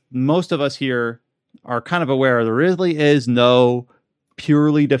as most of us here are kind of aware, there really is no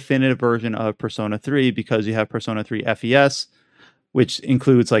purely definitive version of Persona 3 because you have Persona 3 FES, which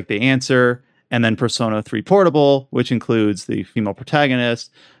includes like the answer, and then Persona 3 Portable, which includes the female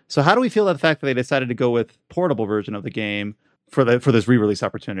protagonist. So how do we feel about the fact that they decided to go with portable version of the game for this re-release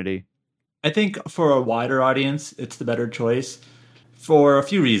opportunity? I think for a wider audience, it's the better choice for a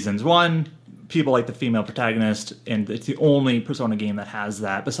few reasons. One, people like the female protagonist, and it's the only Persona game that has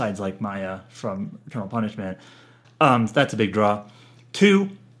that, besides like Maya from Eternal Punishment. That's a big draw. Two,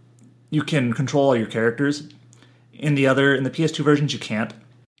 you can control all your characters. In the PS2 versions, you can't.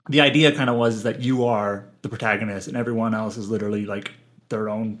 The idea kind of was that you are the protagonist, and everyone else is literally like their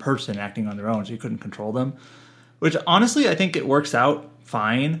own person acting on their own, so you couldn't control them. Which honestly, I think it works out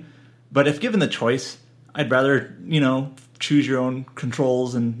fine. But if given the choice, I'd rather, choose your own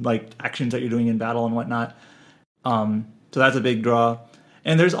controls and like actions that you're doing in battle and whatnot. So that's a big draw.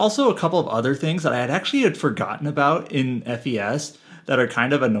 And there's also a couple of other things that I had forgotten about in FES that are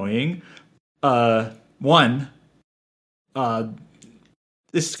kind of annoying. One,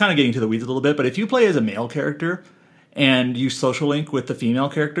 this is kind of getting to the weeds a little bit, but if you play as a male character and you social link with the female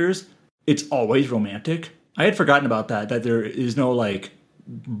characters, it's always romantic. I had forgotten about that there is no like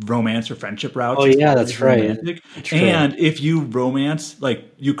romance or friendship route. Oh yeah, that's right. And if you romance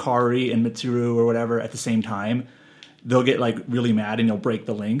like Yukari and Mitsuru or whatever at the same time, they'll get like really mad and you'll break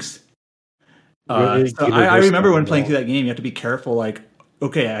the links. I remember when playing through that game, you have to be careful. Like,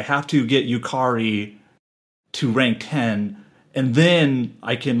 okay, I have to get Yukari to rank 10, and then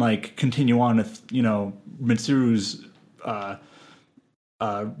I can like continue on with Mitsuru's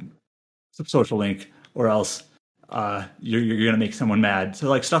social link, or else you're gonna make someone mad. So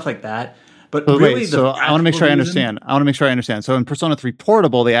like stuff like that. But really, wait, so I want to make sure I understand. So in Persona 3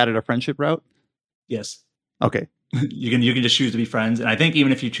 Portable, they added a friendship route. Yes. Okay. You can just choose to be friends, and I think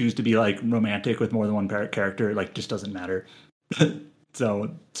even if you choose to be like romantic with more than one character, like just doesn't matter.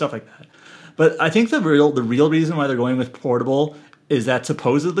 So stuff like that. But I think the real reason why they're going with portable is that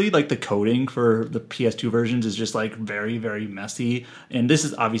supposedly like the coding for the PS2 versions is just like very, very messy. And this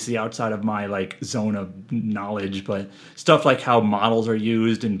is obviously outside of my like zone of knowledge, but stuff like how models are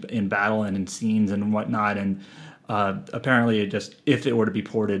used in battle and in scenes and whatnot. And apparently if it were to be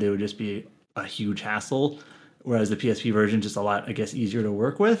ported, it would just be a huge hassle. Whereas the PSP version is just a lot, I guess, easier to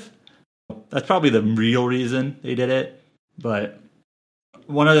work with. That's probably the real reason they did it. But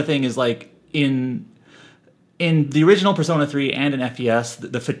one other thing is like in the original Persona 3 and in FES,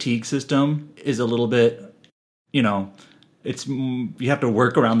 the fatigue system is a little bit, you have to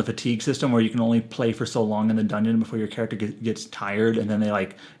work around the fatigue system where you can only play for so long in the dungeon before your character gets tired, and then they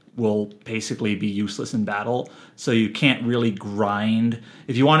like will basically be useless in battle. So you can't really grind.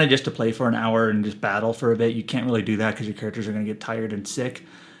 If you wanted just to play for an hour and just battle for a bit, you can't really do that because your characters are going to get tired and sick.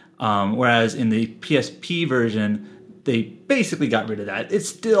 Whereas in the PSP version, they basically got rid of that. It's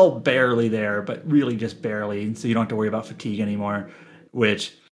still barely there, but really just barely. So you don't have to worry about fatigue anymore,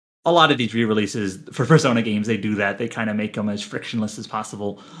 which a lot of these re-releases for Persona games, they do that. They kind of make them as frictionless as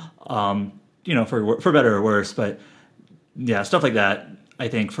possible, for better or worse. But yeah, stuff like that, I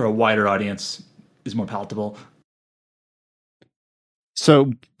think for a wider audience is more palatable.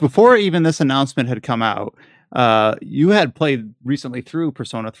 So before even this announcement had come out, you had played recently through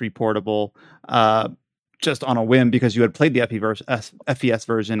Persona 3 Portable, just on a whim because you had played the FES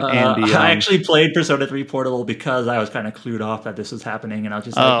version. And I actually played Persona 3 Portable because I was kind of clued off that this was happening, and I was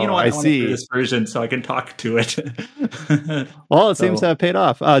just like, I want to do this version so I can talk to it. Well, it seems to have paid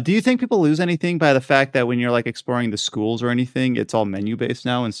off. Do you think people lose anything by the fact that when you're like exploring the schools or anything, it's all menu based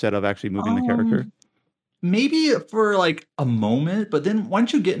now instead of actually moving the character? Maybe for like a moment, but then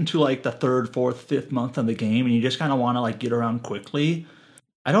once you get into like the 3rd, 4th, 5th month of the game and you just kind of want to like get around quickly,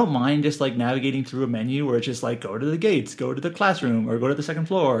 I don't mind just like navigating through a menu where it's just like go to the gates, go to the classroom, or go to the 2nd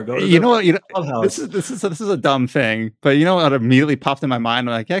floor, or go to the clubhouse. This is a dumb thing, but you know what immediately popped in my mind?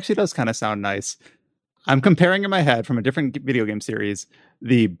 I'm like, it actually does kind of sound nice. I'm comparing in my head from a different video game series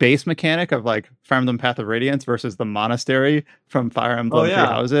the base mechanic of like Fire Emblem Path of Radiance versus the monastery from Fire Emblem Three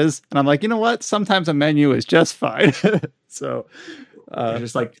Houses, and I'm like, you know what? Sometimes a menu is just fine. So.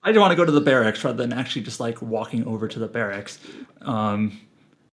 Just like I just want to go to the barracks rather than actually just like walking over to the barracks.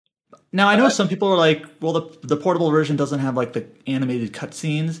 Now, I know some people are like, well, the portable version doesn't have like the animated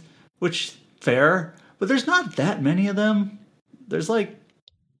cutscenes, which fair, but there's not that many of them. There's like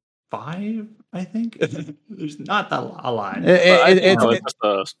 5, I think. There's not that a lot.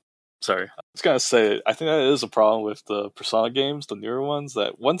 Sorry, I was gonna say, I think that is a problem with the Persona games, the newer ones.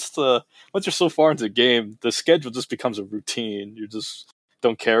 That once you're so far into the game, the schedule just becomes a routine. You just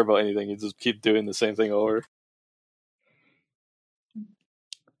don't care about anything. You just keep doing the same thing over.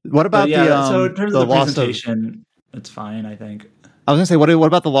 What about so in terms of the presentation, it's fine, I think. I was gonna say, what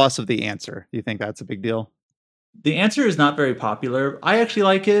about the loss of the answer? Do you think that's a big deal? The answer is not very popular. I actually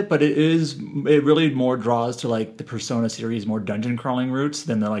like it, but it really more draws to like the Persona series more dungeon crawling routes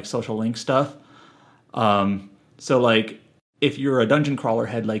than the like social link stuff. So like if you're a dungeon crawler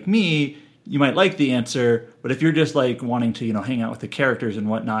head like me, you might like the answer, but if you're just like wanting to, hang out with the characters and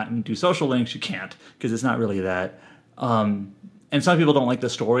whatnot and do social links, you can't because it's not really that. And some people don't like the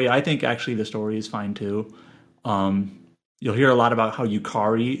story. I think actually the story is fine too. You'll hear a lot about how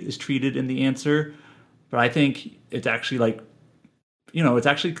Yukari is treated in the answer, but I think it's actually like, it's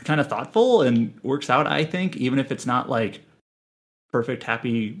actually kind of thoughtful and works out, I think, even if it's not like perfect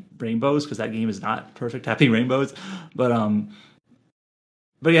happy rainbows, because that game is not perfect happy rainbows.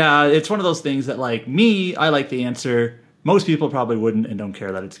 But yeah, it's one of those things that like me, I like the answer. Most people probably wouldn't and don't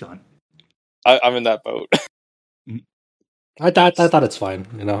care that it's gone. I'm in that boat. I thought it's fine.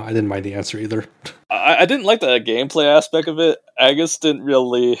 I didn't mind the answer either. I didn't like the gameplay aspect of it. Aegis didn't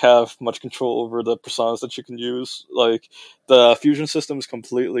really have much control over the personas that you can use. Like the fusion system is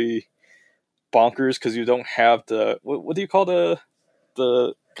completely bonkers because you don't have the what do you call the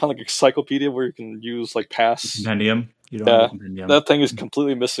kind of like encyclopedia where you can use like past compendium. That thing is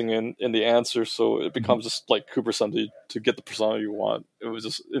completely missing in the answer, so it becomes just like cumbersome to get the persona you want. It was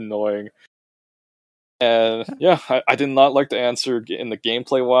just annoying. And yeah, I did not like the answer in the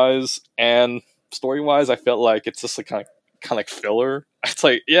gameplay wise and story wise. I felt like it's just like kind of like filler. It's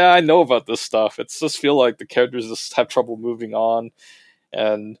like, yeah, I know about this stuff. It's just feel like the characters just have trouble moving on,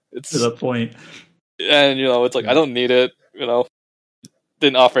 and it's to the point. And it's like I don't need it.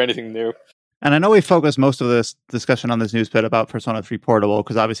 Didn't offer anything new. And I know we focused most of this discussion on this news bit about Persona 3 Portable,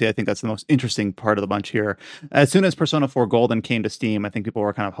 because obviously I think that's the most interesting part of the bunch here. As soon as Persona 4 Golden came to Steam, I think people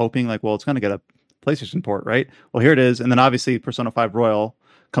were kind of hoping like, well, it's going to get a PlayStation port, right? Well, here it is. And then obviously Persona 5 Royal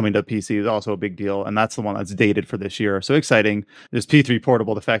coming to PC is also a big deal. And that's the one that's dated for this year. So exciting. There's P3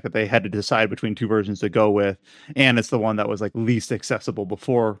 Portable, the fact that they had to decide between two versions to go with. And it's the one that was like least accessible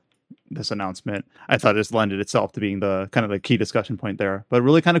before this announcement. I thought it just lended itself to being the kind of the key discussion point there. But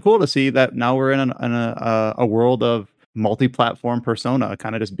really kind of cool to see that now we're in a world of multi-platform Persona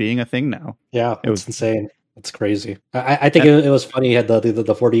kind of just being a thing now. Yeah, it was insane. It's crazy. I think it was funny. You had the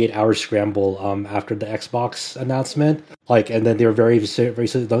 48-hour scramble after the Xbox announcement, and then they were very very.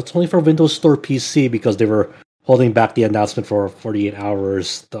 It's only for Windows Store PC because they were holding back the announcement for 48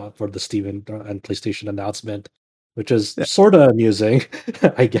 hours for the Steam and PlayStation announcement, which is sort of amusing,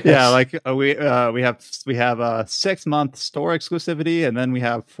 I guess. Yeah, like we have a 6-month store exclusivity, and then we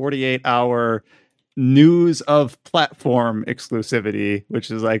have 48-hour news of platform exclusivity,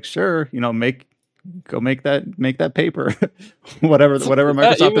 which is like, sure, make that paper, whatever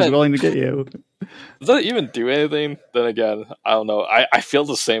Microsoft is willing to get you. Does that even do anything? Then again, I don't know. I feel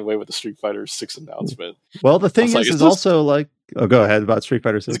the same way with the Street Fighter 6 announcement. Well, the thing is also like, oh, go ahead about Street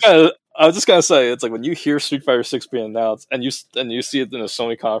Fighter 6. I was just gonna say, it's like when you hear Street Fighter 6 being announced and you see it in a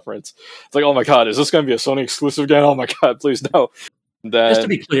Sony conference, it's like, oh my god, is this gonna be a Sony exclusive again? Oh my god, please no. Then, just to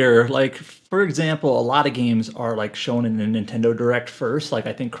be clear, like for example, a lot of games are like shown in the Nintendo Direct first. Like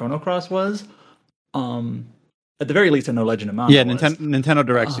I think Chrono Cross was. At the very least, I know Legend of Mana. Yeah, Nintendo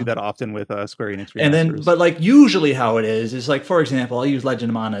Directs do that often with Square Enix. And then, but like usually, how it is like, for example, I'll use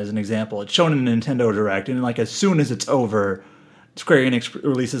Legend of Mana as an example. It's shown in Nintendo Direct, and like as soon as it's over, Square Enix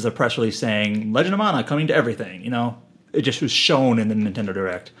releases a press release saying Legend of Mana coming to everything. It just was shown in the Nintendo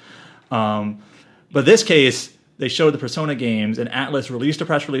Direct. But this case, they showed the Persona games, and Atlus released a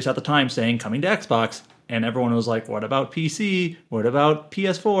press release at the time saying coming to Xbox, and everyone was like, "What about PC? What about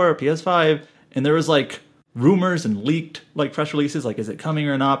PS4, PS5?" And there was like rumors and leaked like press releases, like is it coming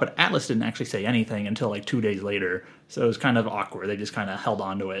or not? But Atlus didn't actually say anything until like 2 days later, so it was kind of awkward. They just kind of held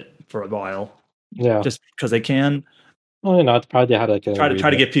on to it for a while, just because they can. Well, it's probably how to try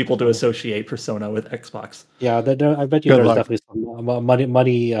to get people to associate Persona with Xbox. Yeah, I bet you there's definitely some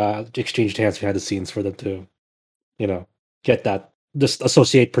money exchanged hands behind the scenes for them to, get that, just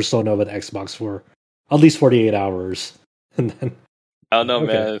associate Persona with Xbox for at least 48 hours, and then. I don't know,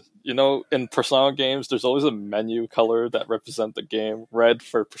 man. In Persona games, there's always a menu color that represent the game. Red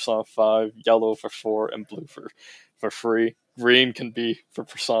for Persona 5, yellow for 4, and blue for free. Green can be for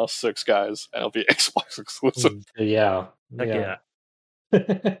Persona 6, guys, and it'll be Xbox exclusive. Yeah. Yeah.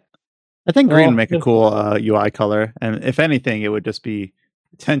 I think green would make a cool UI color, and if anything, it would just be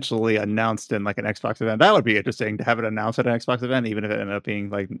potentially announced in like an Xbox event. That would be interesting to have it announced at an Xbox event, even if it ended up being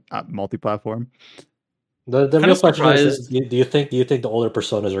like multi-platform. The real question is, do you think the older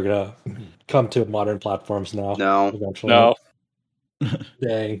Personas are gonna come to modern platforms now? No. Eventually? No.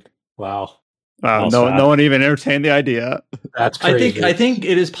 Dang. Wow. No one even entertained the idea. That's crazy. I think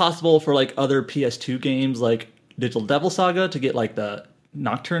it is possible for like other PS2 games like Digital Devil Saga to get like the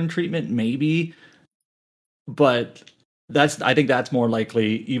Nocturne treatment, maybe. But I think that's more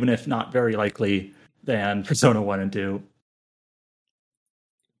likely, even if not very likely, than Persona 1 and 2.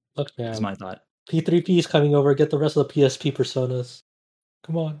 Look, man. That's my thought. P3P is coming over. Get the rest of the PSP Personas.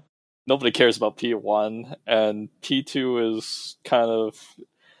 Come on. Nobody cares about P1, and P2 is kind of...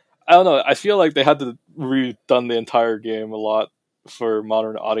 I don't know. I feel like they had to redone the entire game a lot for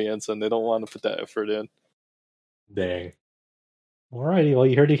modern audience, and they don't want to put that effort in. Dang. Alrighty, well,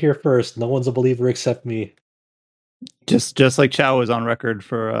 you heard it here first. No one's a believer except me. Just like Chow was on record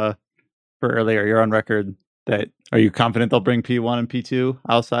for earlier, you're on record that are you confident they'll bring P1 and P2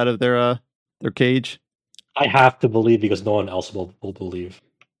 outside of their cage? I have to believe because no one else will believe.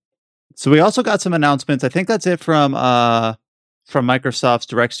 So we also got some announcements. I think that's it from Microsoft's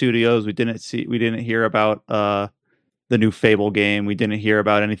Direct Studios. We didn't hear about the new Fable game. We didn't hear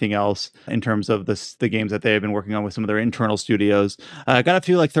about anything else in terms of the games that they have been working on with some of their internal studios. Got a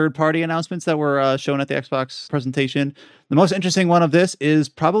few like third-party announcements that were shown at the Xbox presentation. The most interesting one of this is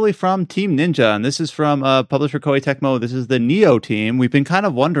probably from Team Ninja, and this is from publisher Koei Tecmo. This is the Nioh team. We've been kind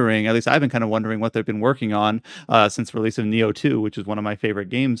of wondering, at least I've been kind of wondering what they've been working on since the release of Nioh 2, which is one of my favorite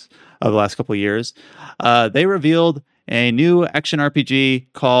games of the last couple of years. They revealed a new action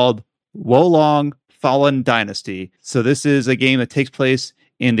RPG called Wolong Fallen Dynasty. So this is a game that takes place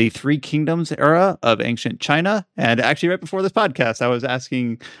in the Three Kingdoms era of ancient China. And actually, right before this podcast, I was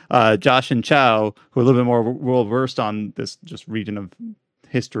asking Josh and Chow, who are a little bit more well-versed on this just region of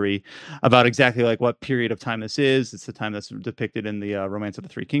history, about exactly like what period of time this is. It's the time that's depicted in the Romance of the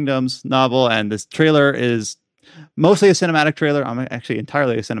Three Kingdoms novel. And this trailer is mostly a cinematic trailer. I'm actually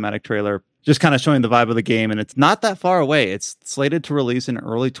entirely a cinematic trailer, just kind of showing the vibe of the game. And it's not that far away. It's slated to release in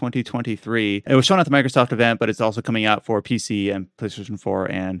early 2023. It was shown at the Microsoft event, but it's also coming out for PC and PlayStation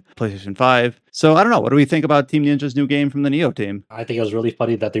 4 and PlayStation 5. So I don't know. What do we think about Team Ninja's new game from the Nioh team? I think it was really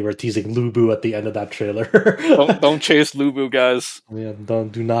funny that they were teasing Lu Bu at the end of that trailer. don't chase Lu Bu, guys. Yeah,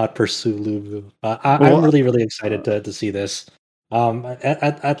 do not pursue Lu Bu. I'm really, really excited to see this.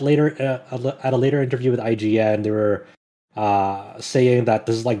 At a later interview with IGN, they were saying that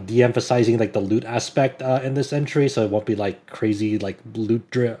this is like de-emphasizing like the loot aspect in this entry, so it won't be like crazy like loot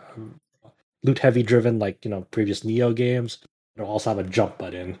heavy driven like previous Nioh games. It'll also have a jump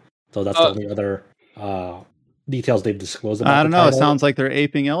button, so that's the only other details they've disclosed about. I don't know. It sounds like they're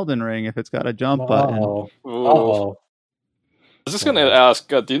aping Elden Ring if it's got a jump button. I was just gonna ask,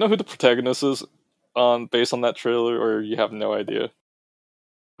 do you know who the protagonist is based on that trailer, or you have no idea?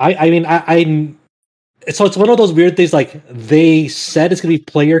 So it's one of those weird things, like they said it's gonna be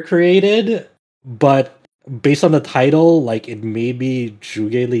player created, but based on the title, like it may be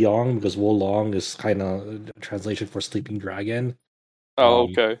Zhuge Liang, because Wolong is kind of a translation for sleeping dragon. Oh,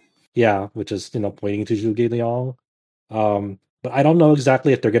 okay. Yeah, which is pointing to Zhuge Liang. But I don't know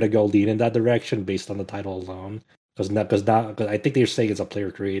exactly if they're gonna go lean in that direction based on the title alone, because I think they're saying it's a player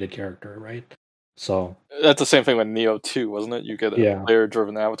created character, right? So that's the same thing with Nioh 2, wasn't it? You get a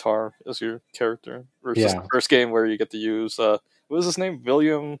player-driven avatar as your character. Versus the first game where you get to use what was his name?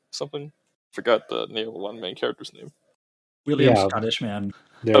 William something? Forgot the Nioh 1 main character's name. William Scottish man.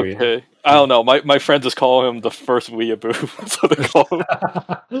 Okay. I don't know. My friends just call him the first weeaboo. That's what they call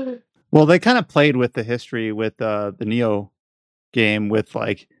him. Well, they kind of played with the history with the Nioh game, with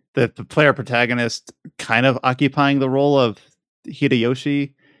like the player protagonist kind of occupying the role of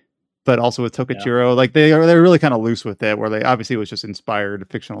Hideyoshi, but also with Tokichiro. Yeah. Like they're really kind of loose with it, where they obviously was just inspired, a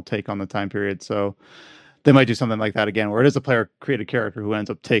fictional take on the time period. So they might do something like that again, where it is a player created character who ends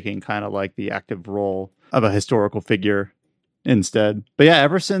up taking kind of like the active role of a historical figure instead. But yeah,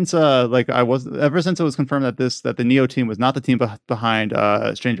 ever since it was confirmed that the Nioh team was not the team behind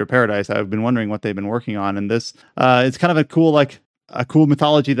Stranger Paradise, I've been wondering what they've been working on. And this it's kind of a cool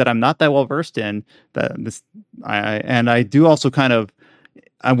mythology that I'm not that well versed in. I do also kind of,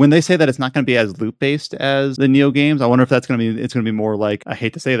 when they say that it's not going to be as loot based as the Nioh games, I wonder if it's going to be more like, I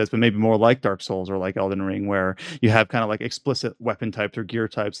hate to say this, but maybe more like Dark Souls or like Elden Ring, where you have kind of like explicit weapon types or gear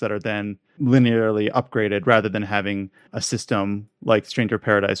types that are then linearly upgraded, rather than having a system like Stranger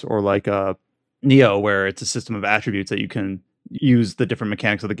Paradise or like Nioh, where it's a system of attributes that you can use the different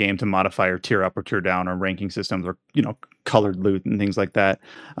mechanics of the game to modify or tier up or tier down, or ranking systems, or colored loot and things like that.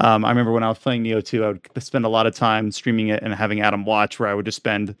 I remember when I was playing Nioh 2, I would spend a lot of time streaming it and having Adam watch, where I would just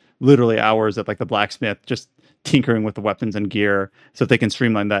spend literally hours at like the blacksmith just tinkering with the weapons and gear. So if they can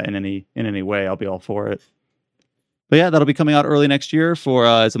streamline that in any way, I'll be all for it. But yeah, that'll be coming out early next year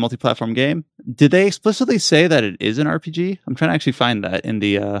as a multi-platform game. Did they explicitly say that it is an RPG? I'm trying to actually find that in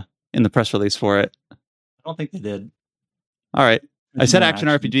the press release for it. I don't think they did. All right. I said action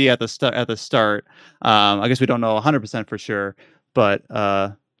RPG at the start. I guess we don't know 100% for sure, but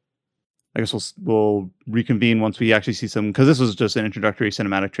I guess we'll reconvene once we actually see some, because this was just an introductory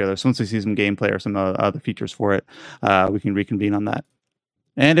cinematic trailer. So once we see some gameplay or some other features for it, we can reconvene on that.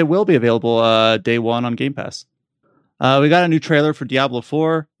 And it will be available day one on Game Pass. We got a new trailer for Diablo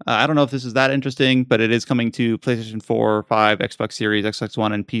 4. I don't know if this is that interesting, but it is coming to PlayStation 4, 5, Xbox Series, Xbox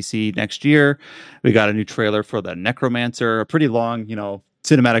One, and PC next year. We got a new trailer for the Necromancer, a pretty long,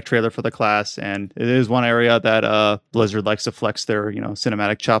 cinematic trailer for the class, and it is one area that Blizzard likes to flex their,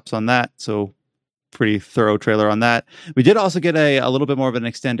 cinematic chops on that. So pretty thorough trailer on that. We did also get a little bit more of an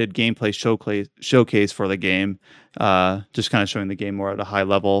extended gameplay showcase for the game, just kind of showing the game more at a high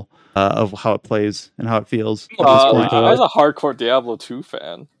level of how it plays and how it feels. I was a hardcore Diablo 2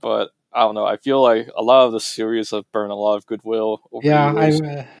 fan, but I don't know. I feel like a lot of the series have burned a lot of goodwill.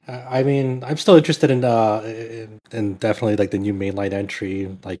 I mean, I'm still interested in definitely like the new mainline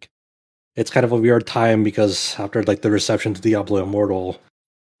entry. Like, it's kind of a weird time because after like the reception to Diablo Immortal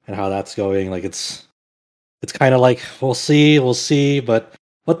and how that's going, like it's kind of like we'll see. But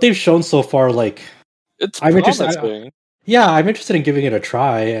what they've shown so far, like, I'm interested. I'm interested in giving it a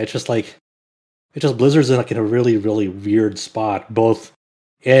try. It's just Blizzard's in like in a really, really weird spot, both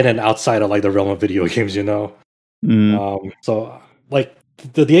in and outside of like the realm of video games, So like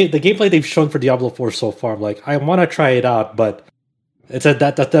the gameplay they've shown for Diablo 4 so far, I'm like, I want to try it out, but that's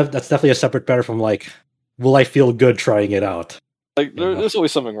definitely a separate matter from like, will I feel good trying it out? Like, there's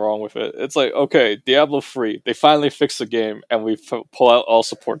always something wrong with it. It's like, okay, Diablo 3, they finally fixed the game, and we pull out all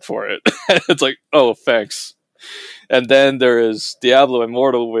support for it. It's like, oh, thanks. And then there is Diablo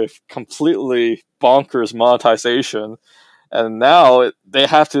Immortal with completely bonkers monetization, and now they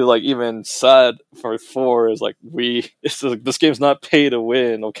have to like even said for 4 is like this game's not pay to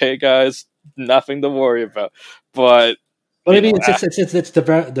win, okay, guys, nothing to worry about. But I mean, it's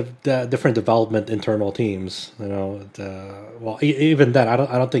the different development internal teams, well, even then, I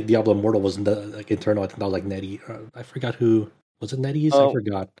don't think Diablo Immortal was internal. I think that was like NetEase. I forgot who was it. NetEase, I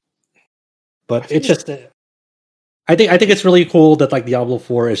forgot. But it's just, I think it's really cool that like Diablo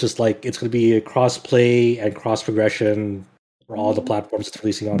 4 is just like it's going to be a cross play and cross progression for all the platforms it's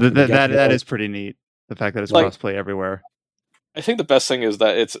releasing on. That is pretty neat. The fact that it's cross play everywhere. I think the best thing is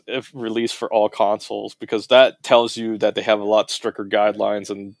that it's released for all consoles, because that tells you that they have a lot stricter guidelines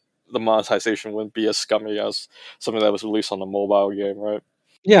and the monetization wouldn't be as scummy as something that was released on the mobile game, right?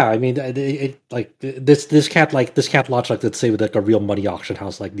 Yeah, I mean, this can't launch like, let's say, with like a real money auction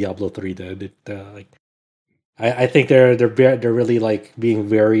house like Diablo 3 did. I think they're really like being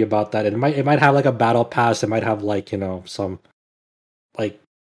wary about that. It might have like a battle pass. It might have like some like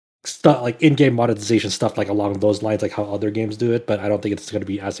stuff like in-game monetization stuff like along those lines, like how other games do it, but I don't think it's going to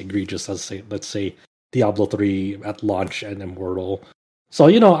be as egregious as let's say Diablo 3 at launch and Immortal. So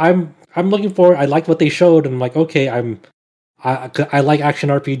I'm looking forward. I liked what they showed, and I'm like, okay, I like action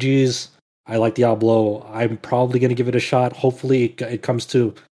RPGs. I like Diablo. I'm probably going to give it a shot. Hopefully it comes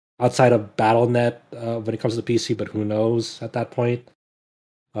to outside of Battle.net when it comes to PC, but who knows at that point.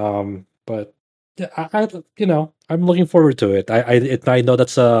 But I'm looking forward to it. I know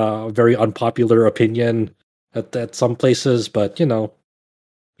that's a very unpopular opinion at some places, but what can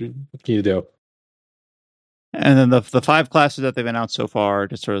you do? And then the 5 classes that they've announced so far,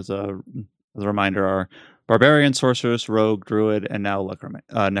 just as a reminder, are Barbarian, Sorceress, Rogue, Druid, and now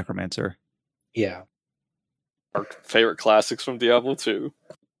Necromancer. Yeah. Our favorite classics from Diablo 2.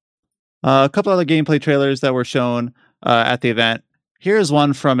 A couple other gameplay trailers that were shown at the event. Here's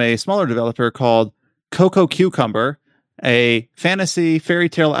one from a smaller developer called Coco Cucumber, a fantasy fairy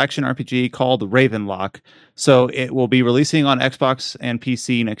tale action RPG called Ravenlock. So it will be releasing on Xbox and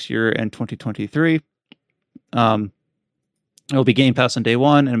PC next year in 2023. It'll be Game Pass on day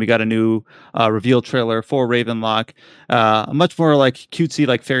one, and we got a new reveal trailer for Ravenlock. A much more like cutesy,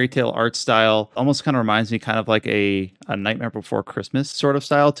 like fairy tale art style. Almost kind of reminds me kind of like a Nightmare Before Christmas sort of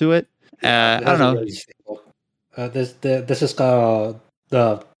style to it. I don't know. Really this is the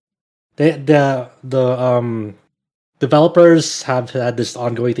developers have had this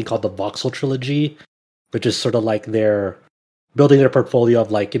ongoing thing called the Voxel Trilogy, which is sort of like they're building their portfolio of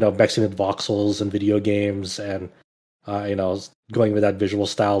like mixing with voxels and video games and going with that visual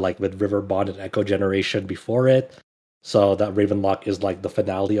style, like with Riverbond and Echo Generation before it. So that Ravenlock is like the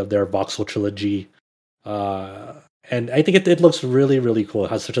finale of their Voxel Trilogy. And I think it looks really, really cool.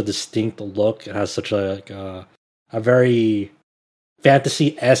 It has such a distinct look. It has such a very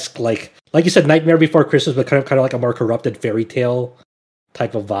fantasy-esque, like you said, Nightmare Before Christmas, but kind of like a more corrupted fairy tale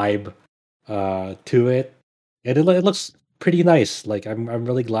type of vibe to it. And it looks pretty nice. Like I'm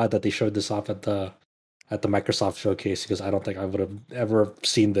really glad that they showed this off at at the Microsoft showcase, because I don't think I would have ever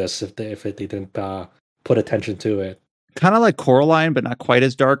seen this if they didn't put attention to it. Kind of like Coraline, but not quite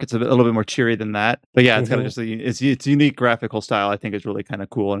as dark. It's a little bit more cheery than that. But yeah, it's kind of just its unique graphical style. I think is really kind of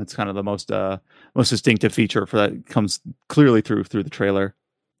cool, and it's kind of the most distinctive feature for that comes clearly through the trailer.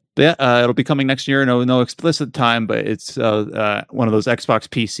 But yeah, it'll be coming next year. No explicit time, but it's one of those Xbox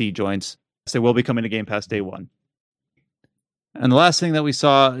PC joints. So it will be coming to Game Pass day one. And the last thing that we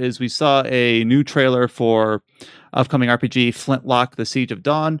saw a new trailer for upcoming RPG Flintlock: The Siege of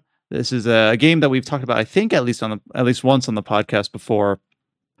Dawn. This is a game that we've talked about, I think, at least once on the podcast before,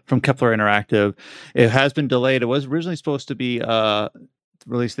 from Kepler Interactive. It has been delayed. It was originally supposed to be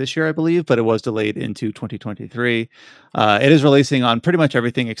released this year, I believe, but it was delayed into 2023. It is releasing on pretty much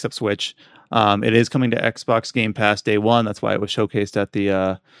everything except Switch. It is coming to Xbox Game Pass day one. That's why it was showcased at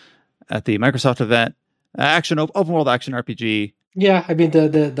the Microsoft event. Open world action RPG. Yeah, I mean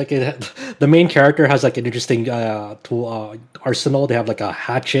the main character has like an interesting tool arsenal. They have like a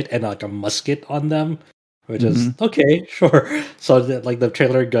hatchet and like a musket on them, which is okay, sure. So the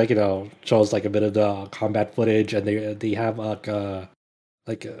trailer shows like a bit of the combat footage, and they have like a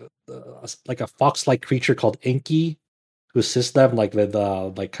fox-like creature called Inky who assists them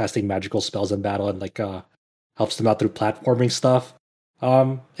with casting magical spells in battle, and helps them out through platforming stuff.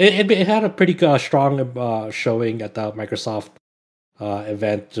 It had a pretty strong showing at the Microsoft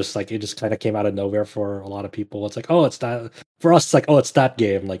event. It just kind of came out of nowhere for a lot of people. It's like, oh, it's that. For us, it's like, oh, it's that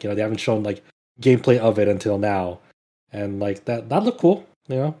game. They haven't shown gameplay of it until now, and that looked cool.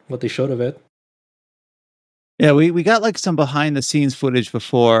 What they showed of it. Yeah, we got some behind the scenes footage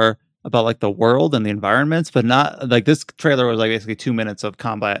before about the world and the environments, but not this trailer was basically 2 minutes of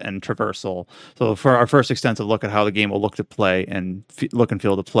combat and traversal. So for our first extensive look at how the game will look to play and look and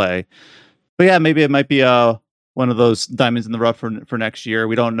feel to play. But yeah, maybe it might be one of those diamonds in the rough for next year.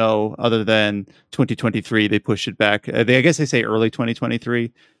 We don't know, other than 2023. They pushed it back. I guess they say early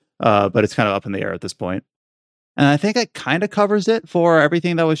 2023, but it's kind of up in the air at this point. And I think it kind of covers it for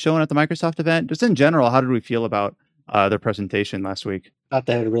everything that was shown at the Microsoft event. Just in general, how did we feel about their presentation last week? I thought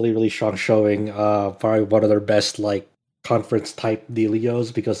they had a really, really strong showing. Probably one of their best conference type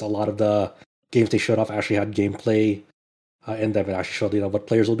dealios, because a lot of the games they showed off actually had gameplay in them, and actually showed what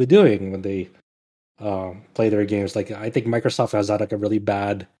players will be doing when they play their games. I think Microsoft has had a really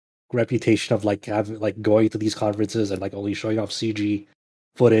bad reputation of going to these conferences and only showing off CG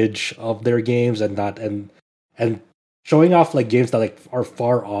footage of their games, and showing off games that are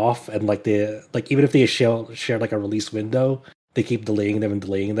far off, and even if they share a release window, they keep delaying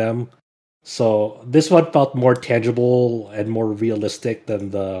them. So this one felt more tangible and more realistic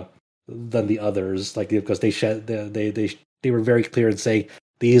than the others, because they were very clear in saying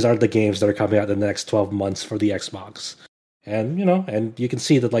these are the games that are coming out in the next 12 months for the Xbox. And and you can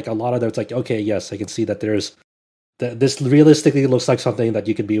see that a lot of them, it's okay, yes, I can see that this realistically looks like something that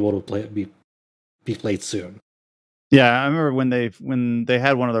you could be able to be played soon. Yeah, I remember when they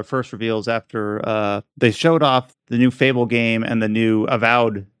had one of their first reveals after they showed off the new Fable game and the new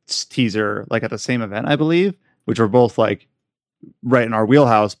Avowed teaser at the same event, I believe, which were both right in our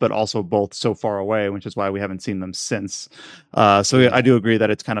wheelhouse, but also both so far away, which is why we haven't seen them since. So I do agree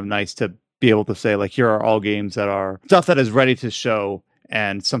that it's kind of nice to be able to say here are all games that are stuff that is ready to show,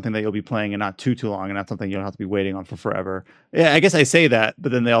 and something that you'll be playing in not too long, and not something you don't have to be waiting on for forever. Yeah, I guess I say that,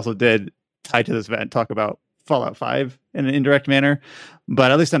 but then they also did, tied to this event, talk about Fallout 5 in an indirect manner,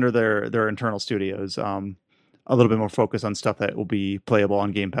 but at least under their internal studios, a little bit more focus on stuff that will be playable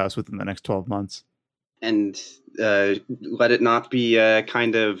on Game Pass within the next 12 months. And let it not be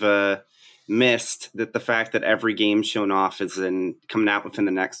missed that the fact that every game shown off is coming out within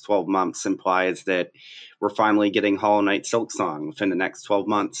the next 12 months implies that we're finally getting Hollow Knight Silksong within the next 12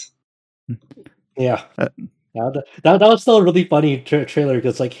 months. Yeah. That was still a really funny trailer,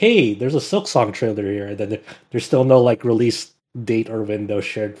 because hey, there's a Silksong trailer here, and then there's still no release date or window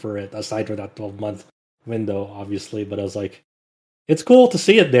shared for it, aside from that 12-month window, obviously. But I was it's cool to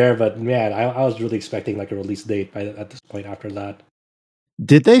see it there, but man, I was really expecting a release date at this point after that.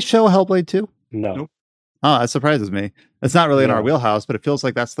 Did they show Hellblade 2? No. Nope. Oh, that surprises me. It's not really in our wheelhouse, but it feels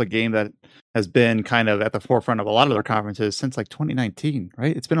like that's the game that has been kind of at the forefront of a lot of their conferences since 2019,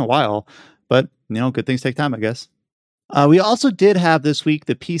 right? It's been a while, but good things take time, I guess. We also did have this week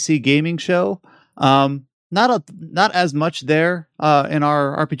the PC gaming show. Not as much there in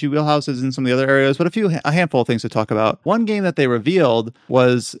our RPG wheelhouse as in some of the other areas, but a handful of things to talk about. One game that they revealed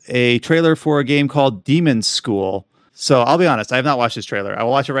was a trailer for a game called Demon's School. So I'll be honest, I have not watched this trailer. I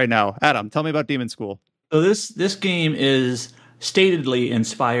will watch it right now. Adam, tell me about Demon's School. So this game is statedly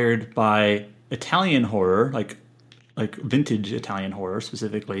inspired by Italian horror, like vintage Italian horror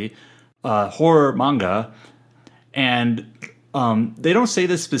specifically. horror manga, and they don't say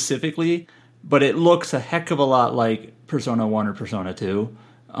this specifically, but it looks a heck of a lot like Persona 1 or Persona 2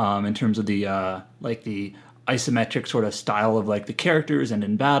 in terms of the the isometric sort of style of like the characters and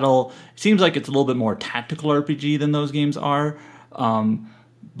in battle. It seems like it's a little bit more tactical RPG than those games are.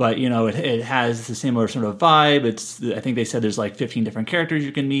 But it has the similar sort of vibe. I think they said there's like 15 different characters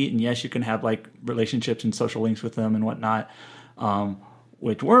you can meet, and yes, you can have like relationships and social links with them and whatnot,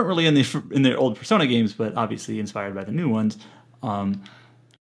 which weren't really in the old Persona games, but obviously inspired by the new ones. And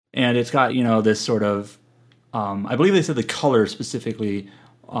it's got this sort of I believe they said the color specifically,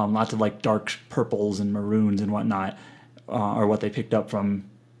 lots of like dark purples and maroons and whatnot, are what they picked up from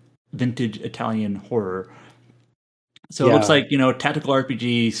vintage Italian horror. So it looks like, tactical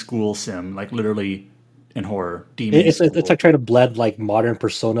RPG school sim, like literally in horror. It's like trying to blend like modern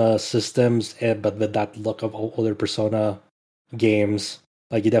Persona systems, but with that look of older Persona games.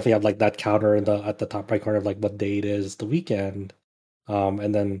 Like you definitely have like that counter at the top right corner of like what day it is, the weekend.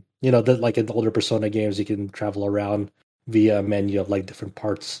 And then, like in the older Persona games, you can travel around via a menu of like different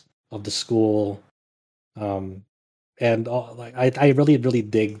parts of the school. And like I really, really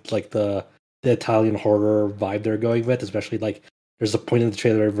dig like the Italian horror vibe they're going with, especially like there's a point in the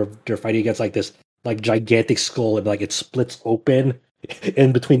trailer where they're fighting against like this like gigantic skull and like it splits open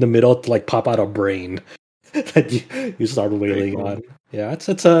in between the middle to like pop out a brain that you start wailing on. Yeah,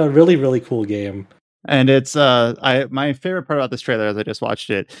 it's a really, really cool game. And it's my favorite part about this trailer, as I just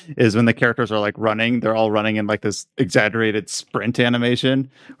watched it, is when the characters are like running. They're all running in like this exaggerated sprint animation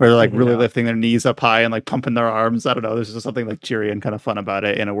where they're like really lifting their knees up high and like pumping their arms. I don't know. There's just something like cheery and kind of fun about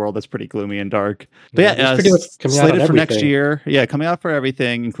it in a world that's pretty gloomy and dark. But slated for next year. Yeah, coming out for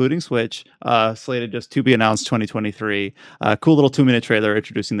everything, including Switch. Slated just to be announced 2023. Cool little 2-minute trailer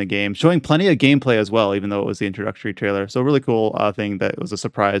introducing the game, showing plenty of gameplay as well, even though it was the introductory trailer. So really cool thing that was a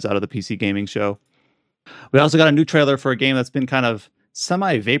surprise out of the PC gaming show. We also got a new trailer for a game that's been kind of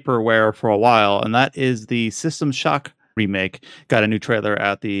semi-vaporware for a while, and that is the System Shock remake. Got a new trailer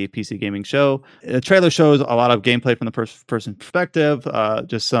at the PC Gaming Show. The trailer shows a lot of gameplay from the first-person perspective,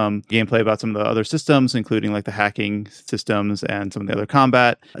 just some gameplay about some of the other systems, including like the hacking systems and some of the other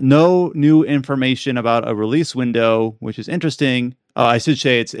combat. No new information about a release window, which is interesting. I should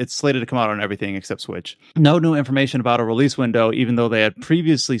say it's slated to come out on everything except Switch. No new information about a release window, even though they had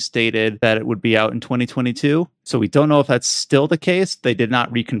previously stated that it would be out in 2022. So we don't know if that's still the case. They did not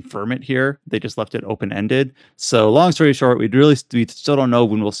reconfirm it here. They just left it open-ended. So long story short, we still don't know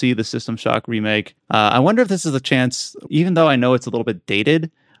when we'll see the System Shock remake. I wonder if this is a chance, even though I know it's a little bit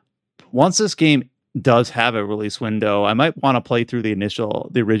dated, once this game does have a release window, I might want to play through the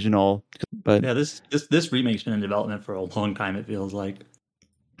original. But yeah, this remake's been in development for a long time, it feels like.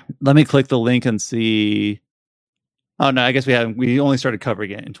 Let me click the link and see. Oh no, I guess we only started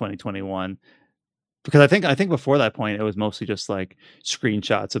covering it in 2021. Because I think before that point it was mostly just like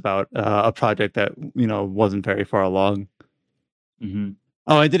screenshots about a project that wasn't very far along. Mm-hmm.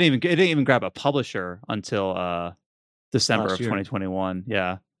 Oh, it didn't even grab a publisher until December of 2021.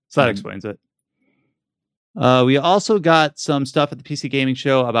 Yeah, so that explains it. We also got some stuff at the PC Gaming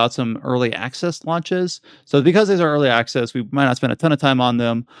Show about some early access launches. So because these are early access, we might not spend a ton of time on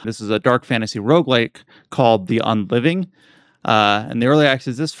them. This is a dark fantasy roguelike called The Unliving. And the early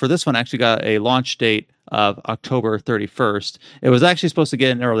access for this one actually got a launch date of October 31st. It was actually supposed to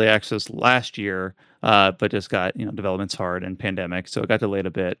get an early access last year, but just got, development's hard and pandemic, so it got delayed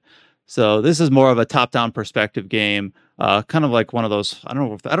a bit. So this is more of a top-down perspective game, kind of like one of those. I don't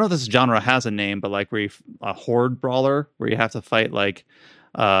know if this genre has a name, but like where a horde brawler where you have to fight like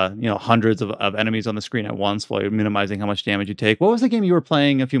hundreds of enemies on the screen at once while you're minimizing how much damage you take. What was the game you were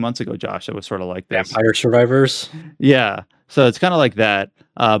playing a few months ago, Josh? That was sort of like this. Vampire Survivors. Yeah, so it's kind of like that,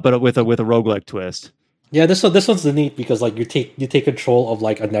 but with a roguelike twist. Yeah, this one's the neat because like you take control of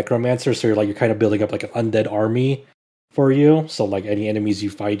like a necromancer, so you're kind of building up like an undead army for you. So like any enemies you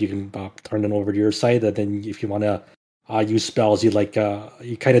fight, you can turn them over to your side. And then if you want to use spells, you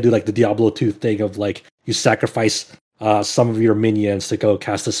kind of do like the Diablo 2 thing of like you sacrifice some of your minions to go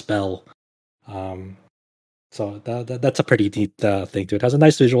cast a spell. So that's a pretty neat thing too. It has a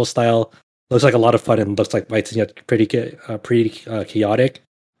nice visual style. Looks like a lot of fun and looks like it's pretty chaotic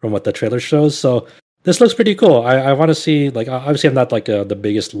from what the trailer shows. So this looks pretty cool. I want to see, like, obviously I'm not like the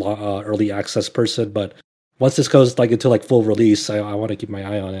biggest early access person, but once this goes like into like full release, I want to keep my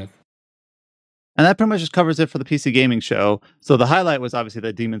eye on it. And that pretty much just covers it for the PC Gaming Show. So the highlight was obviously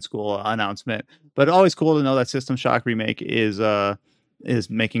the Demon School announcement, but always cool to know that System Shock remake is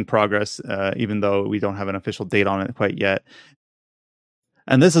making progress, even though we don't have an official date on it quite yet.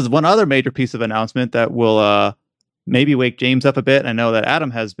 And this is one other major piece of announcement that will maybe wake James up a bit, I know that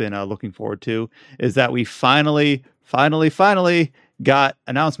Adam has been looking forward to, is that we finally got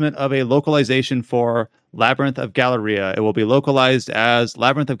announcement of a localization for Labyrinth of Galleria. It will be localized as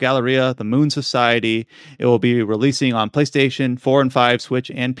Labyrinth of Galleria, The Moon Society. It will be releasing on PlayStation 4 and 5, Switch,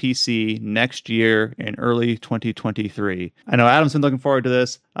 and PC next year in early 2023. I know Adam's been looking forward to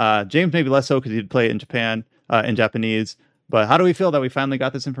this. James maybe less so because he'd play it in Japan, in Japanese. But how do we feel that we finally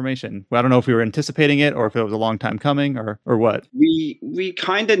got this information? I don't know if we were anticipating it or if it was a long time coming or what. We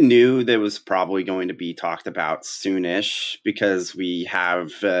kind of knew that it was probably going to be talked about soonish because we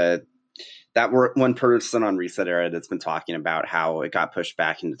have that one person on Reset Era that's been talking about how it got pushed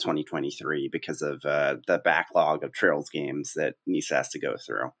back into 2023 because of the backlog of Trails games that NISA has to go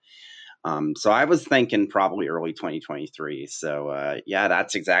through. So I was thinking probably early 2023. So yeah,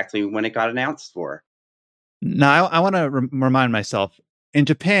 that's exactly when it got announced for. Now, I want to remind myself, in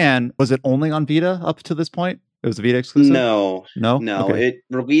Japan, was it only on Vita up to this point? It was a Vita exclusive? No. Okay. It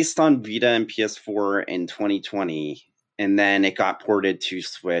released on Vita and PS4 in 2020, and then it got ported to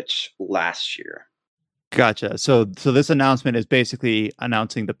Switch last year. Gotcha. So this announcement is basically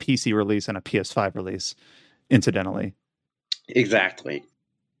announcing the PC release and a PS5 release, incidentally. Exactly.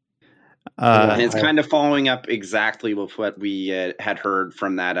 And it's kind of following up exactly with what we had heard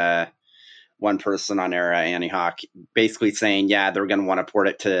from that one person on Era, Anihawk, basically saying, yeah, they're going to want to port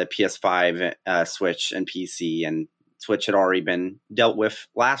it to PS5, Switch, and PC, and Switch had already been dealt with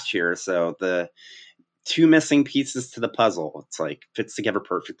last year, so the two missing pieces to the puzzle, it's like, fits together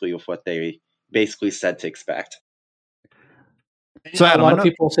perfectly with what they basically said to expect. So Adam, a lot of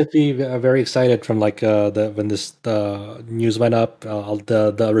people seem to be very excited from when the news went up.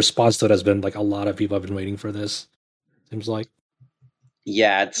 The response to it has been like a lot of people have been waiting for this. Seems like.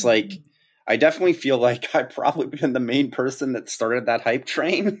 Yeah, it's like I definitely feel like I've probably been the main person that started that hype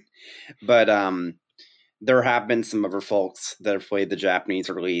train, but there have been some other folks that have played the Japanese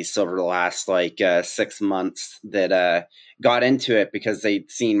release over the last 6 months that got into it because they'd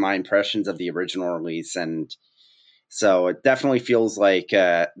seen my impressions of the original release, and so it definitely feels like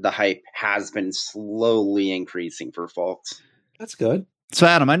the hype has been slowly increasing for folks. That's good. So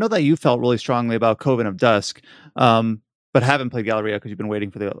Adam, I know that you felt really strongly about Coven of Dusk, but haven't played Galleria because you've been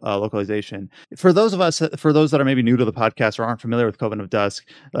waiting for the localization. For those that are maybe new to the podcast or aren't familiar with Coven of Dusk,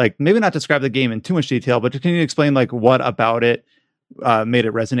 like maybe not describe the game in too much detail, but can you explain like what about it made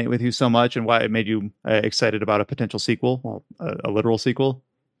it resonate with you so much and why it made you excited about a potential sequel, a literal sequel?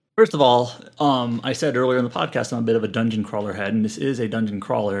 First of all, I said earlier in the podcast I'm a bit of a dungeon crawler head, and this is a dungeon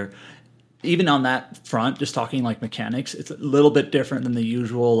crawler. Even on that front, just talking like mechanics, it's a little bit different than the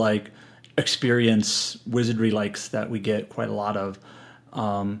usual like experience wizardry likes that we get quite a lot of.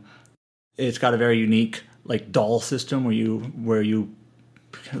 It's got a very unique like doll system where you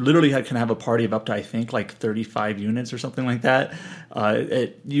literally can have a party of up to I think like 35 units or something like that.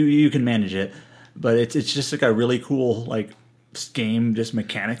 You can manage it, but it's just like a really cool like game just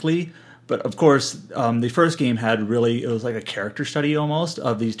mechanically. But of course, the first game it was like a character study almost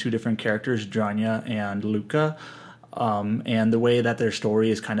of these two different characters, Dranya and Luca. And the way that their story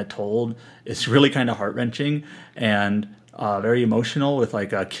is kind of told is really kind of heart-wrenching and very emotional with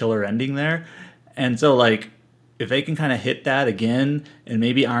like a killer ending there. And so like if they can kind of hit that again and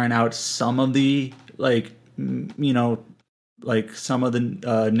maybe iron out some of the like some of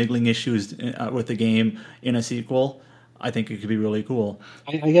the niggling issues with the game in a sequel, I think it could be really cool.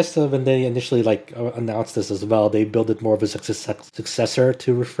 I guess when they initially announced this as well, they built it more of a successor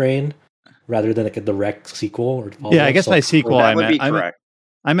to Refrain rather than like a direct sequel. Yeah, I guess by sequel I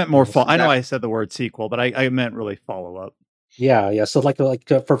meant more. I know I said the word sequel, but I meant really follow up. Yeah. So like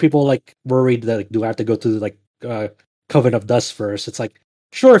for people like worried that do I have to go to Coven of Dusk first? It's like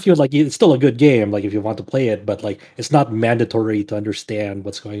sure if you it's still a good game like if you want to play it, but like it's not mandatory to understand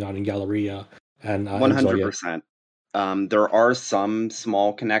what's going on in Galleria and 100%. There are some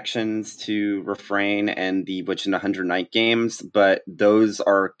small connections to Refrain and the Witch and 100 Night games, but those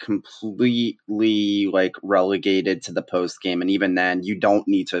are completely like relegated to the post game, and even then, you don't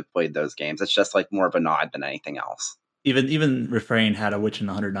need to have played those games. It's just like more of a nod than anything else. Even Refrain had a Witch and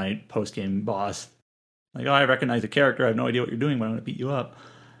 100 Night post game boss. Like, I recognize the character. I have no idea what you're doing, but I'm going to beat you up.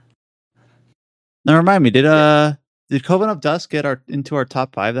 Now, remind me, did Coven of Dusk get into our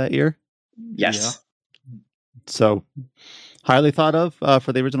top 5 that year? Yes. Yeah. So highly thought of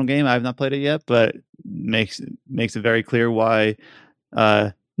for the original game. I have not played it yet, but makes it very clear why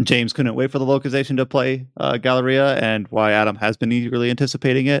James couldn't wait for the localization to play Galleria and why Adam has been eagerly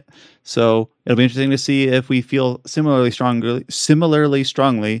anticipating it. So it'll be interesting to see if we feel similarly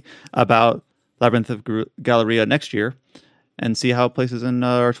strongly about Labyrinth of Galleria next year. and see how it places in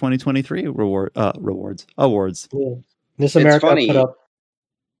our 2023 awards. Yeah. NIS America put up.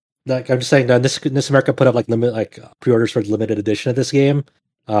 Like I'm just saying that NIS America put up pre-orders for the limited edition of this game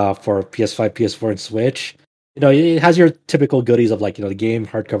for PS5, PS4, and Switch. It has your typical goodies of the game,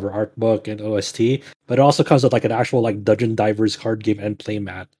 hardcover art book, and OST, but it also comes with an actual Dungeon Divers card game and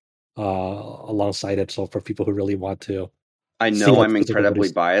playmat alongside it. So for people who really want to, I know I'm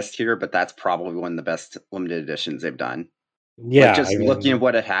incredibly biased here, but that's probably one of the best limited editions they've done. Yeah, looking at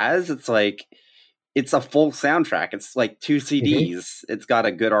what it has, it's it's a full soundtrack. It's 2 CDs. Mm-hmm. It's got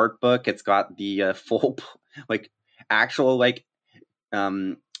a good art book. It's got the full actual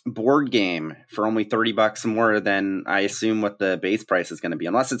board game for only $30 more than I assume what the base price is going to be,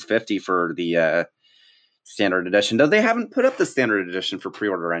 unless it's $50 for the standard edition. Though they haven't put up the standard edition for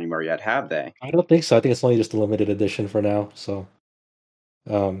pre-order anymore yet, have they? I don't think so. I think it's only just a limited edition for now. So,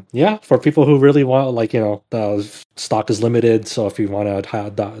 for people who really want, the stock is limited. So if you want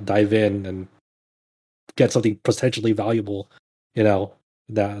to dive in and get something potentially valuable, down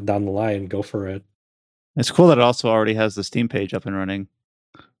the line, go for it. It's cool that it also already has the Steam page up and running.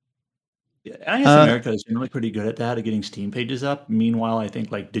 Yeah, I guess America is generally pretty good at that, at getting Steam pages up. Meanwhile, I think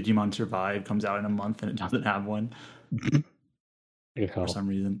Digimon Survive comes out in a month and it doesn't have one for some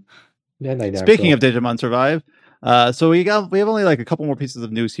reason. Speaking of Digimon Survive, so we have only a couple more pieces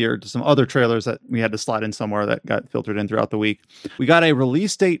of news here, just some other trailers that we had to slide in somewhere that got filtered in throughout the week. We got a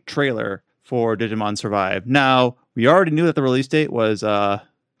release date trailer for Digimon Survive. Now, we already knew that the release date was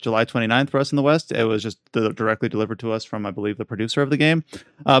July 29th for us in the West. It was just directly delivered to us from, I believe, the producer of the game.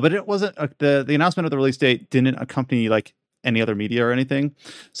 But it wasn't the announcement of the release date didn't accompany any other media or anything.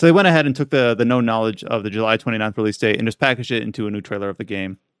 So they went ahead and took the known knowledge of the July 29th release date and just packaged it into a new trailer of the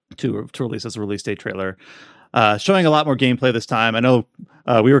game to release as a release date trailer. Showing a lot more gameplay this time. I know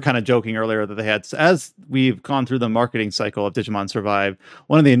we were kind of joking earlier that they had, as we've gone through the marketing cycle of Digimon Survive,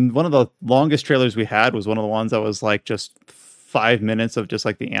 one of the longest trailers we had was one of the ones that was just 5 minutes of just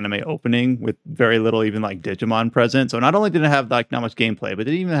the anime opening with very little even Digimon present. So not only did it have not much gameplay, but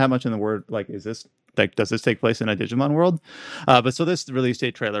didn't even have much in the word is this does this take place in a Digimon world? But so this release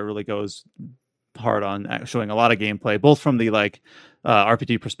date trailer really goes hard on showing a lot of gameplay, both from the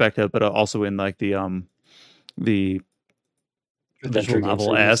RPG perspective, but also in the visual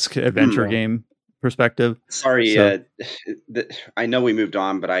novel-esque adventure game perspective. Sorry, I know we moved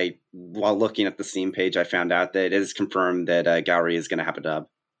on, but while looking at the Steam page, I found out that it is confirmed that Gauri is going to have a dub.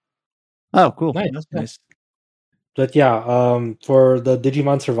 Oh, cool! Nice. That's nice. But for the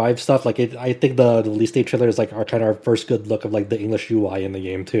Digimon Survive stuff, I think the release date trailer is our kind of our first good look of the English UI in the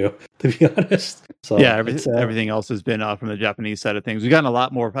game too. To be honest, so everything else has been from the Japanese side of things. We've gotten a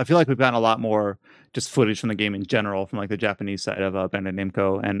lot more. I feel like we've gotten a lot more just footage from the game in general from the Japanese side of Bandai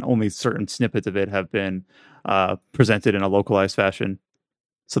Namco, and only certain snippets of it have been presented in a localized fashion.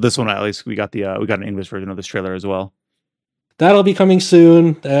 So this one, at least, we got an English version of this trailer as well. That'll be coming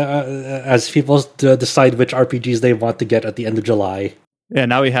soon as people decide which RPGs they want to get at the end of July. Yeah,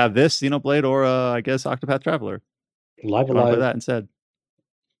 now we have this Xenoblade or I guess Octopath Traveler. Live Alive. That instead.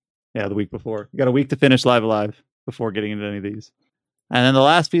 Yeah, the week before. You got a week to finish Live Alive before getting into any of these. And then the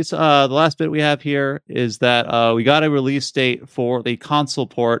last bit we have here is that we got a release date for the console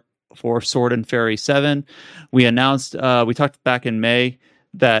port for Sword and Fairy 7. We announced, we talked back in May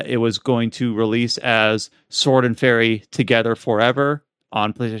that it was going to release as Sword and Fairy Together Forever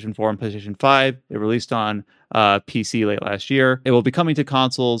on PlayStation 4 and PlayStation 5. It released on PC late last year. It will be coming to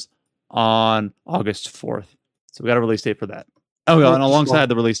consoles on August 4th. So we got a release date for that. Oh, and alongside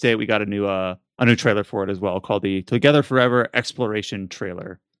the release date, we got a new trailer for it as well, called the Together Forever Exploration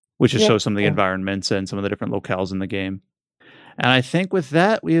trailer, which just shows some of the environments and some of the different locales in the game. And I think with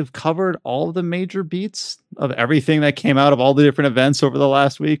that, we have covered all the major beats of everything that came out of all the different events over the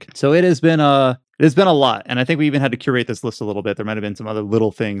last week. So it has been a lot. And I think we even had to curate this list a little bit. There might have been some other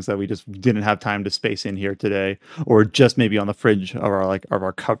little things that we just didn't have time to space in here today, or just maybe on the fringe of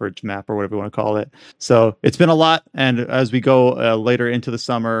our coverage map or whatever you want to call it. So it's been a lot. And as we go later into the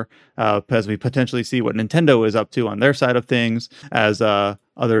summer, as we potentially see what Nintendo is up to on their side of things, as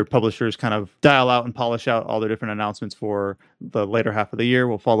other publishers kind of dial out and polish out all their different announcements for the later half of the year.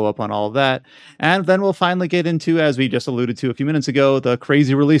 We'll follow up on all of that. And then we'll finally get into, as we just alluded to a few minutes ago, the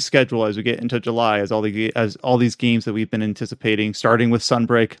crazy release schedule as we get into July, as all these games that we've been anticipating, starting with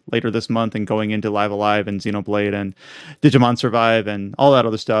Sunbreak later this month and going into Live Alive and Xenoblade and Digimon Survive and all that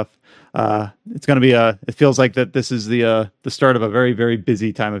other stuff. It's going to be it feels like that this is the start of a very, very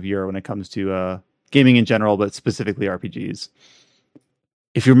busy time of year when it comes to gaming in general, but specifically RPGs.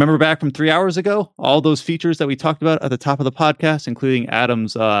 If you remember back from 3 hours ago, all those features that we talked about at the top of the podcast, including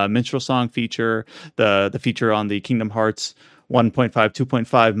Adam's Minstrel Song feature, the feature on the Kingdom Hearts 1.5,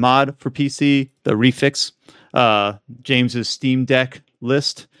 2.5 mod for PC, the refix, James's Steam Deck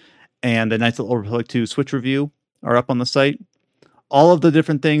list, and the Knights of the Old Republic 2 Switch review are up on the site. All of the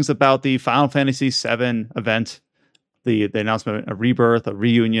different things about the Final Fantasy VII event, the announcement, a rebirth, a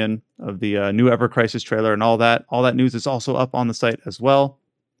reunion of the new Ever Crisis trailer, and all that news is also up on the site as well.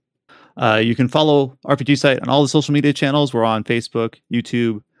 You can follow RPG Site on all the social media channels. We're on Facebook,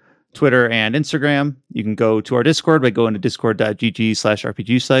 YouTube, Twitter, and Instagram. You can go to our Discord by going to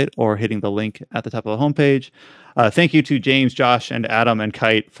discord.gg/RPG Site or hitting the link at the top of the homepage. Thank you to James, Josh, and Adam and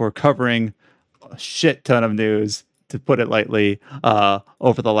Kite for covering a shit ton of news, to put it lightly,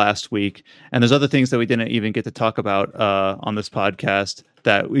 over the last week. And there's other things that we didn't even get to talk about on this podcast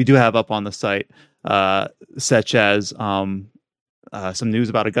that we do have up on the site, such as some news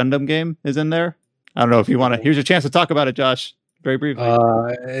about a Gundam game is in there. I don't know if you want to. Here's your chance to talk about it, Josh. Very briefly.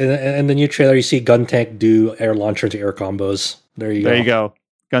 In the new trailer, you see Guntank do air launcher to air combos. There you go.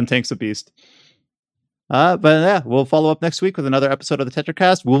 Guntank's a beast. But yeah, we'll follow up next week with another episode of the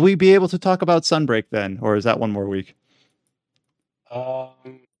TetraCast. Will we be able to talk about Sunbreak then, or is that one more week?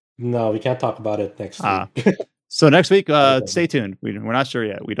 No, we can't talk about it next week. So next week, stay tuned. We're not sure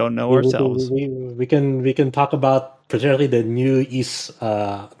yet. We don't know ourselves. We can talk about particularly the new East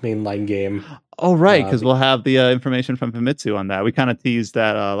mainline game. Oh, right, because we'll have the information from Famitsu on that. We kind of teased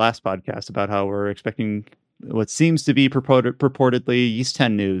that last podcast about how we're expecting what seems to be purportedly East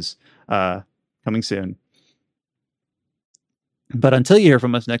 10 news coming soon. But until you hear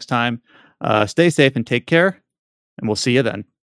from us next time, stay safe and take care, and we'll see you then.